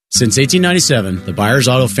 Since 1897, the Byers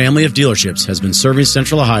Auto family of dealerships has been serving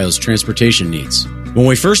Central Ohio's transportation needs. When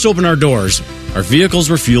we first opened our doors, our vehicles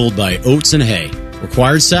were fueled by oats and hay,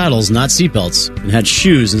 required saddles, not seatbelts, and had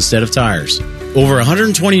shoes instead of tires. Over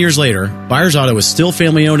 120 years later, Byers Auto is still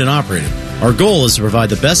family-owned and operated. Our goal is to provide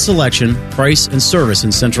the best selection, price, and service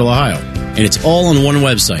in Central Ohio. And it's all on one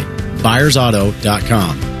website,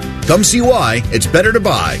 ByersAuto.com. Come see why it's better to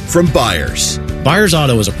buy from Byers. Byers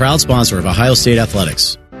Auto is a proud sponsor of Ohio State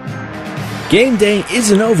Athletics. Game day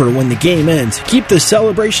isn't over when the game ends. Keep the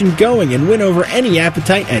celebration going and win over any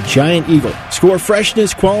appetite at Giant Eagle. Score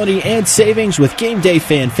freshness, quality, and savings with game day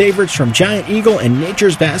fan favorites from Giant Eagle and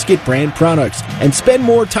Nature's Basket brand products. And spend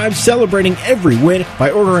more time celebrating every win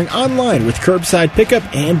by ordering online with curbside pickup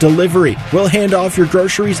and delivery. We'll hand off your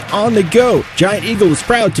groceries on the go. Giant Eagle is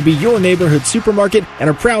proud to be your neighborhood supermarket and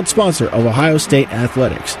a proud sponsor of Ohio State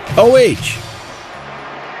Athletics. OH!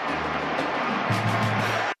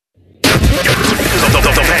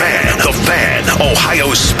 The Fan,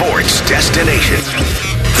 Ohio sports destination.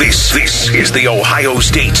 This is the Ohio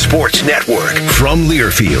State Sports Network from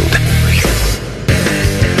Learfield.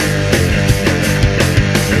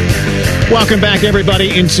 Welcome back,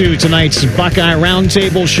 everybody, into tonight's Buckeye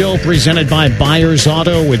Roundtable show presented by Byers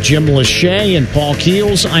Auto with Jim Lachey and Paul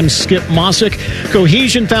Keels. I'm Skip Mossick.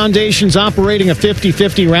 Cohesion Foundation's operating a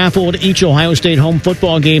 50-50 raffle at each Ohio State home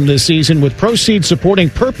football game this season with proceeds supporting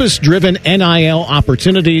purpose-driven NIL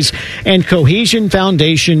opportunities and Cohesion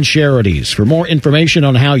Foundation charities. For more information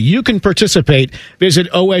on how you can participate, visit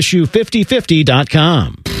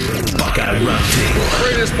OSU5050.com. Buckeye Roundtable.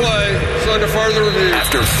 Previous play is under further review.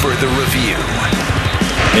 After further review.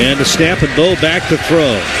 And to snap and Bo back to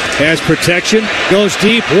throw. Has protection. Goes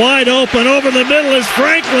deep. Wide open. Over the middle is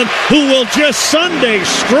Franklin, who will just Sunday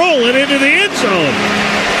stroll it into the end zone.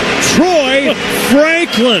 Troy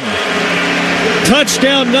Franklin.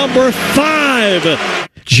 Touchdown number 5.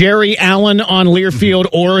 Jerry Allen on Learfield,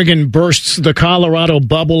 Oregon bursts the Colorado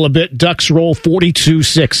bubble a bit. Ducks roll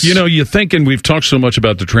 42-6. You know, you think, and we've talked so much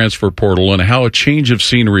about the transfer portal and how a change of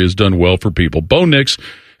scenery has done well for people. Bo Nix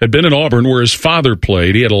had been in Auburn where his father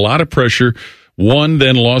played. He had a lot of pressure. Won,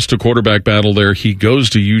 then lost a quarterback battle there. He goes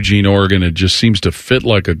to Eugene, Oregon. It just seems to fit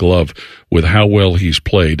like a glove with how well he's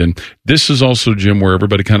played. And this is also, Jim, where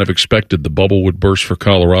everybody kind of expected the bubble would burst for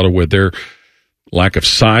Colorado with their lack of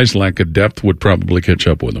size, lack of depth would probably catch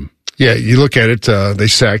up with them. Yeah, you look at it, they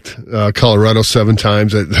sacked Colorado 7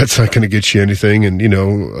 times. That's not going to get you anything. And,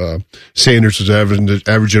 Sanders was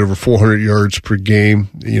averaging over 400 yards per game,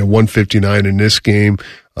 159 in this game.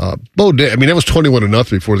 Bo did. I mean, that was 21-0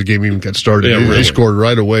 before the game even got started. Yeah, really. They scored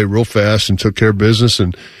right away real fast and took care of business,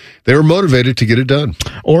 and they were motivated to get it done.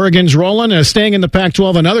 Oregon's rolling. Staying in the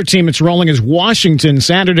Pac-12, another team that's rolling is Washington.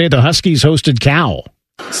 Saturday, the Huskies hosted Cal.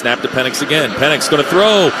 Snap to Penix again. Penix going to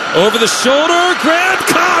throw over the shoulder. Grab,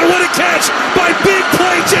 caught. What a catch by big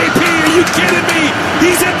play, JP. Are you kidding me?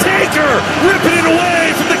 He's a taker. Ripping it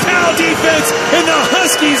away from the Cal defense, and the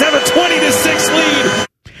Huskies have a 20-6 lead.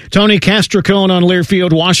 Tony Castricone on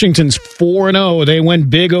Learfield. Washington's 4-0. They win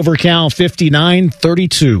big over Cal,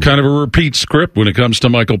 59-32. Kind of a repeat script when it comes to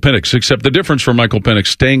Michael Penix, except the difference for Michael Penix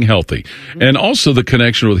staying healthy, and also the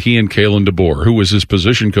connection with he and Kalen DeBoer, who was his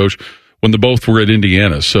position coach when they both were at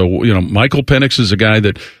Indiana. So, Michael Penix is a guy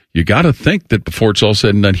that you got to think that before it's all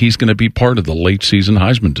said and done, he's going to be part of the late season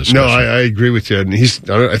Heisman discussion. No, I agree with you. And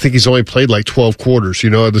I think he's only played like 12 quarters.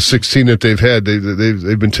 The 16 that they've had,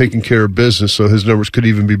 they've been taking care of business, so his numbers could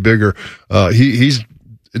even be bigger.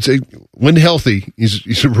 When healthy,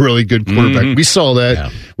 he's a really good quarterback. Mm-hmm. We saw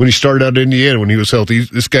that when he started out in Indiana when he was healthy.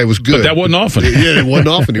 This guy was good. But that wasn't often. Yeah, it wasn't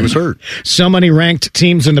often. He was hurt. So many ranked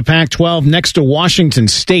teams in the Pac-12. Next to Washington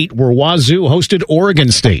State, where Wazoo hosted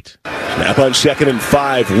Oregon State. Snap on 2nd and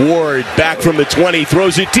 5. Ward back from the 20,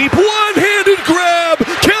 throws it deep. One-handed grab.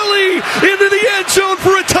 Kelly into the end zone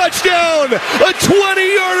for a touchdown. A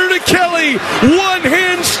 20-yarder to Kelly. One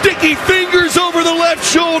hand, sticky fingers over the left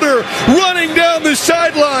shoulder, running down the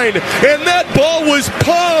sideline. And that ball was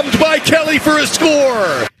palmed by Kelly for a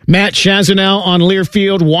score. Matt Chazanel on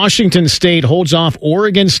Learfield. Washington State holds off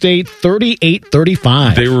Oregon State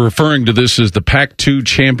 38-35. They were referring to this as the Pac-2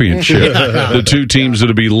 championship. The two teams that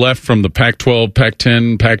will be left from the Pac-12,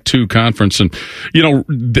 Pac-10, Pac-2 conference. And,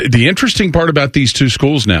 the interesting part about these two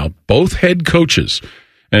schools now, both head coaches,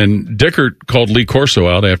 and Dickert called Lee Corso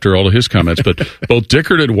out after all of his comments, but both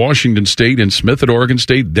Dickert at Washington State and Smith at Oregon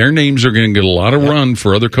State, their names are going to get a lot of run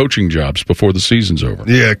for other coaching jobs before the season's over.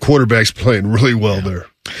 Yeah, quarterback's playing really well there.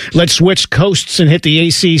 Let's switch coasts and hit the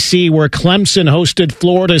ACC, where Clemson hosted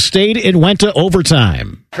Florida State. It went to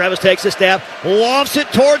overtime. Travis takes a step, lofts it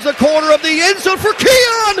towards the corner of the end zone for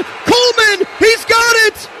Keon Coleman. He's got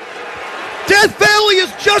it. Death Valley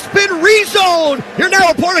has just been rezoned. You're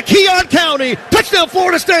now a part of Keon County. Touchdown,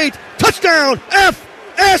 Florida State. Touchdown,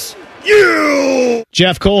 FSU.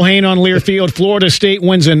 Jeff Colhane on Learfield. Florida State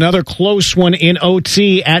wins another close one in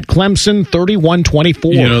OT at Clemson,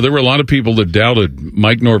 31-24. There were a lot of people that doubted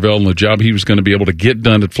Mike Norvell and the job he was going to be able to get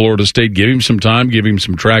done at Florida State. Give him some time, give him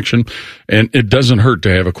some traction, and it doesn't hurt to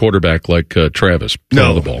have a quarterback like Travis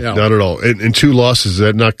throw the ball. Not at all. And 2 losses,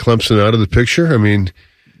 that knocked Clemson out of the picture? I mean,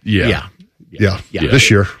 Yeah.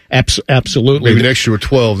 This year. Absolutely. Maybe next year with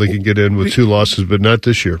 12 they can get in with 2 losses, but not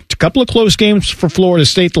this year. A couple of close games for Florida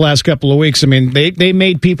State the last couple of weeks. I mean, they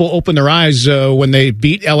made people open their eyes when they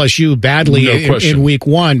beat LSU badly in week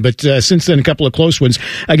 1, but since then a couple of close ones.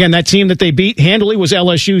 Again, that team that they beat handily was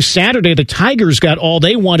LSU. Saturday, the Tigers got all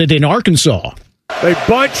they wanted in Arkansas. They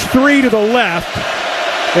bunch 3 to the left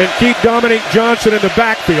and keep Dominic Johnson in the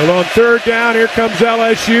backfield. On 3rd down, here comes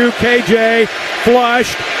LSU. KJ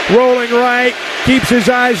flushed, rolling right, keeps his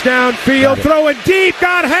eyes downfield, throwing deep,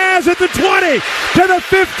 got Has at the 20, to the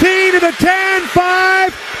 15, to the 10,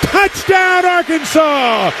 5, touchdown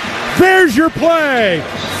Arkansas. There's your play.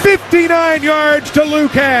 59 yards to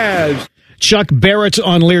Luke Has. Chuck Barrett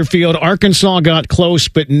on Learfield. Arkansas got close,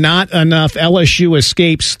 but not enough. LSU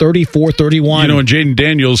escapes 34-31. And Jaden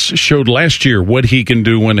Daniels showed last year what he can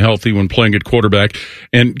do when healthy, when playing at quarterback,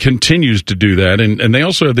 and continues to do that. And they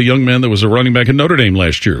also have the young man that was a running back at Notre Dame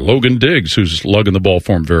last year, Logan Diggs, who's lugging the ball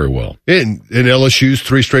for him very well. And LSU's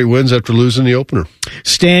 3 straight wins after losing the opener.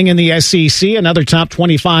 Staying in the SEC, another top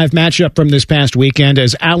 25 matchup from this past weekend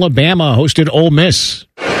as Alabama hosted Ole Miss.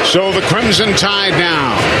 So the Crimson Tide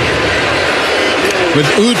now, with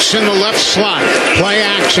Oots in the left slot. Play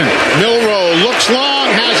action. Milroe looks long,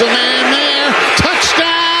 has a man there.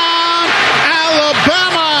 Touchdown,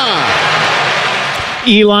 Alabama!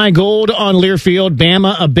 Eli Gold on Learfield.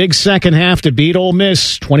 Bama, a big second half to beat Ole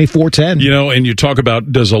Miss, 24-10. And you talk about,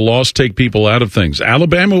 does a loss take people out of things?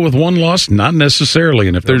 Alabama with 1 loss? Not necessarily.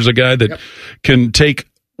 And if there's a guy that can take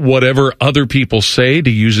whatever other people say to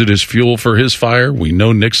use it as fuel for his fire, we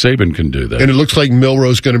know Nick Saban can do that. And it looks like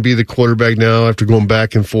Milroe's going to be the quarterback now after going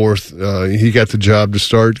back and forth. He got the job to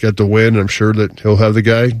start, got the win. I'm sure that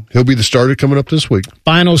he'll be the starter coming up this week.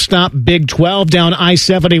 Final stop, Big 12, down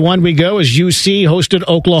I-71 we go as UC hosted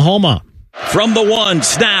Oklahoma. From the 1,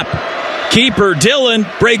 snap. Keeper Dillon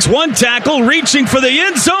breaks 1 tackle, reaching for the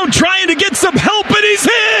end zone, trying to get some help, and he's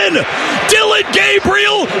in! Dillon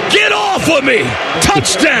Gabriel, get off of me!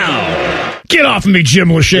 Touchdown! Get off of me, Jim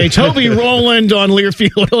Lachey. Toby Rowland on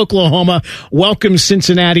Learfield, Oklahoma. Welcome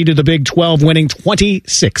Cincinnati to the Big 12, winning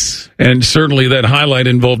 26. And certainly that highlight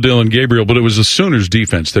involved Dillon Gabriel, but it was the Sooners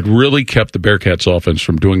defense that really kept the Bearcats offense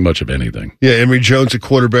from doing much of anything. Yeah, Emory Jones, a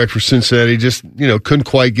quarterback for Cincinnati, just, couldn't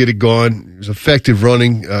quite get it going. was effective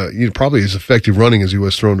running, probably as effective running as he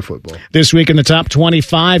was throwing the football. This week in the top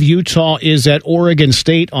 25, Utah is at Oregon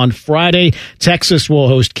State on Friday. Texas will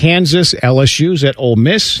host Kansas. LSU's at Ole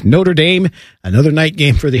Miss. Notre Dame, another night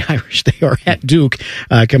game for the Irish. They are at Duke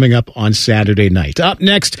coming up on Saturday night. Up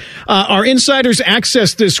next, our Insider's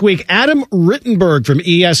Access this week. Adam Rittenberg from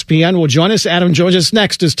ESPN will join us. Adam joins us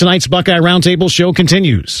next as tonight's Buckeye Roundtable show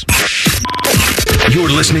continues. You're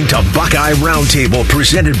listening to Buckeye Roundtable,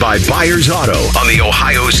 presented by Byers Auto on the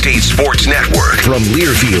Ohio State Sports Network from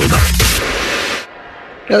Learfield.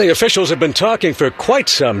 Now, the officials have been talking for quite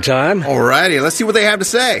some time. All righty, let's see what they have to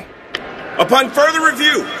say. Upon further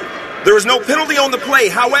review, there is no penalty on the play.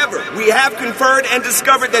 However, we have conferred and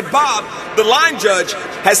discovered that Bob, the line judge,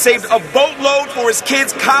 has saved a boatload for his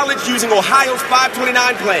kids' college using Ohio's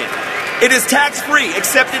 529 plan. It is tax-free,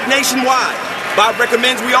 accepted nationwide. Bob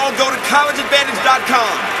recommends we all go to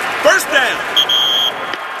collegeadvantage.com. First down.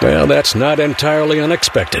 Well, that's not entirely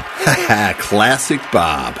unexpected. Classic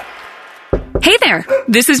Bob. Hey there,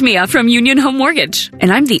 this is Mia from Union Home Mortgage,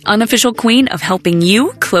 and I'm the unofficial queen of helping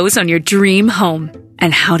you close on your dream home.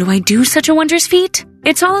 And how do I do such a wondrous feat?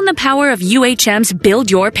 It's all in the power of UHM's Build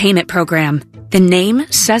Your Payment program. The name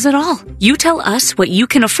says it all. You tell us what you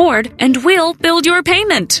can afford, and we'll build your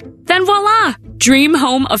payment. Then voila! Dream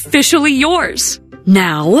home officially yours.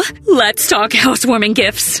 Now, let's talk housewarming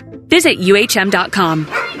gifts. Visit UHM.com.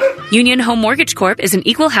 Union Home Mortgage Corp is an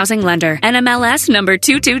equal housing lender. NMLS number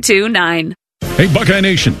 2229. Hey, Buckeye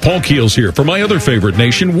Nation, Paul Keels here for my other favorite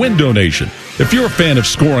nation, Window Nation. If you're a fan of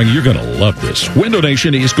scoring, you're going to love this. Window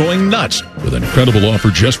Nation is going nuts with an incredible offer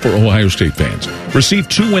just for Ohio State fans. Receive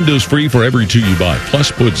 2 windows free for every 2 you buy,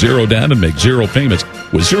 plus put 0 down and make 0 payments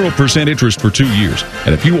with 0% interest for 2 years.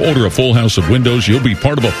 And if you order a full house of windows, you'll be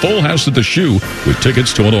part of a full house at the Shoe with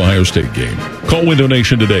tickets to an Ohio State game. Call Window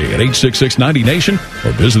Nation today at 866-90Nation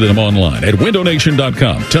or visit them online at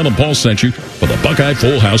windownation.com. Tell them Paul sent you for the Buckeye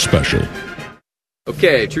Full House Special.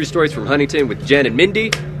 Okay, true stories from Huntington with Jen and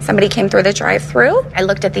Mindy. Somebody came through the drive-thru. I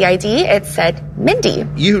looked at the ID. It said Mindy.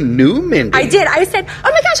 You knew Mindy? I did. I said,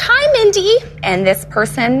 oh my gosh, hi, Mindy. And this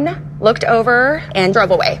person looked over and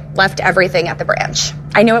drove away, left everything at the branch.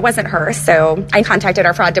 I knew it wasn't her, so I contacted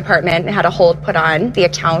our fraud department and had a hold put on the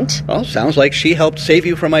account. Well, sounds like she helped save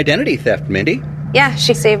you from identity theft, Mindy. Yeah,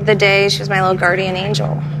 she saved the day. She was my little guardian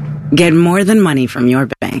angel. Get more than money from your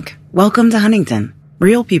bank. Welcome to Huntington.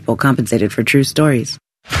 Real people compensated for true stories.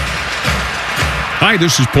 Hi,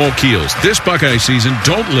 this is Paul Keels. This Buckeye season,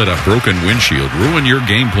 don't let a broken windshield ruin your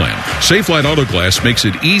game plan. Safelite Auto Glass makes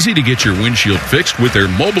it easy to get your windshield fixed with their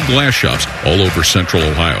mobile glass shops all over Central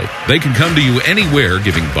Ohio. They can come to you anywhere,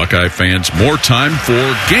 giving Buckeye fans more time for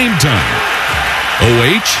game time.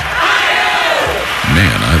 OH?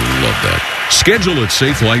 Man, I love that. Schedule at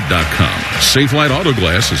Safelite.com. Safelite Auto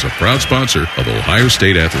Glass is a proud sponsor of Ohio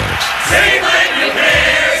State Athletics. Safelite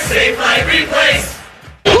Repair, Safelite Replace.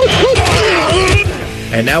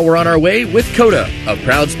 And now we're on our way with Coda, a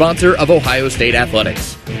proud sponsor of Ohio State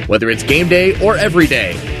Athletics. Whether it's game day or every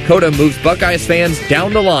day, Coda moves Buckeyes fans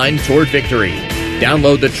down the line toward victory.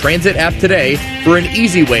 Download the Transit app today for an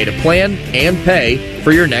easy way to plan and pay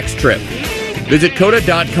for your next trip. Visit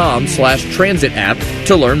coda.com/transit app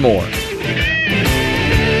to learn more.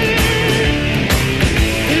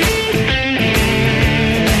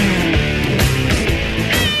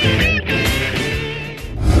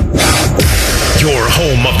 Your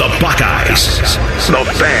home of the Buckeyes, the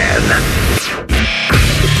Fan.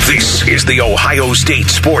 This is the Ohio State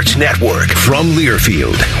Sports Network from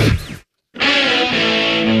Learfield.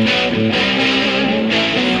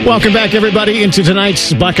 Welcome back, everybody, into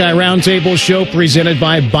tonight's Buckeye Roundtable show presented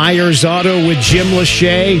by Byers Auto with Jim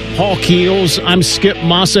Lachey, Paul Keels. I'm Skip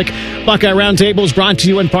Mossick. Buckeye Roundtable is brought to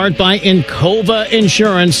you in part by Encova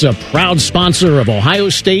Insurance, a proud sponsor of Ohio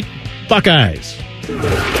State Buckeyes.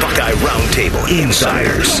 Buckeye Roundtable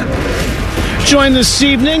Insiders. Joined this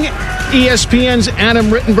evening, ESPN's Adam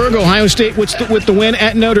Rittenberg, Ohio State with the win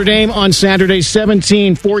at Notre Dame on Saturday,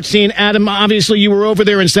 17-14. Adam, obviously you were over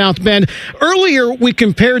there in South Bend. Earlier, we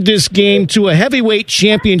compared this game to a heavyweight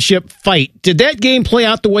championship fight. Did that game play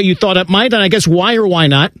out the way you thought it might? And I guess why or why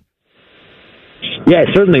not? Yeah, it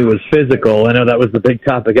certainly was physical. I know that was the big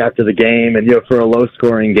topic after the game. And, for a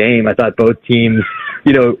low-scoring game, I thought both teams,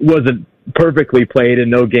 wasn't perfectly played,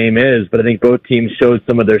 and no game is, but I think both teams showed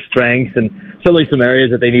some of their strengths and certainly some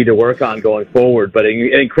areas that they need to work on going forward. But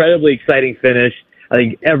an incredibly exciting finish. I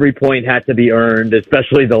think every point had to be earned,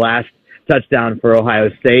 especially the last touchdown for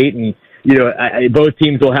Ohio State. And, both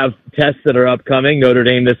teams will have tests that are upcoming. Notre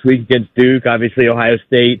Dame this week against Duke. Obviously, Ohio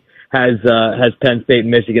State has Penn State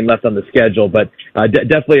and Michigan left on the schedule. But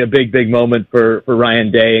definitely a big moment for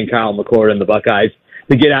Ryan Day and Kyle McCord and the Buckeyes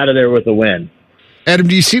to get out of there with a win. Adam,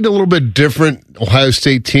 do you see it a little bit different Ohio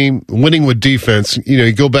State team winning with defense?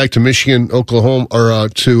 You go back to Michigan, Oklahoma, or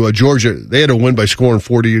to Georgia. They had to win by scoring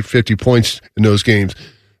 40 or 50 points in those games.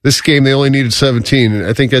 This game, they only needed 17, and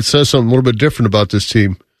I think that says something a little bit different about this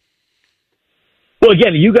team. Well,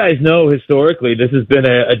 again, you guys know historically this has been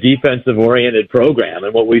a defensive-oriented program,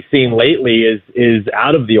 and what we've seen lately is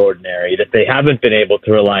out of the ordinary, that they haven't been able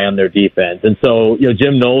to rely on their defense. And so,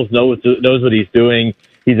 Jim Knowles knows what he's doing.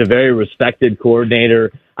 He's a very respected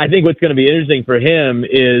coordinator. I think what's going to be interesting for him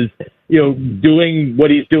is, doing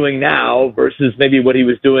what he's doing now versus maybe what he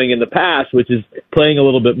was doing in the past, which is playing a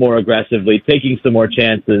little bit more aggressively, taking some more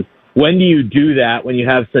chances. When do you do that when you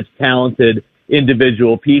have such talented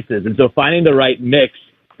individual pieces? And so finding the right mix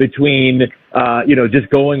between, just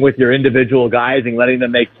going with your individual guys and letting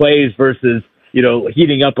them make plays versus,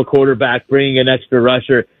 heating up a quarterback, bringing an extra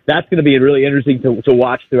rusher, that's going to be really interesting to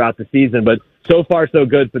watch throughout the season. But so far, so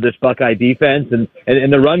good for this Buckeye defense and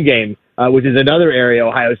the run game, which is another area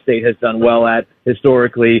Ohio State has done well at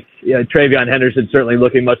historically. Travion Henderson certainly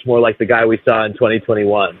looking much more like the guy we saw in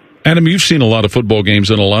 2021. Adam, you've seen a lot of football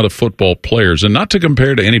games and a lot of football players, and not to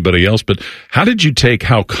compare to anybody else, but how did you take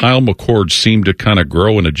how Kyle McCord seemed to kind of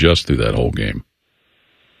grow and adjust through that whole game?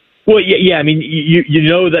 Well, yeah. I mean, you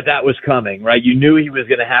know that was coming, right? You knew he was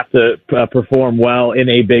going to have to perform well in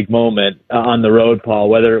a big moment on the road, Paul,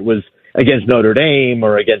 whether it was against Notre Dame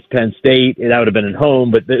or against Penn State. That would have been at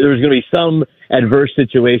home, but there was going to be some adverse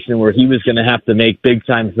situation where he was going to have to make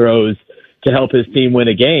big-time throws to help his team win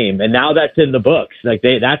a game. And now that's in the books.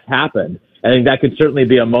 That's happened. I think that could certainly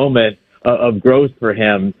be a moment of growth for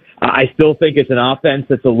him. I still think it's an offense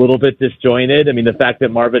that's a little bit disjointed. I mean, the fact that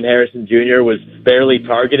Marvin Harrison Jr. was barely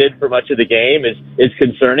targeted for much of the game is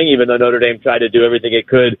concerning, even though Notre Dame tried to do everything it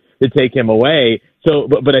could to take him away. So,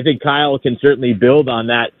 but I think Kyle can certainly build on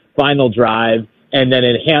that final drive and then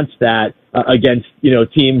enhance that against,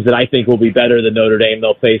 teams that I think will be better than Notre Dame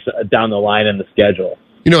they'll face down the line in the schedule.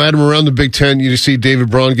 Adam, around the Big Ten, you see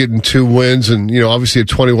David Braun getting 2 wins and, obviously a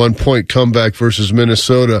 21-point comeback versus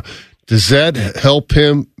Minnesota. Does that help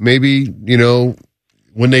him maybe,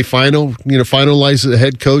 when they finalize the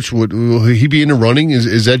head coach? Will he be in the running?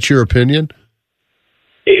 Is that your opinion?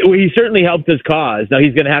 He certainly helped his cause. Now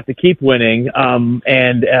he's going to have to keep winning, and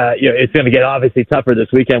it's going to get obviously tougher this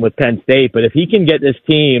weekend with Penn State. But if he can get this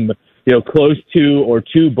team, close to or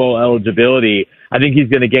to bowl eligibility, I think he's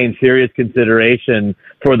going to gain serious consideration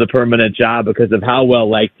for the permanent job because of how well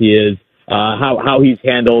liked he is, how he's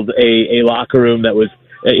handled a locker room that was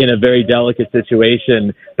in a very delicate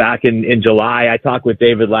situation back in July. I talked with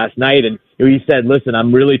David last night, and he said, listen,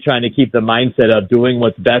 I'm really trying to keep the mindset of doing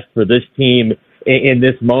what's best for this team in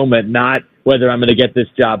this moment, not whether I'm going to get this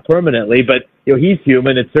job permanently. But, he's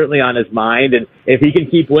human. It's certainly on his mind. And if he can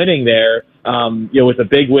keep winning there, with a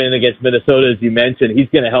big win against Minnesota, as you mentioned, he's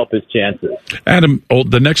going to help his chances. Adam,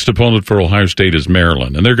 the next opponent for Ohio State is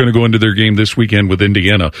Maryland, and they're going to go into their game this weekend with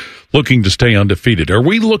Indiana, looking to stay undefeated. Are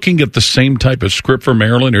we looking at the same type of script for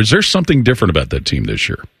Maryland, or is there something different about that team this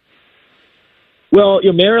year? Well,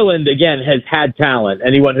 Maryland, again, has had talent.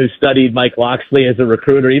 Anyone who studied Mike Locksley as a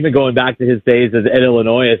recruiter, even going back to his days at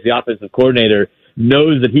Illinois as the offensive coordinator,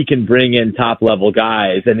 knows that he can bring in top-level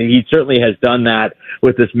guys, and he certainly has done that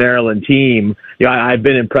with this Maryland team. I've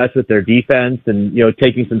been impressed with their defense and,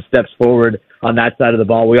 taking some steps forward on that side of the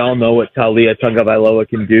ball. We all know what Taulia Tagovailoa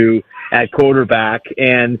can do at quarterback,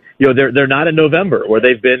 and, they're not in November, where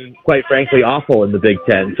they've been, quite frankly, awful in the Big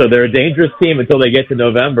Ten. So they're a dangerous team until they get to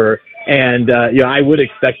November. And, I would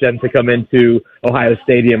expect them to come into Ohio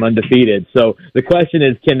Stadium undefeated. So the question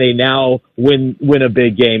is, can they now win a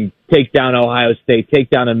big game, take down Ohio State, take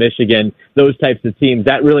down a Michigan, those types of teams?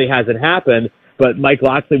 That really hasn't happened. But Mike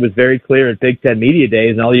Locksley was very clear at Big Ten Media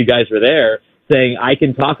Days, and all you guys were there, saying, I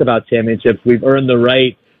can talk about championships. We've earned the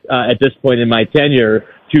right at this point in my tenure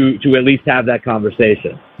to at least have that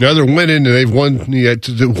conversation. Now they're winning, and they've won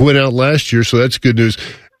to win out last year, so that's good news.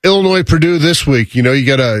 Illinois, Purdue this week. You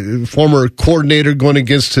got a former coordinator going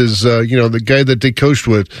against his, the guy that they coached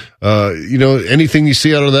with. Anything you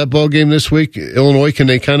see out of that ball game this week? Illinois, can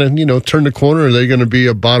they kind of, turn the corner, or are they going to be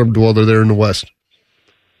a bottom dweller there in the West?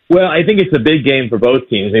 Well, I think it's a big game for both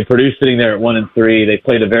teams. Purdue's sitting there at 1-3. They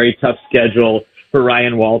played a very tough schedule for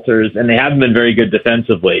Ryan Walters, and they haven't been very good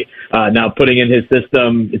defensively. Now, putting in his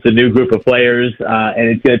system, it's a new group of players, and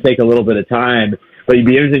it's going to take a little bit of time. But it'd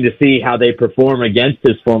be interesting to see how they perform against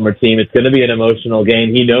his former team. It's going to be an emotional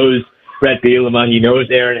game. He knows Brett Bielema. He knows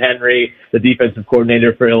Aaron Henry, the defensive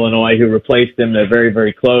coordinator for Illinois, who replaced him. They're very,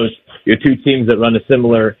 very close. You're two teams that run a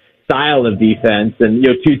similar style of defense, and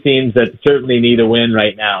two teams that certainly need a win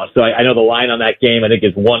right now. So I know the line on that game, I think,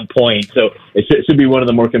 is 1 point. So it should be one of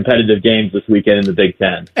the more competitive games this weekend in the Big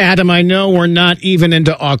Ten. Adam, I know we're not even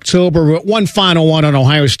into October, but one final one on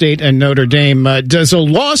Ohio State and Notre Dame. Does a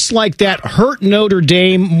loss like that hurt Notre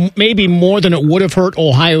Dame maybe more than it would have hurt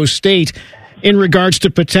Ohio State in regards to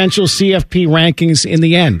potential CFP rankings in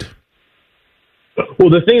the end?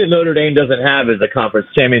 Well, the thing that Notre Dame doesn't have is a conference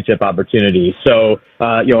championship opportunity. So,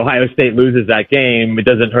 Ohio State loses that game, it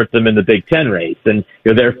doesn't hurt them in the Big Ten race. And,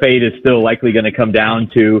 their fate is still likely going to come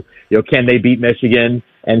down to, can they beat Michigan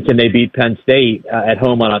and can they beat Penn State at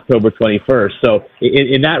home on October 21st? So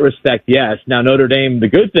in that respect, yes. Now, Notre Dame, the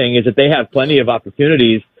good thing is that they have plenty of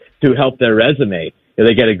opportunities to help their resume.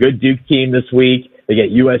 They get a good Duke team this week. They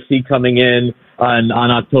get USC coming in on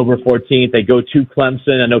October 14th. They go to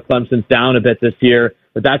Clemson. I know Clemson's down a bit this year,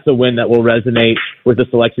 but that's a win that will resonate with the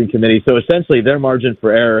selection committee. So essentially their margin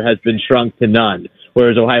for error has been shrunk to none,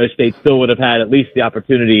 whereas Ohio State still would have had at least the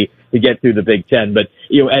opportunity to get through the Big Ten. But,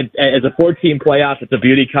 as a 4-team playoff, it's a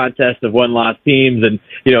beauty contest of one-loss teams. And,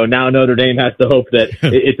 now Notre Dame has to hope that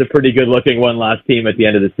it's a pretty good-looking one-loss team at the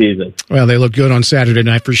end of the season. Well, they look good on Saturday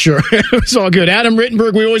night for sure. It's all good. Adam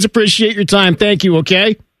Rittenberg, we always appreciate your time. Thank you,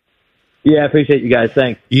 okay? Yeah, I appreciate you guys.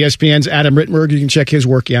 Thanks. ESPN's Adam Rittenberg. You can check his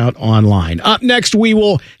workout online. Up next, we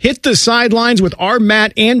will hit the sidelines with our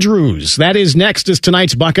Matt Andrews. That is next as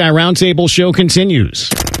tonight's Buckeye Roundtable show continues.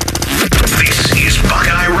 This is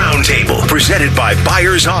Buckeye Roundtable, presented by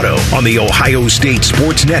Byers Auto on the Ohio State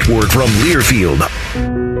Sports Network from Learfield.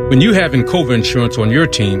 When you have Encova Insurance on your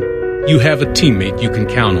team, you have a teammate you can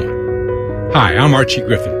count on. Hi, I'm Archie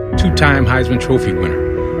Griffin, two-time Heisman Trophy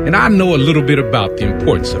winner, and I know a little bit about the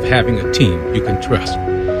importance of having a team you can trust.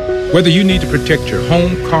 Whether you need to protect your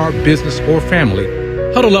home, car, business, or family,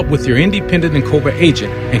 huddle up with your independent Encova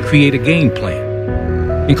agent and create a game plan.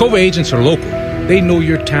 Encova agents are local. They know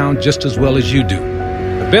your town just as well as you do.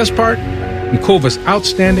 The best part? Encova's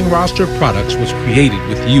outstanding roster of products was created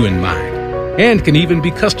with you in mind and can even be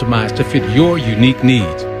customized to fit your unique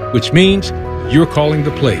needs, which means you're calling the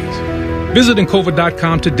plays. Visit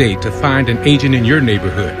Encova.com today to find an agent in your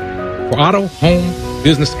neighborhood. For auto, home,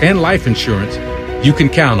 business, and life insurance, you can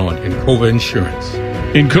count on Encova Insurance.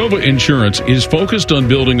 Encova Insurance is focused on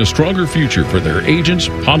building a stronger future for their agents,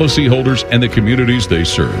 policyholders, and the communities they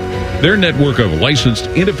serve. Their network of licensed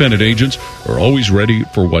independent agents are always ready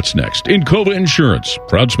for what's next. Encova Insurance,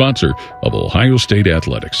 proud sponsor of Ohio State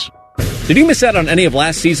Athletics. Did you miss out on any of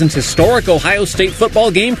last season's historic Ohio State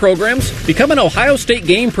football game programs? Become an Ohio State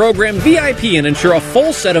Game Program VIP and ensure a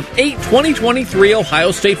full set of 8 2023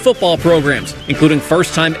 Ohio State football programs, including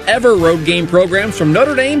first-time ever road game programs from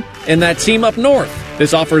Notre Dame and that team up north.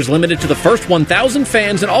 This offer is limited to the first 1,000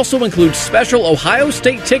 fans and also includes special Ohio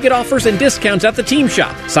State ticket offers and discounts at the team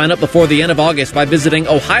shop. Sign up before the end of August by visiting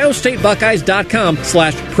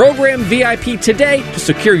ohiostatebuckeyes.com/program VIP today to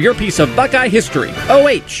secure your piece of Buckeye history.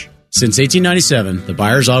 OH. Since 1897, the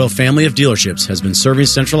Byers Auto family of dealerships has been serving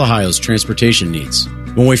Central Ohio's transportation needs.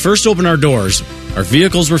 When we first opened our doors, our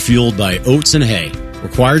vehicles were fueled by oats and hay,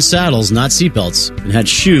 required saddles, not seatbelts, and had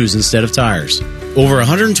shoes instead of tires. Over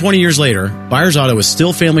 120 years later, Byers Auto is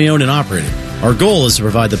still family-owned and operated. Our goal is to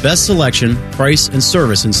provide the best selection, price, and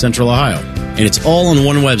service in Central Ohio. And it's all on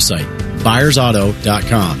one website,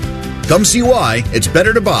 ByersAuto.com. Come see why it's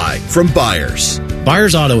better to buy from Byers.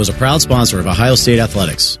 Byers Auto is a proud sponsor of Ohio State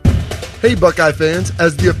Athletics. Hey Buckeye fans,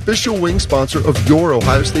 as the official wing sponsor of your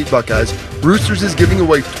Ohio State Buckeyes, Roosters is giving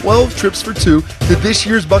away 12 trips for 2 to this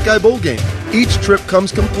year's Buckeye Bowl game. Each trip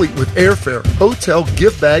comes complete with airfare, hotel,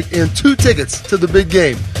 gift bag, and 2 tickets to the big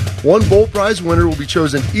game. One bowl prize winner will be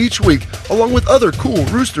chosen each week, along with other cool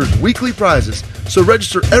Roosters weekly prizes. So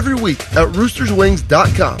register every week at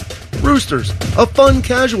roosterswings.com. Roosters, a fun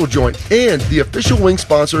casual joint, and the official wing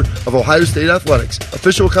sponsor of Ohio State Athletics.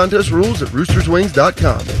 Official contest rules at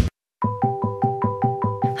roosterswings.com.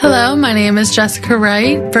 Hello, my name is Jessica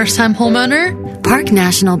Wright, first-time homeowner. Park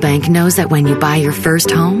National Bank knows that when you buy your first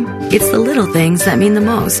home, it's the little things that mean the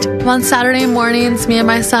most. On Saturday mornings, me and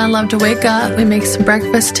my son love to wake up. We make some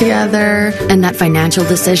breakfast together. And that financial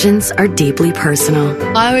decisions are deeply personal.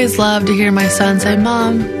 I always love to hear my son say,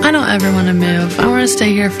 Mom, I don't ever want to move. I want to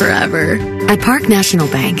stay here forever. At Park National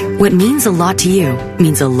Bank, what means a lot to you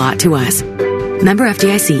means a lot to us. Member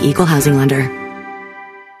FDIC, Equal Housing Lender.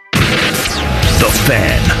 The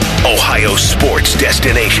Fan, Ohio sports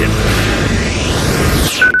destination.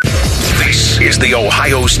 This is the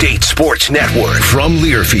Ohio State Sports Network from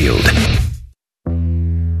Learfield.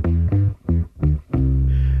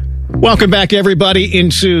 Welcome back, everybody,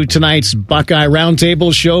 into tonight's Buckeye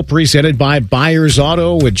Roundtable show presented by Byers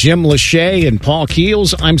Auto with Jim Lachey and Paul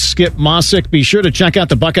Keels. I'm Skip Mossick. Be sure to check out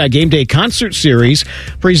the Buckeye Game Day concert series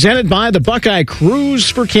presented by the Buckeye Cruise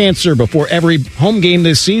for Cancer before every home game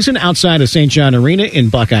this season outside of St. John Arena in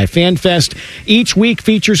Buckeye Fan Fest. Each week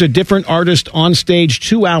features a different artist on stage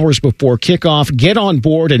 2 hours before kickoff. Get on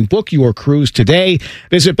board and book your cruise today.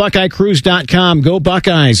 Visit BuckeyeCruise.com. Go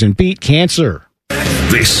Buckeyes and beat cancer.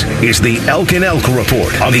 This is the Elk and Elk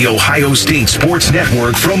Report on the Ohio State Sports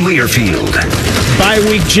Network from Learfield. Bye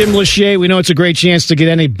week, Jim Lachey. We know it's a great chance to get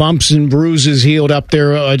any bumps and bruises healed up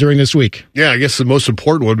there during this week. Yeah, I guess the most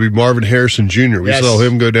important one would be Marvin Harrison Jr. We saw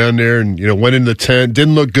him go down there and went in the tent.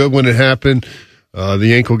 Didn't look good when it happened.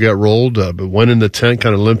 The ankle got rolled, but went in the tent,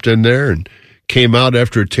 kind of limped in there, and came out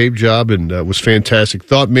after a tape job and was fantastic.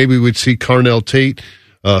 Thought maybe we'd see Carnell Tate,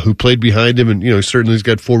 who played behind him, and certainly he's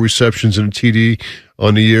got 4 receptions and a TD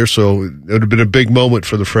on the year, so it would have been a big moment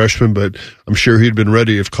for the freshman, but I'm sure he'd been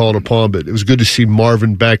ready if called upon. But it was good to see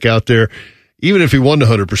Marvin back out there, even if he won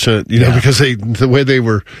 100%, because the way they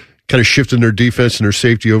were kind of shifting their defense and their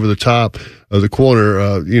safety over the top of the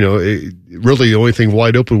corner, really the only thing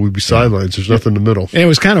wide open would be sidelines. There's nothing in the middle. And it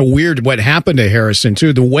was kind of weird what happened to Harrison,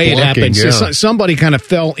 too, the way it happened. Yeah. Somebody kind of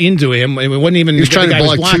fell into him. It wasn't even... He was trying to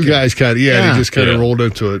block 2 guys, he just kind of rolled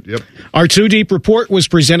into it. Yep. Our 2 Deep report was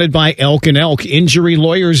presented by Elk and Elk, injury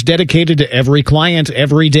lawyers dedicated to every client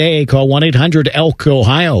every day. Call 1-800-ELK,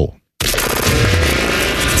 Ohio.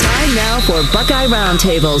 Now for Buckeye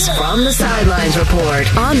Roundtables from the Sidelines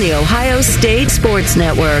Report on the Ohio State Sports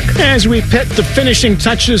Network. As we pit the finishing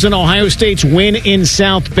touches on Ohio State's win in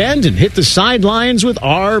South Bend and hit the sidelines with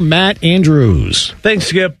our Matt Andrews. Thanks,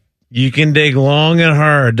 Skip. You can dig long and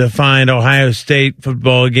hard to find Ohio State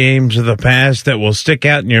football games of the past that will stick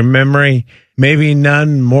out in your memory, maybe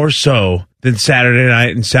none more so than Saturday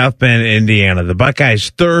night in South Bend, Indiana. The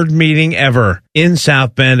Buckeyes' 3rd meeting ever in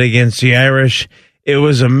South Bend against the Irish. It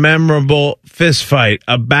was a memorable fistfight,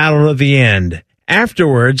 a battle to the end.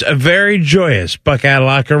 Afterwards, a very joyous Buckeye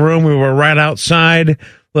locker room. We were right outside.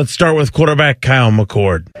 Let's start with quarterback Kyle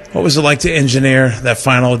McCord. What was it like to engineer that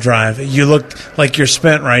final drive? You look like you're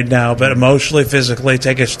spent right now, but emotionally, physically,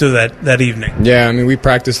 take us through that evening. Yeah, I mean, we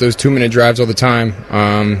practice those 2-minute drives all the time.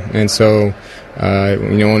 And so,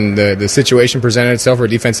 when the situation presented itself, our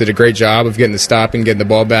defense did a great job of getting the stop and getting the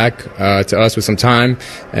ball back to us with some time.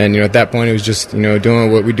 And, at that point, it was just,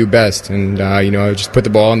 doing what we do best. And, just put the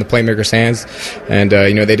ball in the playmakers' hands. And,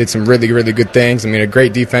 they did some really, really good things. I mean, a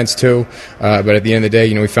great defense, too. But at the end of the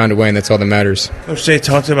day, we found a way, and that's all that matters. Coach Jay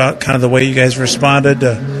talked about kind of the way you guys responded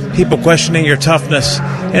to people questioning your toughness,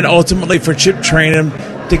 and ultimately for Chip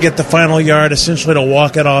Trainum to get the final yard, essentially to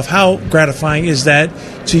walk it off. How gratifying is that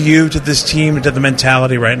to you, to this team, and to the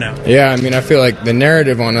mentality right now? Yeah, I mean, I feel like the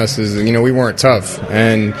narrative on us is, we weren't tough.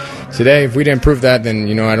 And today, if we didn't prove that, then,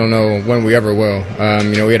 I don't know when we ever will.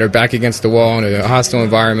 We had our back against the wall in a hostile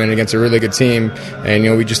environment against a really good team,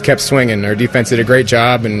 and, we just kept swinging. Our defense did a great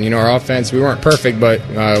job, and, our offense, we weren't perfect, but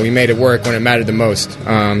we made it work when it mattered the most.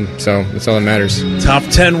 So that's all that matters. Top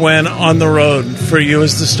 10 win on the road for you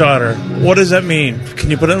as the starter. What does that mean?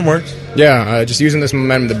 Can you put it in words? Yeah, just using this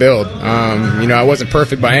momentum to build. I wasn't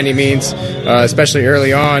perfect by any means, especially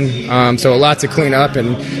early on, so a lot to clean up.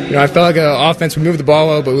 And, I felt like an offense, we moved the ball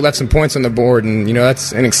well, but we left some points on the board. And,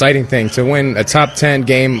 that's an exciting thing, to win a top 10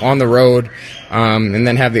 game on the road and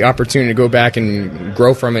then have the opportunity to go back and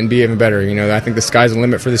grow from it and be even better. I think the sky's the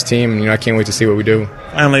limit for this team, and, I can't wait to see what we do.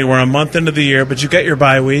 Finally, we're a month into the year, but you got your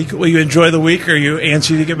bye week. Will you enjoy the week, or are you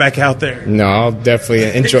antsy to get back out there? No, I'll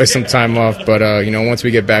definitely enjoy some time off, but, once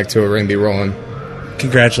we get back to it, we're going to be rolling.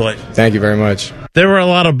 Congratulations. Thank you very much. There were a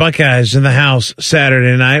lot of Buckeyes in the house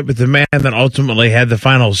Saturday night, but the man that ultimately had the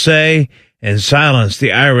final say and silenced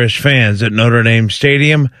the Irish fans at Notre Dame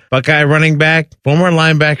Stadium, Buckeye running back, former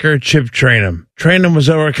linebacker Chip Trainum. Trainum was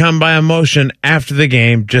overcome by emotion after the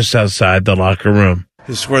game just outside the locker room.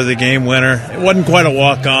 You scored the game winner. It wasn't quite a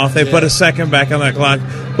walk-off. They put a second back on the clock.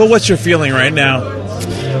 But what's your feeling right now?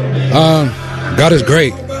 God is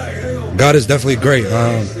great. God is definitely great.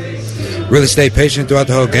 Really stayed patient throughout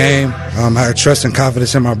the whole game. I had trust and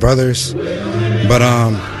confidence in my brothers. But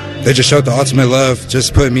they just showed the ultimate love,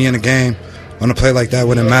 just putting me in the game on a play like that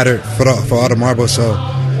when it mattered for all the marbles. So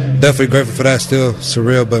definitely grateful for that. Still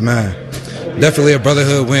surreal, but, man, definitely a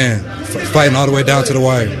brotherhood win, fighting all the way down to the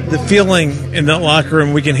wire. The feeling in that locker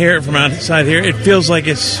room, we can hear it from outside here. It feels like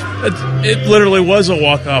it literally was a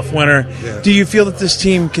walk-off winner. Yeah. Do you feel that this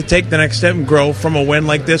team could take the next step and grow from a win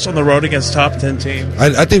like this on the road against top 10 teams?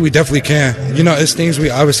 I think we definitely can. It's things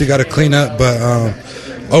we obviously got to clean up, but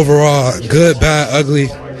overall, good, bad, ugly,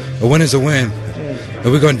 a win is a win.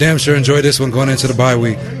 And we're going to damn sure enjoy this one going into the bye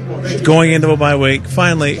week. Going into a bye week,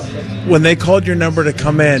 finally, when they called your number to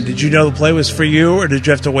come in, did you know the play was for you, or did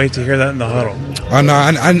you have to wait to hear that in the huddle? Oh, no,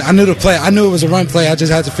 I knew the play. I knew it was a run play. I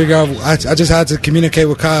just had to figure out, I just had to communicate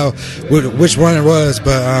with Kyle which run it was,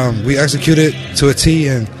 but we executed to a T,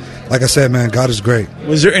 and like I said, man, God is great.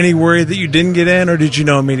 Was there any worry that you didn't get in, or did you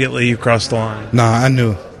know immediately you crossed the line? No, I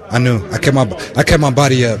knew. I kept my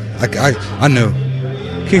body up. I knew.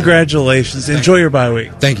 Congratulations. Enjoy your bye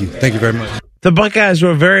week. Thank you very much. The Buckeyes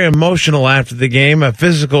were very emotional after the game, a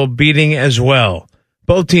physical beating as well.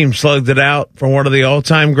 Both teams slugged it out for one of the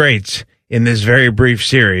all-time greats in this very brief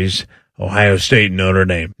series, Ohio State and Notre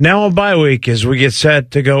Dame. Now a bye week as we get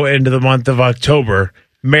set to go into the month of October.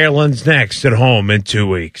 Maryland's next at home in 2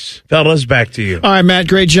 weeks. Fellas, back to you. All right, Matt,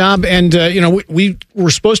 great job. And, we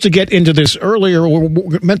were supposed to get into this earlier.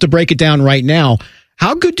 We're meant to break it down right now.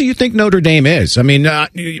 How good do you think Notre Dame is? I mean,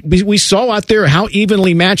 we saw out there how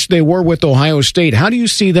evenly matched they were with Ohio State. How do you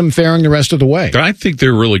see them faring the rest of the way? I think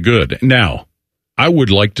they're really good. Now, I would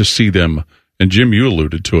like to see them, and Jim, you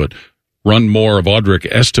alluded to it, run more of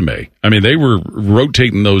Audric Estime. I mean, they were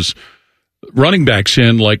rotating those running backs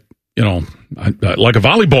in like a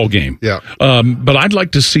volleyball game. Yeah. But I'd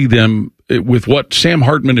like to see them with what Sam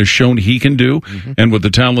Hartman has shown he can do, and with the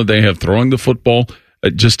talent they have throwing the football.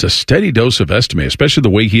 Just a steady dose of Estime, especially the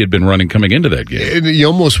way he had been running coming into that game. And you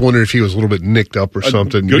almost wonder if he was a little bit nicked up or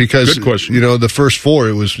something. Good because question. The first four,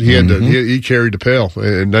 it was he carried the pail,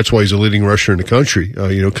 and that's why he's a leading rusher in the country.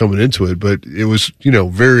 Coming into it, but it was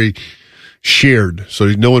very shared, so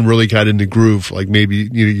no one really got in the groove. Like maybe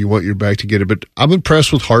you want your back to get it, but I'm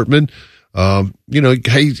impressed with Hartman.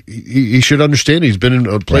 He should understand. He's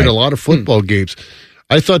been played a lot of football games.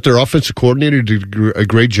 I thought their offensive coordinator did a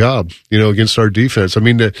great job, against our defense. I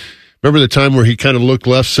mean, remember the time where he kind of looked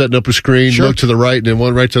left, setting up a screen, looked to the right, and then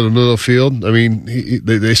went right to the middle of the field? I mean,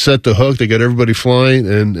 they set the hook, they got everybody flying,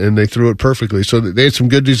 and they threw it perfectly. So they had some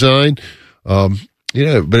good design.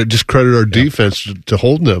 But it just credited our defense to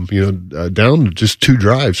holding them, down to just 2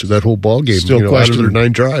 drives of that whole ball game. Out of their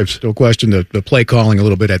 9 drives. Still question the play calling a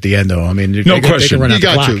little bit at the end, though. I mean, no question. You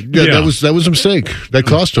got to. Yeah, that was a mistake that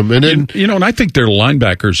cost them. And then and I think their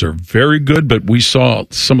linebackers are very good, but we saw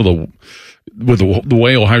some of the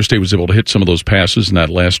way Ohio State was able to hit some of those passes in that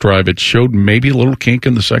last drive, it showed maybe a little kink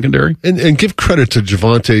in the secondary. And give credit to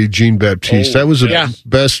Javonte Jean-Baptiste. That was the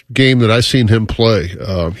best game that I've seen him play.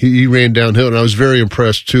 He ran downhill, and I was very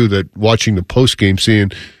impressed, too, that watching the post-game,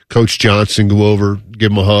 seeing Coach Johnson go over,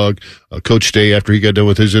 give him a hug, Coach Day after he got done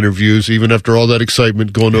with his interviews, even after all that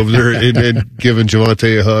excitement, going over there and giving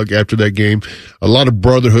Javonte a hug after that game. A lot of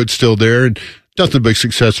brotherhood still there, and nothing big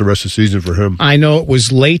success the rest of the season for him. I know it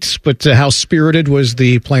was late, but how spirited was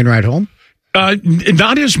the plane ride home?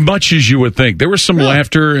 Not as much as you would think. There was some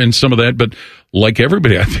laughter and some of that, but like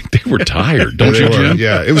everybody, I think they were tired, don't you, Jim?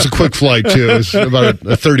 Yeah, it was a quick flight, too. It was about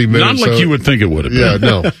a 30 minutes. Not like you would think it would have been.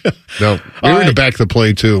 Yeah, no. We were in the back of the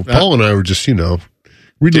plane, too. Paul and I were just,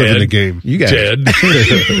 we live in the game. You guys. Dead.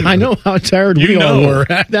 I know how tired we all were.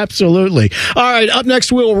 Absolutely. All right, up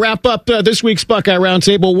next, we'll wrap up this week's Buckeye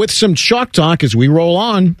Roundtable with some chalk talk as we roll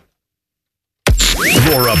on.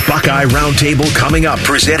 For a Buckeye Roundtable coming up,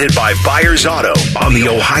 presented by Buyers Auto on the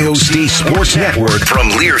Ohio State Sports Network from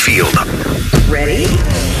Learfield. Ready?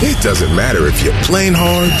 It doesn't matter if you're playing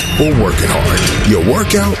hard or working hard. Your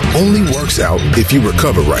workout only works out if you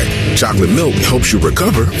recover right. Chocolate milk helps you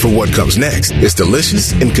recover for what comes next. It's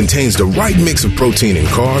delicious and contains the right mix of protein and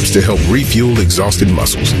carbs to help refuel exhausted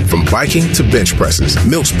muscles. From biking to bench presses,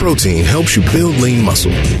 Milk's protein helps you build lean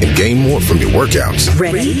muscle and gain more from your workouts.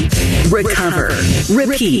 Ready? Recover.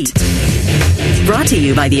 Repeat. Brought to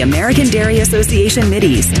you by the American Dairy Association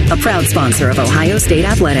Mideast, a proud sponsor of Ohio State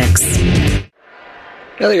Athletics.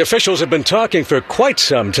 Now, the officials have been talking for quite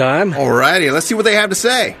some time. All righty, let's see what they have to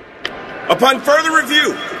say. Upon further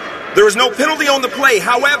review, there is no penalty on the play.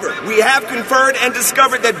 However, we have conferred and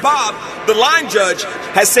discovered that Bob, the line judge,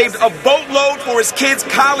 has saved a boatload for his kids'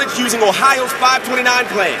 college using Ohio's 529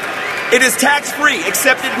 plan. It is tax-free,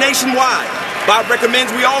 accepted nationwide. Bob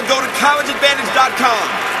recommends we all go to collegeadvantage.com.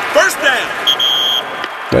 First down.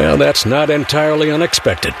 Well, that's not entirely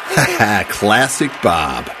unexpected. Classic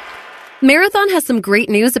Bob. Marathon has some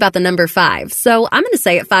great news about the number 5, so I'm going to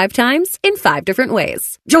say it 5 times in 5 different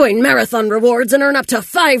ways. Join Marathon Rewards and earn up to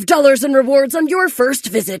 $5 in rewards on your first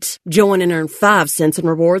visit. Join and earn 5 cents in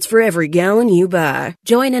rewards for every gallon you buy.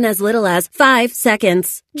 Join in as little as 5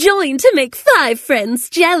 seconds. Join to make 5 friends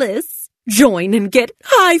jealous. Join and get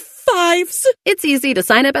high fives. It's easy to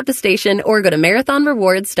sign up at the station or go to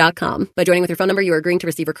marathonrewards.com. By joining with your phone number, you are agreeing to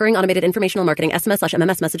receive recurring automated informational marketing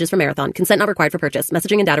SMS/MMS messages from Marathon. Consent not required for purchase.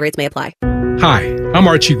 Messaging and data rates may apply. Hi, I'm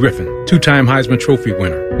Archie Griffin, two-time Heisman Trophy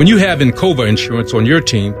winner. When you have Encova insurance on your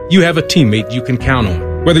team, you have a teammate you can count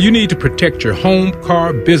on. Whether you need to protect your home,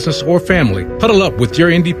 car, business, or family, huddle up with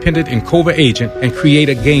your independent Encova agent and create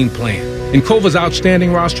a game plan. Encova's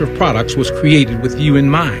outstanding roster of products was created with you in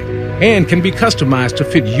mind and can be customized to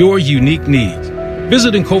fit your unique needs.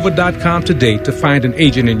 Visit Encova.com today to find an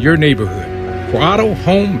agent in your neighborhood. For auto,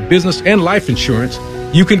 home, business, and life insurance,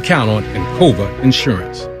 you can count on Encova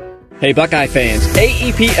Insurance. Hey Buckeye fans,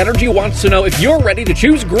 AEP Energy wants to know if you're ready to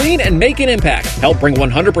choose green and make an impact. Help bring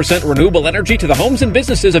 100% renewable energy to the homes and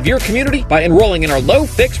businesses of your community by enrolling in our low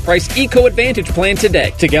fixed price Eco Advantage plan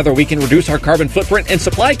today. Together we can reduce our carbon footprint and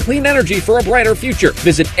supply clean energy for a brighter future.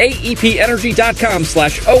 Visit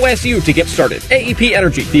aepenergy.com/OSU to get started. AEP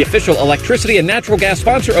Energy, the official electricity and natural gas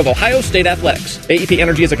sponsor of Ohio State Athletics. AEP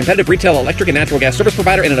Energy is a competitive retail electric and natural gas service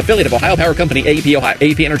provider and an affiliate of Ohio Power Company, AEP Ohio.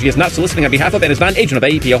 AEP Energy is not soliciting on behalf of and is not an agent of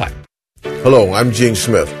AEP Ohio. Hello, I'm Gene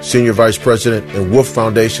Smith, Senior Vice President and Wolf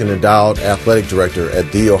Foundation Endowed Athletic Director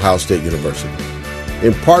at The Ohio State University.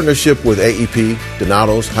 In partnership with AEP,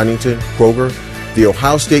 Donatos, Huntington, Kroger, The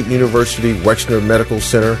Ohio State University Wexner Medical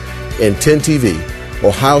Center, and 10TV,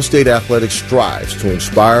 Ohio State Athletics strives to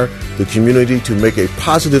inspire the community to make a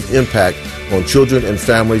positive impact on children and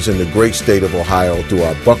families in the great state of Ohio through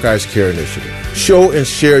our Buckeyes Care initiative. Show and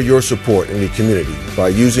share your support in the community by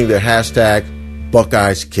using the hashtag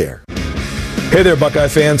Buckeyes Care. Hey there, Buckeye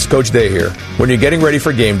fans. Coach Day here. When you're getting ready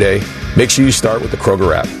for game day, make sure you start with the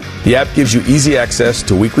Kroger app. The app gives you easy access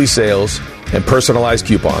to weekly sales and personalized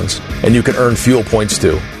coupons, and you can earn fuel points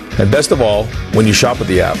too. And best of all, when you shop with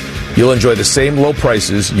the app, you'll enjoy the same low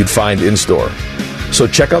prices you'd find in-store. So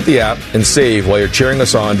check out the app and save while you're cheering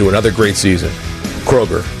us on to another great season.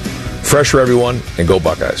 Kroger. Fresh for everyone, and go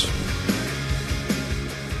Buckeyes.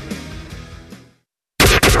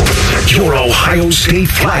 Your Ohio State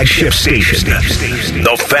flagship station,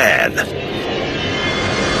 The Fan.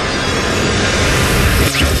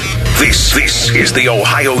 This is the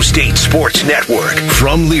Ohio State Sports Network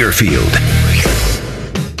from Learfield.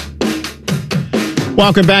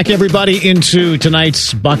 Welcome back, everybody, into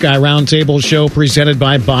tonight's Buckeye Roundtable show presented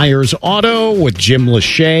by Byers Auto with Jim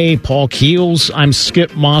Lachey, Paul Keels. I'm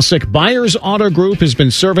Skip Mossick. Byers Auto Group has been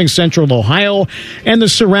serving Central Ohio and the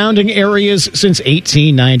surrounding areas since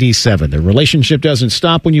 1897. The relationship doesn't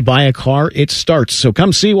stop when you buy a car, it starts. So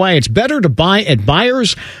come see why it's better to buy at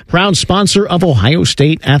Byers, proud sponsor of Ohio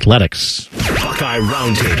State Athletics. Buckeye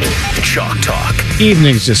Roundtable, Chalk Talk.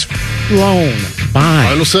 Evening's just flown by.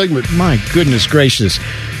 Final segment. My goodness gracious.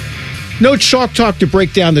 No Chalk Talk to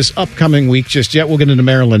break down this upcoming week just yet. We'll get into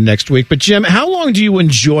Maryland next week. But, Jim, how long do you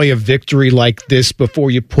enjoy a victory like this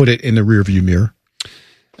before you put it in the rearview mirror?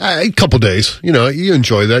 A couple days. You know, you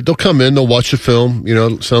enjoy that. They'll come in, they'll watch the film. You know,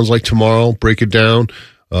 it sounds like tomorrow, break it down.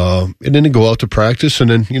 And then they go out to practice.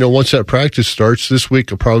 And then, you know, once that practice starts this week,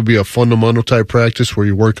 it'll probably be a fundamental type practice where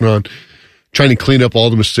you're working on trying to clean up all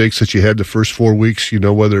the mistakes that you had the first 4 weeks, you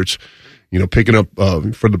know, whether it's, you know, picking up,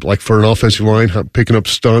 for an offensive line, picking up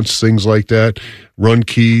stunts, things like that, run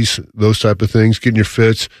keys, those type of things, getting your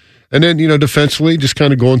fits. And then, you know, defensively, just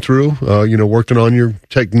kind of going through, you know, working on your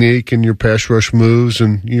technique and your pass rush moves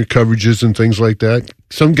and your coverages and things like that.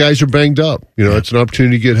 Some guys are banged up. You know, it's an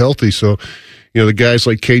opportunity to get healthy. So, you know, the guys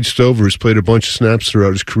like Cade Stover, who's played a bunch of snaps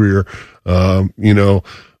throughout his career,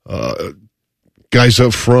 guys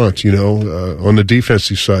up front, you know, on the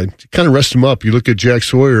defensive side, kind of rest them up. You look at Jack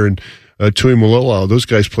Sawyer and Tui Malolo, those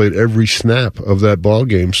guys played every snap of that ball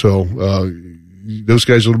game. So those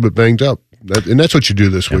guys are a little bit banged up. And that's what you do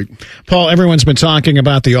this week. Paul, everyone's been talking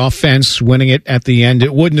about the offense winning it at the end.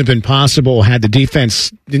 It wouldn't have been possible had the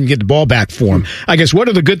defense didn't get the ball back for them. I guess, what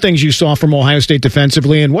are the good things you saw from Ohio State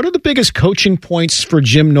defensively, and what are the biggest coaching points for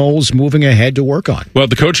Jim Knowles moving ahead to work on? Well,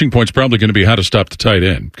 the coaching point's probably going to be how to stop the tight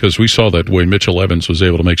end, because we saw that way Mitchell Evans was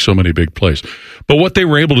able to make so many big plays. But what they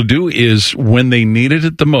were able to do is, when they needed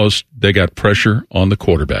it the most, they got pressure on the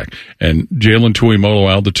quarterback. And Jalen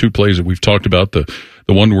Tuimoloau, the two plays that we've talked about, the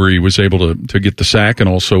one where he was able to get the sack, and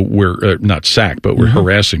also where, not sack, but we're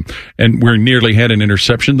harassing, and where he nearly had an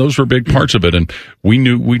interception. Those were big parts of it. And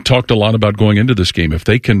we talked a lot about going into this game. If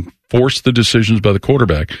they can force the decisions by the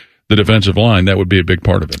quarterback, the defensive line, that would be a big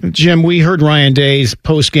part of it. Jim, we heard Ryan Day's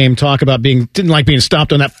post-game talk about didn't like being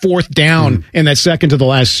stopped on that fourth down in that second to the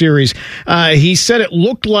last series. He said it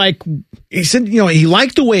looked like, he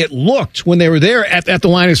liked the way it looked when they were there at the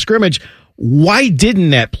line of scrimmage. Why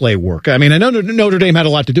didn't that play work? I mean, I know Notre Dame had a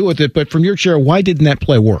lot to do with it, but from your chair, why didn't that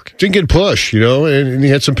play work? Didn't get pushed, you know, and he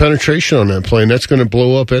had some penetration on that play, and that's going to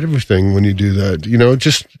blow up everything when you do that. You know,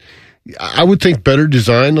 just, I would think better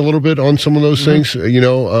design a little bit on some of those things, you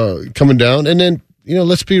know, coming down. And then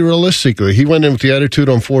let's be realistic. He went in with the attitude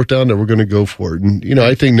on fourth down that we're going to go for it. And,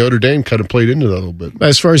 I think Notre Dame kind of played into that a little bit.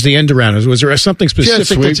 As far as the end around, was there something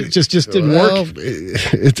specific that just didn't work?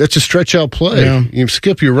 That's a stretch out play. Yeah. You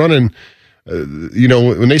skip, you're running.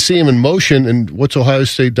 When they see him in motion, and what's Ohio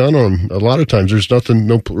State done on a lot of times, there's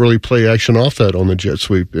no really play action off that on the jet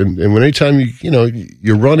sweep. And when anytime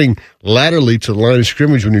you're running laterally to the line of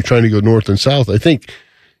scrimmage when you're trying to go north and south, I think,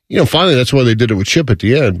 finally that's why they did it with Chip at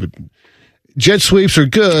the end. But jet sweeps are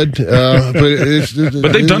good, but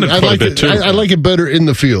they've done it quite a bit too. I like it better in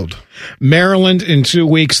the field. Maryland in 2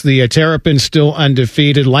 weeks. The Terrapins still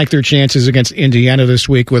undefeated. Like their chances against Indiana this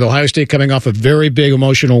week, with Ohio State coming off a very big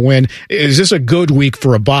emotional win. Is this a good week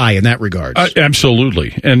for a bye in that regard?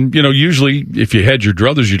 Absolutely. And, usually if you had your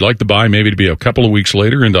druthers, you'd like the bye maybe to be a couple of weeks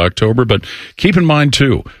later into October. But keep in mind,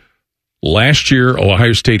 too, last year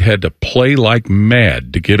Ohio State had to play like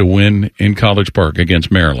mad to get a win in College Park against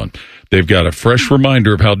Maryland. They've got a fresh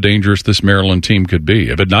reminder of how dangerous this Maryland team could be.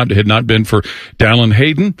 If it had not been for Dallin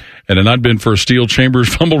Hayden and had not been for a Steele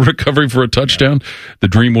Chambers fumble recovery for a touchdown, the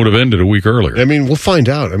dream would have ended a week earlier. We'll find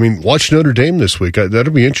out. Watch Notre Dame this week.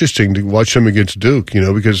 That'll be interesting to watch them against Duke,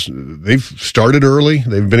 because they've started early.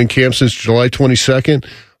 They've been in camp since July 22nd,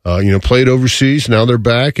 played overseas. Now they're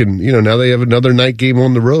back, and, now they have another night game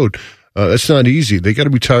on the road. That's not easy. They got to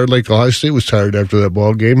be tired like Ohio State was tired after that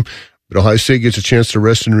ball game. But Ohio State gets a chance to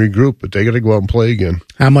rest and regroup, but they got to go out and play again.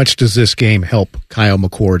 How much does this game help Kyle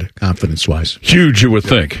McCord confidence-wise? Huge, you would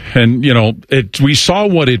think. And, we saw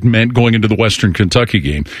what it meant going into the Western Kentucky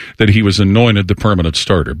game, that he was anointed the permanent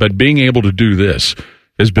starter. But being able to do this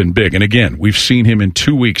has been big. And again, we've seen him in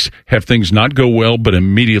 2 weeks have things not go well, but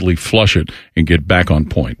immediately flush it and get back on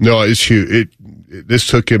point. No, it's huge. This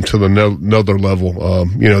took him to another level.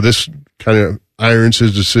 This kind of irons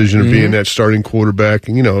his decision of being that starting quarterback.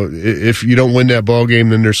 If you don't win that ball game,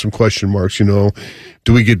 then there's some question marks. Do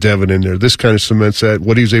we get Devin in there? This kind of cements that.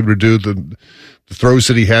 What he was able to do, the throws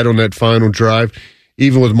that he had on that final drive,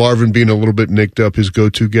 even with Marvin being a little bit nicked up, his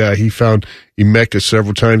go-to guy, he found Emeka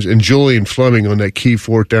several times. And Julian Fleming on that key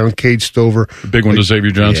fourth down, Cade Stover. Big one to Xavier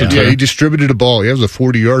Johnson, too. Yeah, he distributed the ball. He was a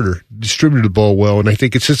 40-yarder. Distributed the ball well, and I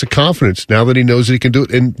think it's just a confidence now that he knows that he can do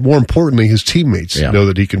it, and more importantly, his teammates know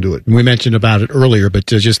that he can do it. We mentioned about it earlier, but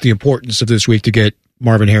just the importance of this week to get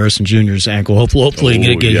Marvin Harrison Jr.'s ankle. Hopefully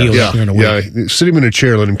get healed here in a week. Yeah, sit him in a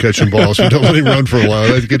chair, let him catch some balls. Don't let him run for a while.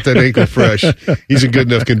 Let's get that ankle fresh. He's in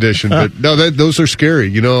good enough condition. But no, those are scary.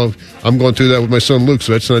 I'm going through that with my son Luke,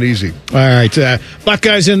 so that's not easy. All right,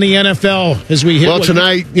 Buckeyes in the NFL as we hit. Well,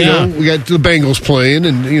 tonight, we got the Bengals playing,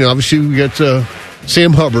 and obviously we got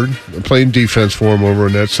Sam Hubbard playing defense for him over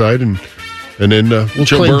on that side, and then we'll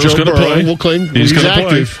claim Joe Burrow. We'll claim he's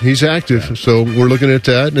active. He's active, so we're looking at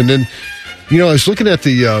that, and then. I was looking at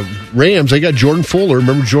the Rams. They got Jordan Fuller.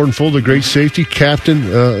 Remember Jordan Fuller, the great safety captain,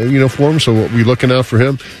 for him. So we'll be looking out for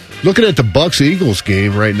him. Looking at the Bucs-Eagles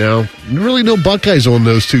game right now, really no Buckeyes on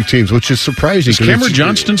those two teams, which is surprising. Is Cameron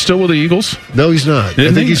Johnston still with the Eagles? No, he's not.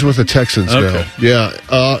 I think he's with the Texans now. Yeah.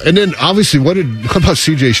 And then, obviously, how about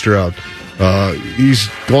C.J. Stroud? He's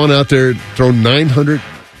gone out there, thrown 900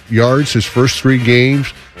 yards his first 3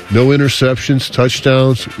 games. No interceptions,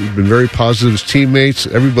 touchdowns. He's been very positive. His teammates,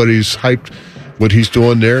 everybody's hyped what he's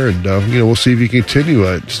doing there, and we'll see if he can continue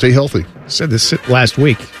it. Stay healthy. I said this last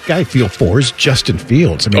week. Guy I feel for is Justin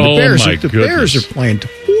Fields. The Bears are playing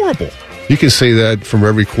horrible. You can say that from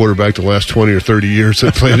every quarterback the last 20 or 30 years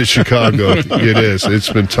that played at Chicago. It is.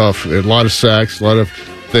 It's been tough. A lot of sacks, a lot of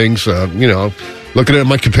things. Looking at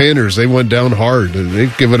my Commanders, they went down hard.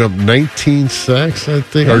 They've given up 19 sacks, I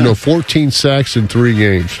think. Yeah. Or no, 14 sacks in 3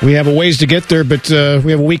 games. We have a ways to get there, but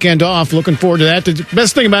we have a weekend off. Looking forward to that. The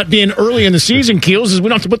best thing about being early in the season, Keels, is we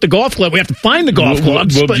don't have to put the golf club. We have to find the golf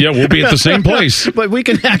clubs. We'll be at the same place. But we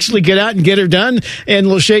can actually get out and get her done. And,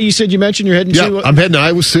 Lachey, you mentioned you're heading to... I'm heading to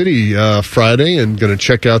Iowa City Friday and going to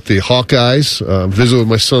check out the Hawkeyes, visit with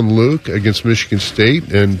my son Luke against Michigan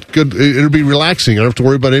State. And good. It'll be relaxing. I don't have to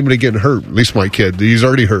worry about anybody getting hurt, at least my kid. He's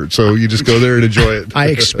already hurt, so you just go there and enjoy it. I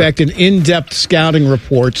expect an in-depth scouting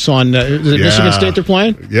reports on Michigan State they're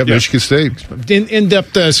playing? Yeah, Michigan State.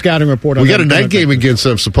 In-depth scouting report on we got a night game against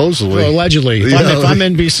them, supposedly. Well, allegedly. If I'm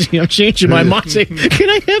NBC, I'm changing my mind. Saying, can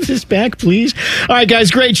I have this back, please? All right, guys,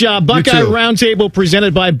 great job. Buckeye Roundtable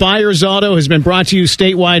presented by Buyers Auto has been brought to you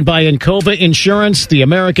statewide by Encova Insurance, the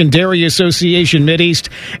American Dairy Association Mideast,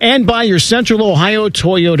 and by your Central Ohio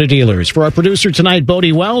Toyota dealers. For our producer tonight,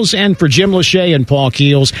 Bodie Wells, and for Jim Lachey and Paul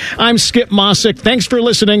Keels, I'm Skip Mossick. Thanks for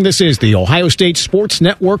listening. This is the Ohio State Sports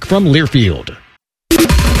Network from Learfield.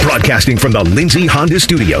 Broadcasting from the Lindsay Honda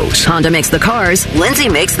Studios. Honda makes the cars. Lindsay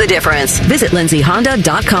makes the difference. Visit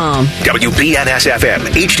lindsayhonda.com. WBNS-FM,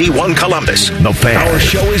 HD1 Columbus. The Fan. Our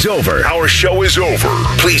show is over.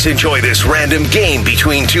 Please enjoy this random game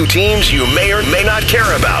between two teams you may or may not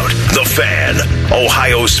care about. The Fan,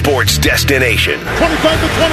 Ohio sports destination. 25 to 20.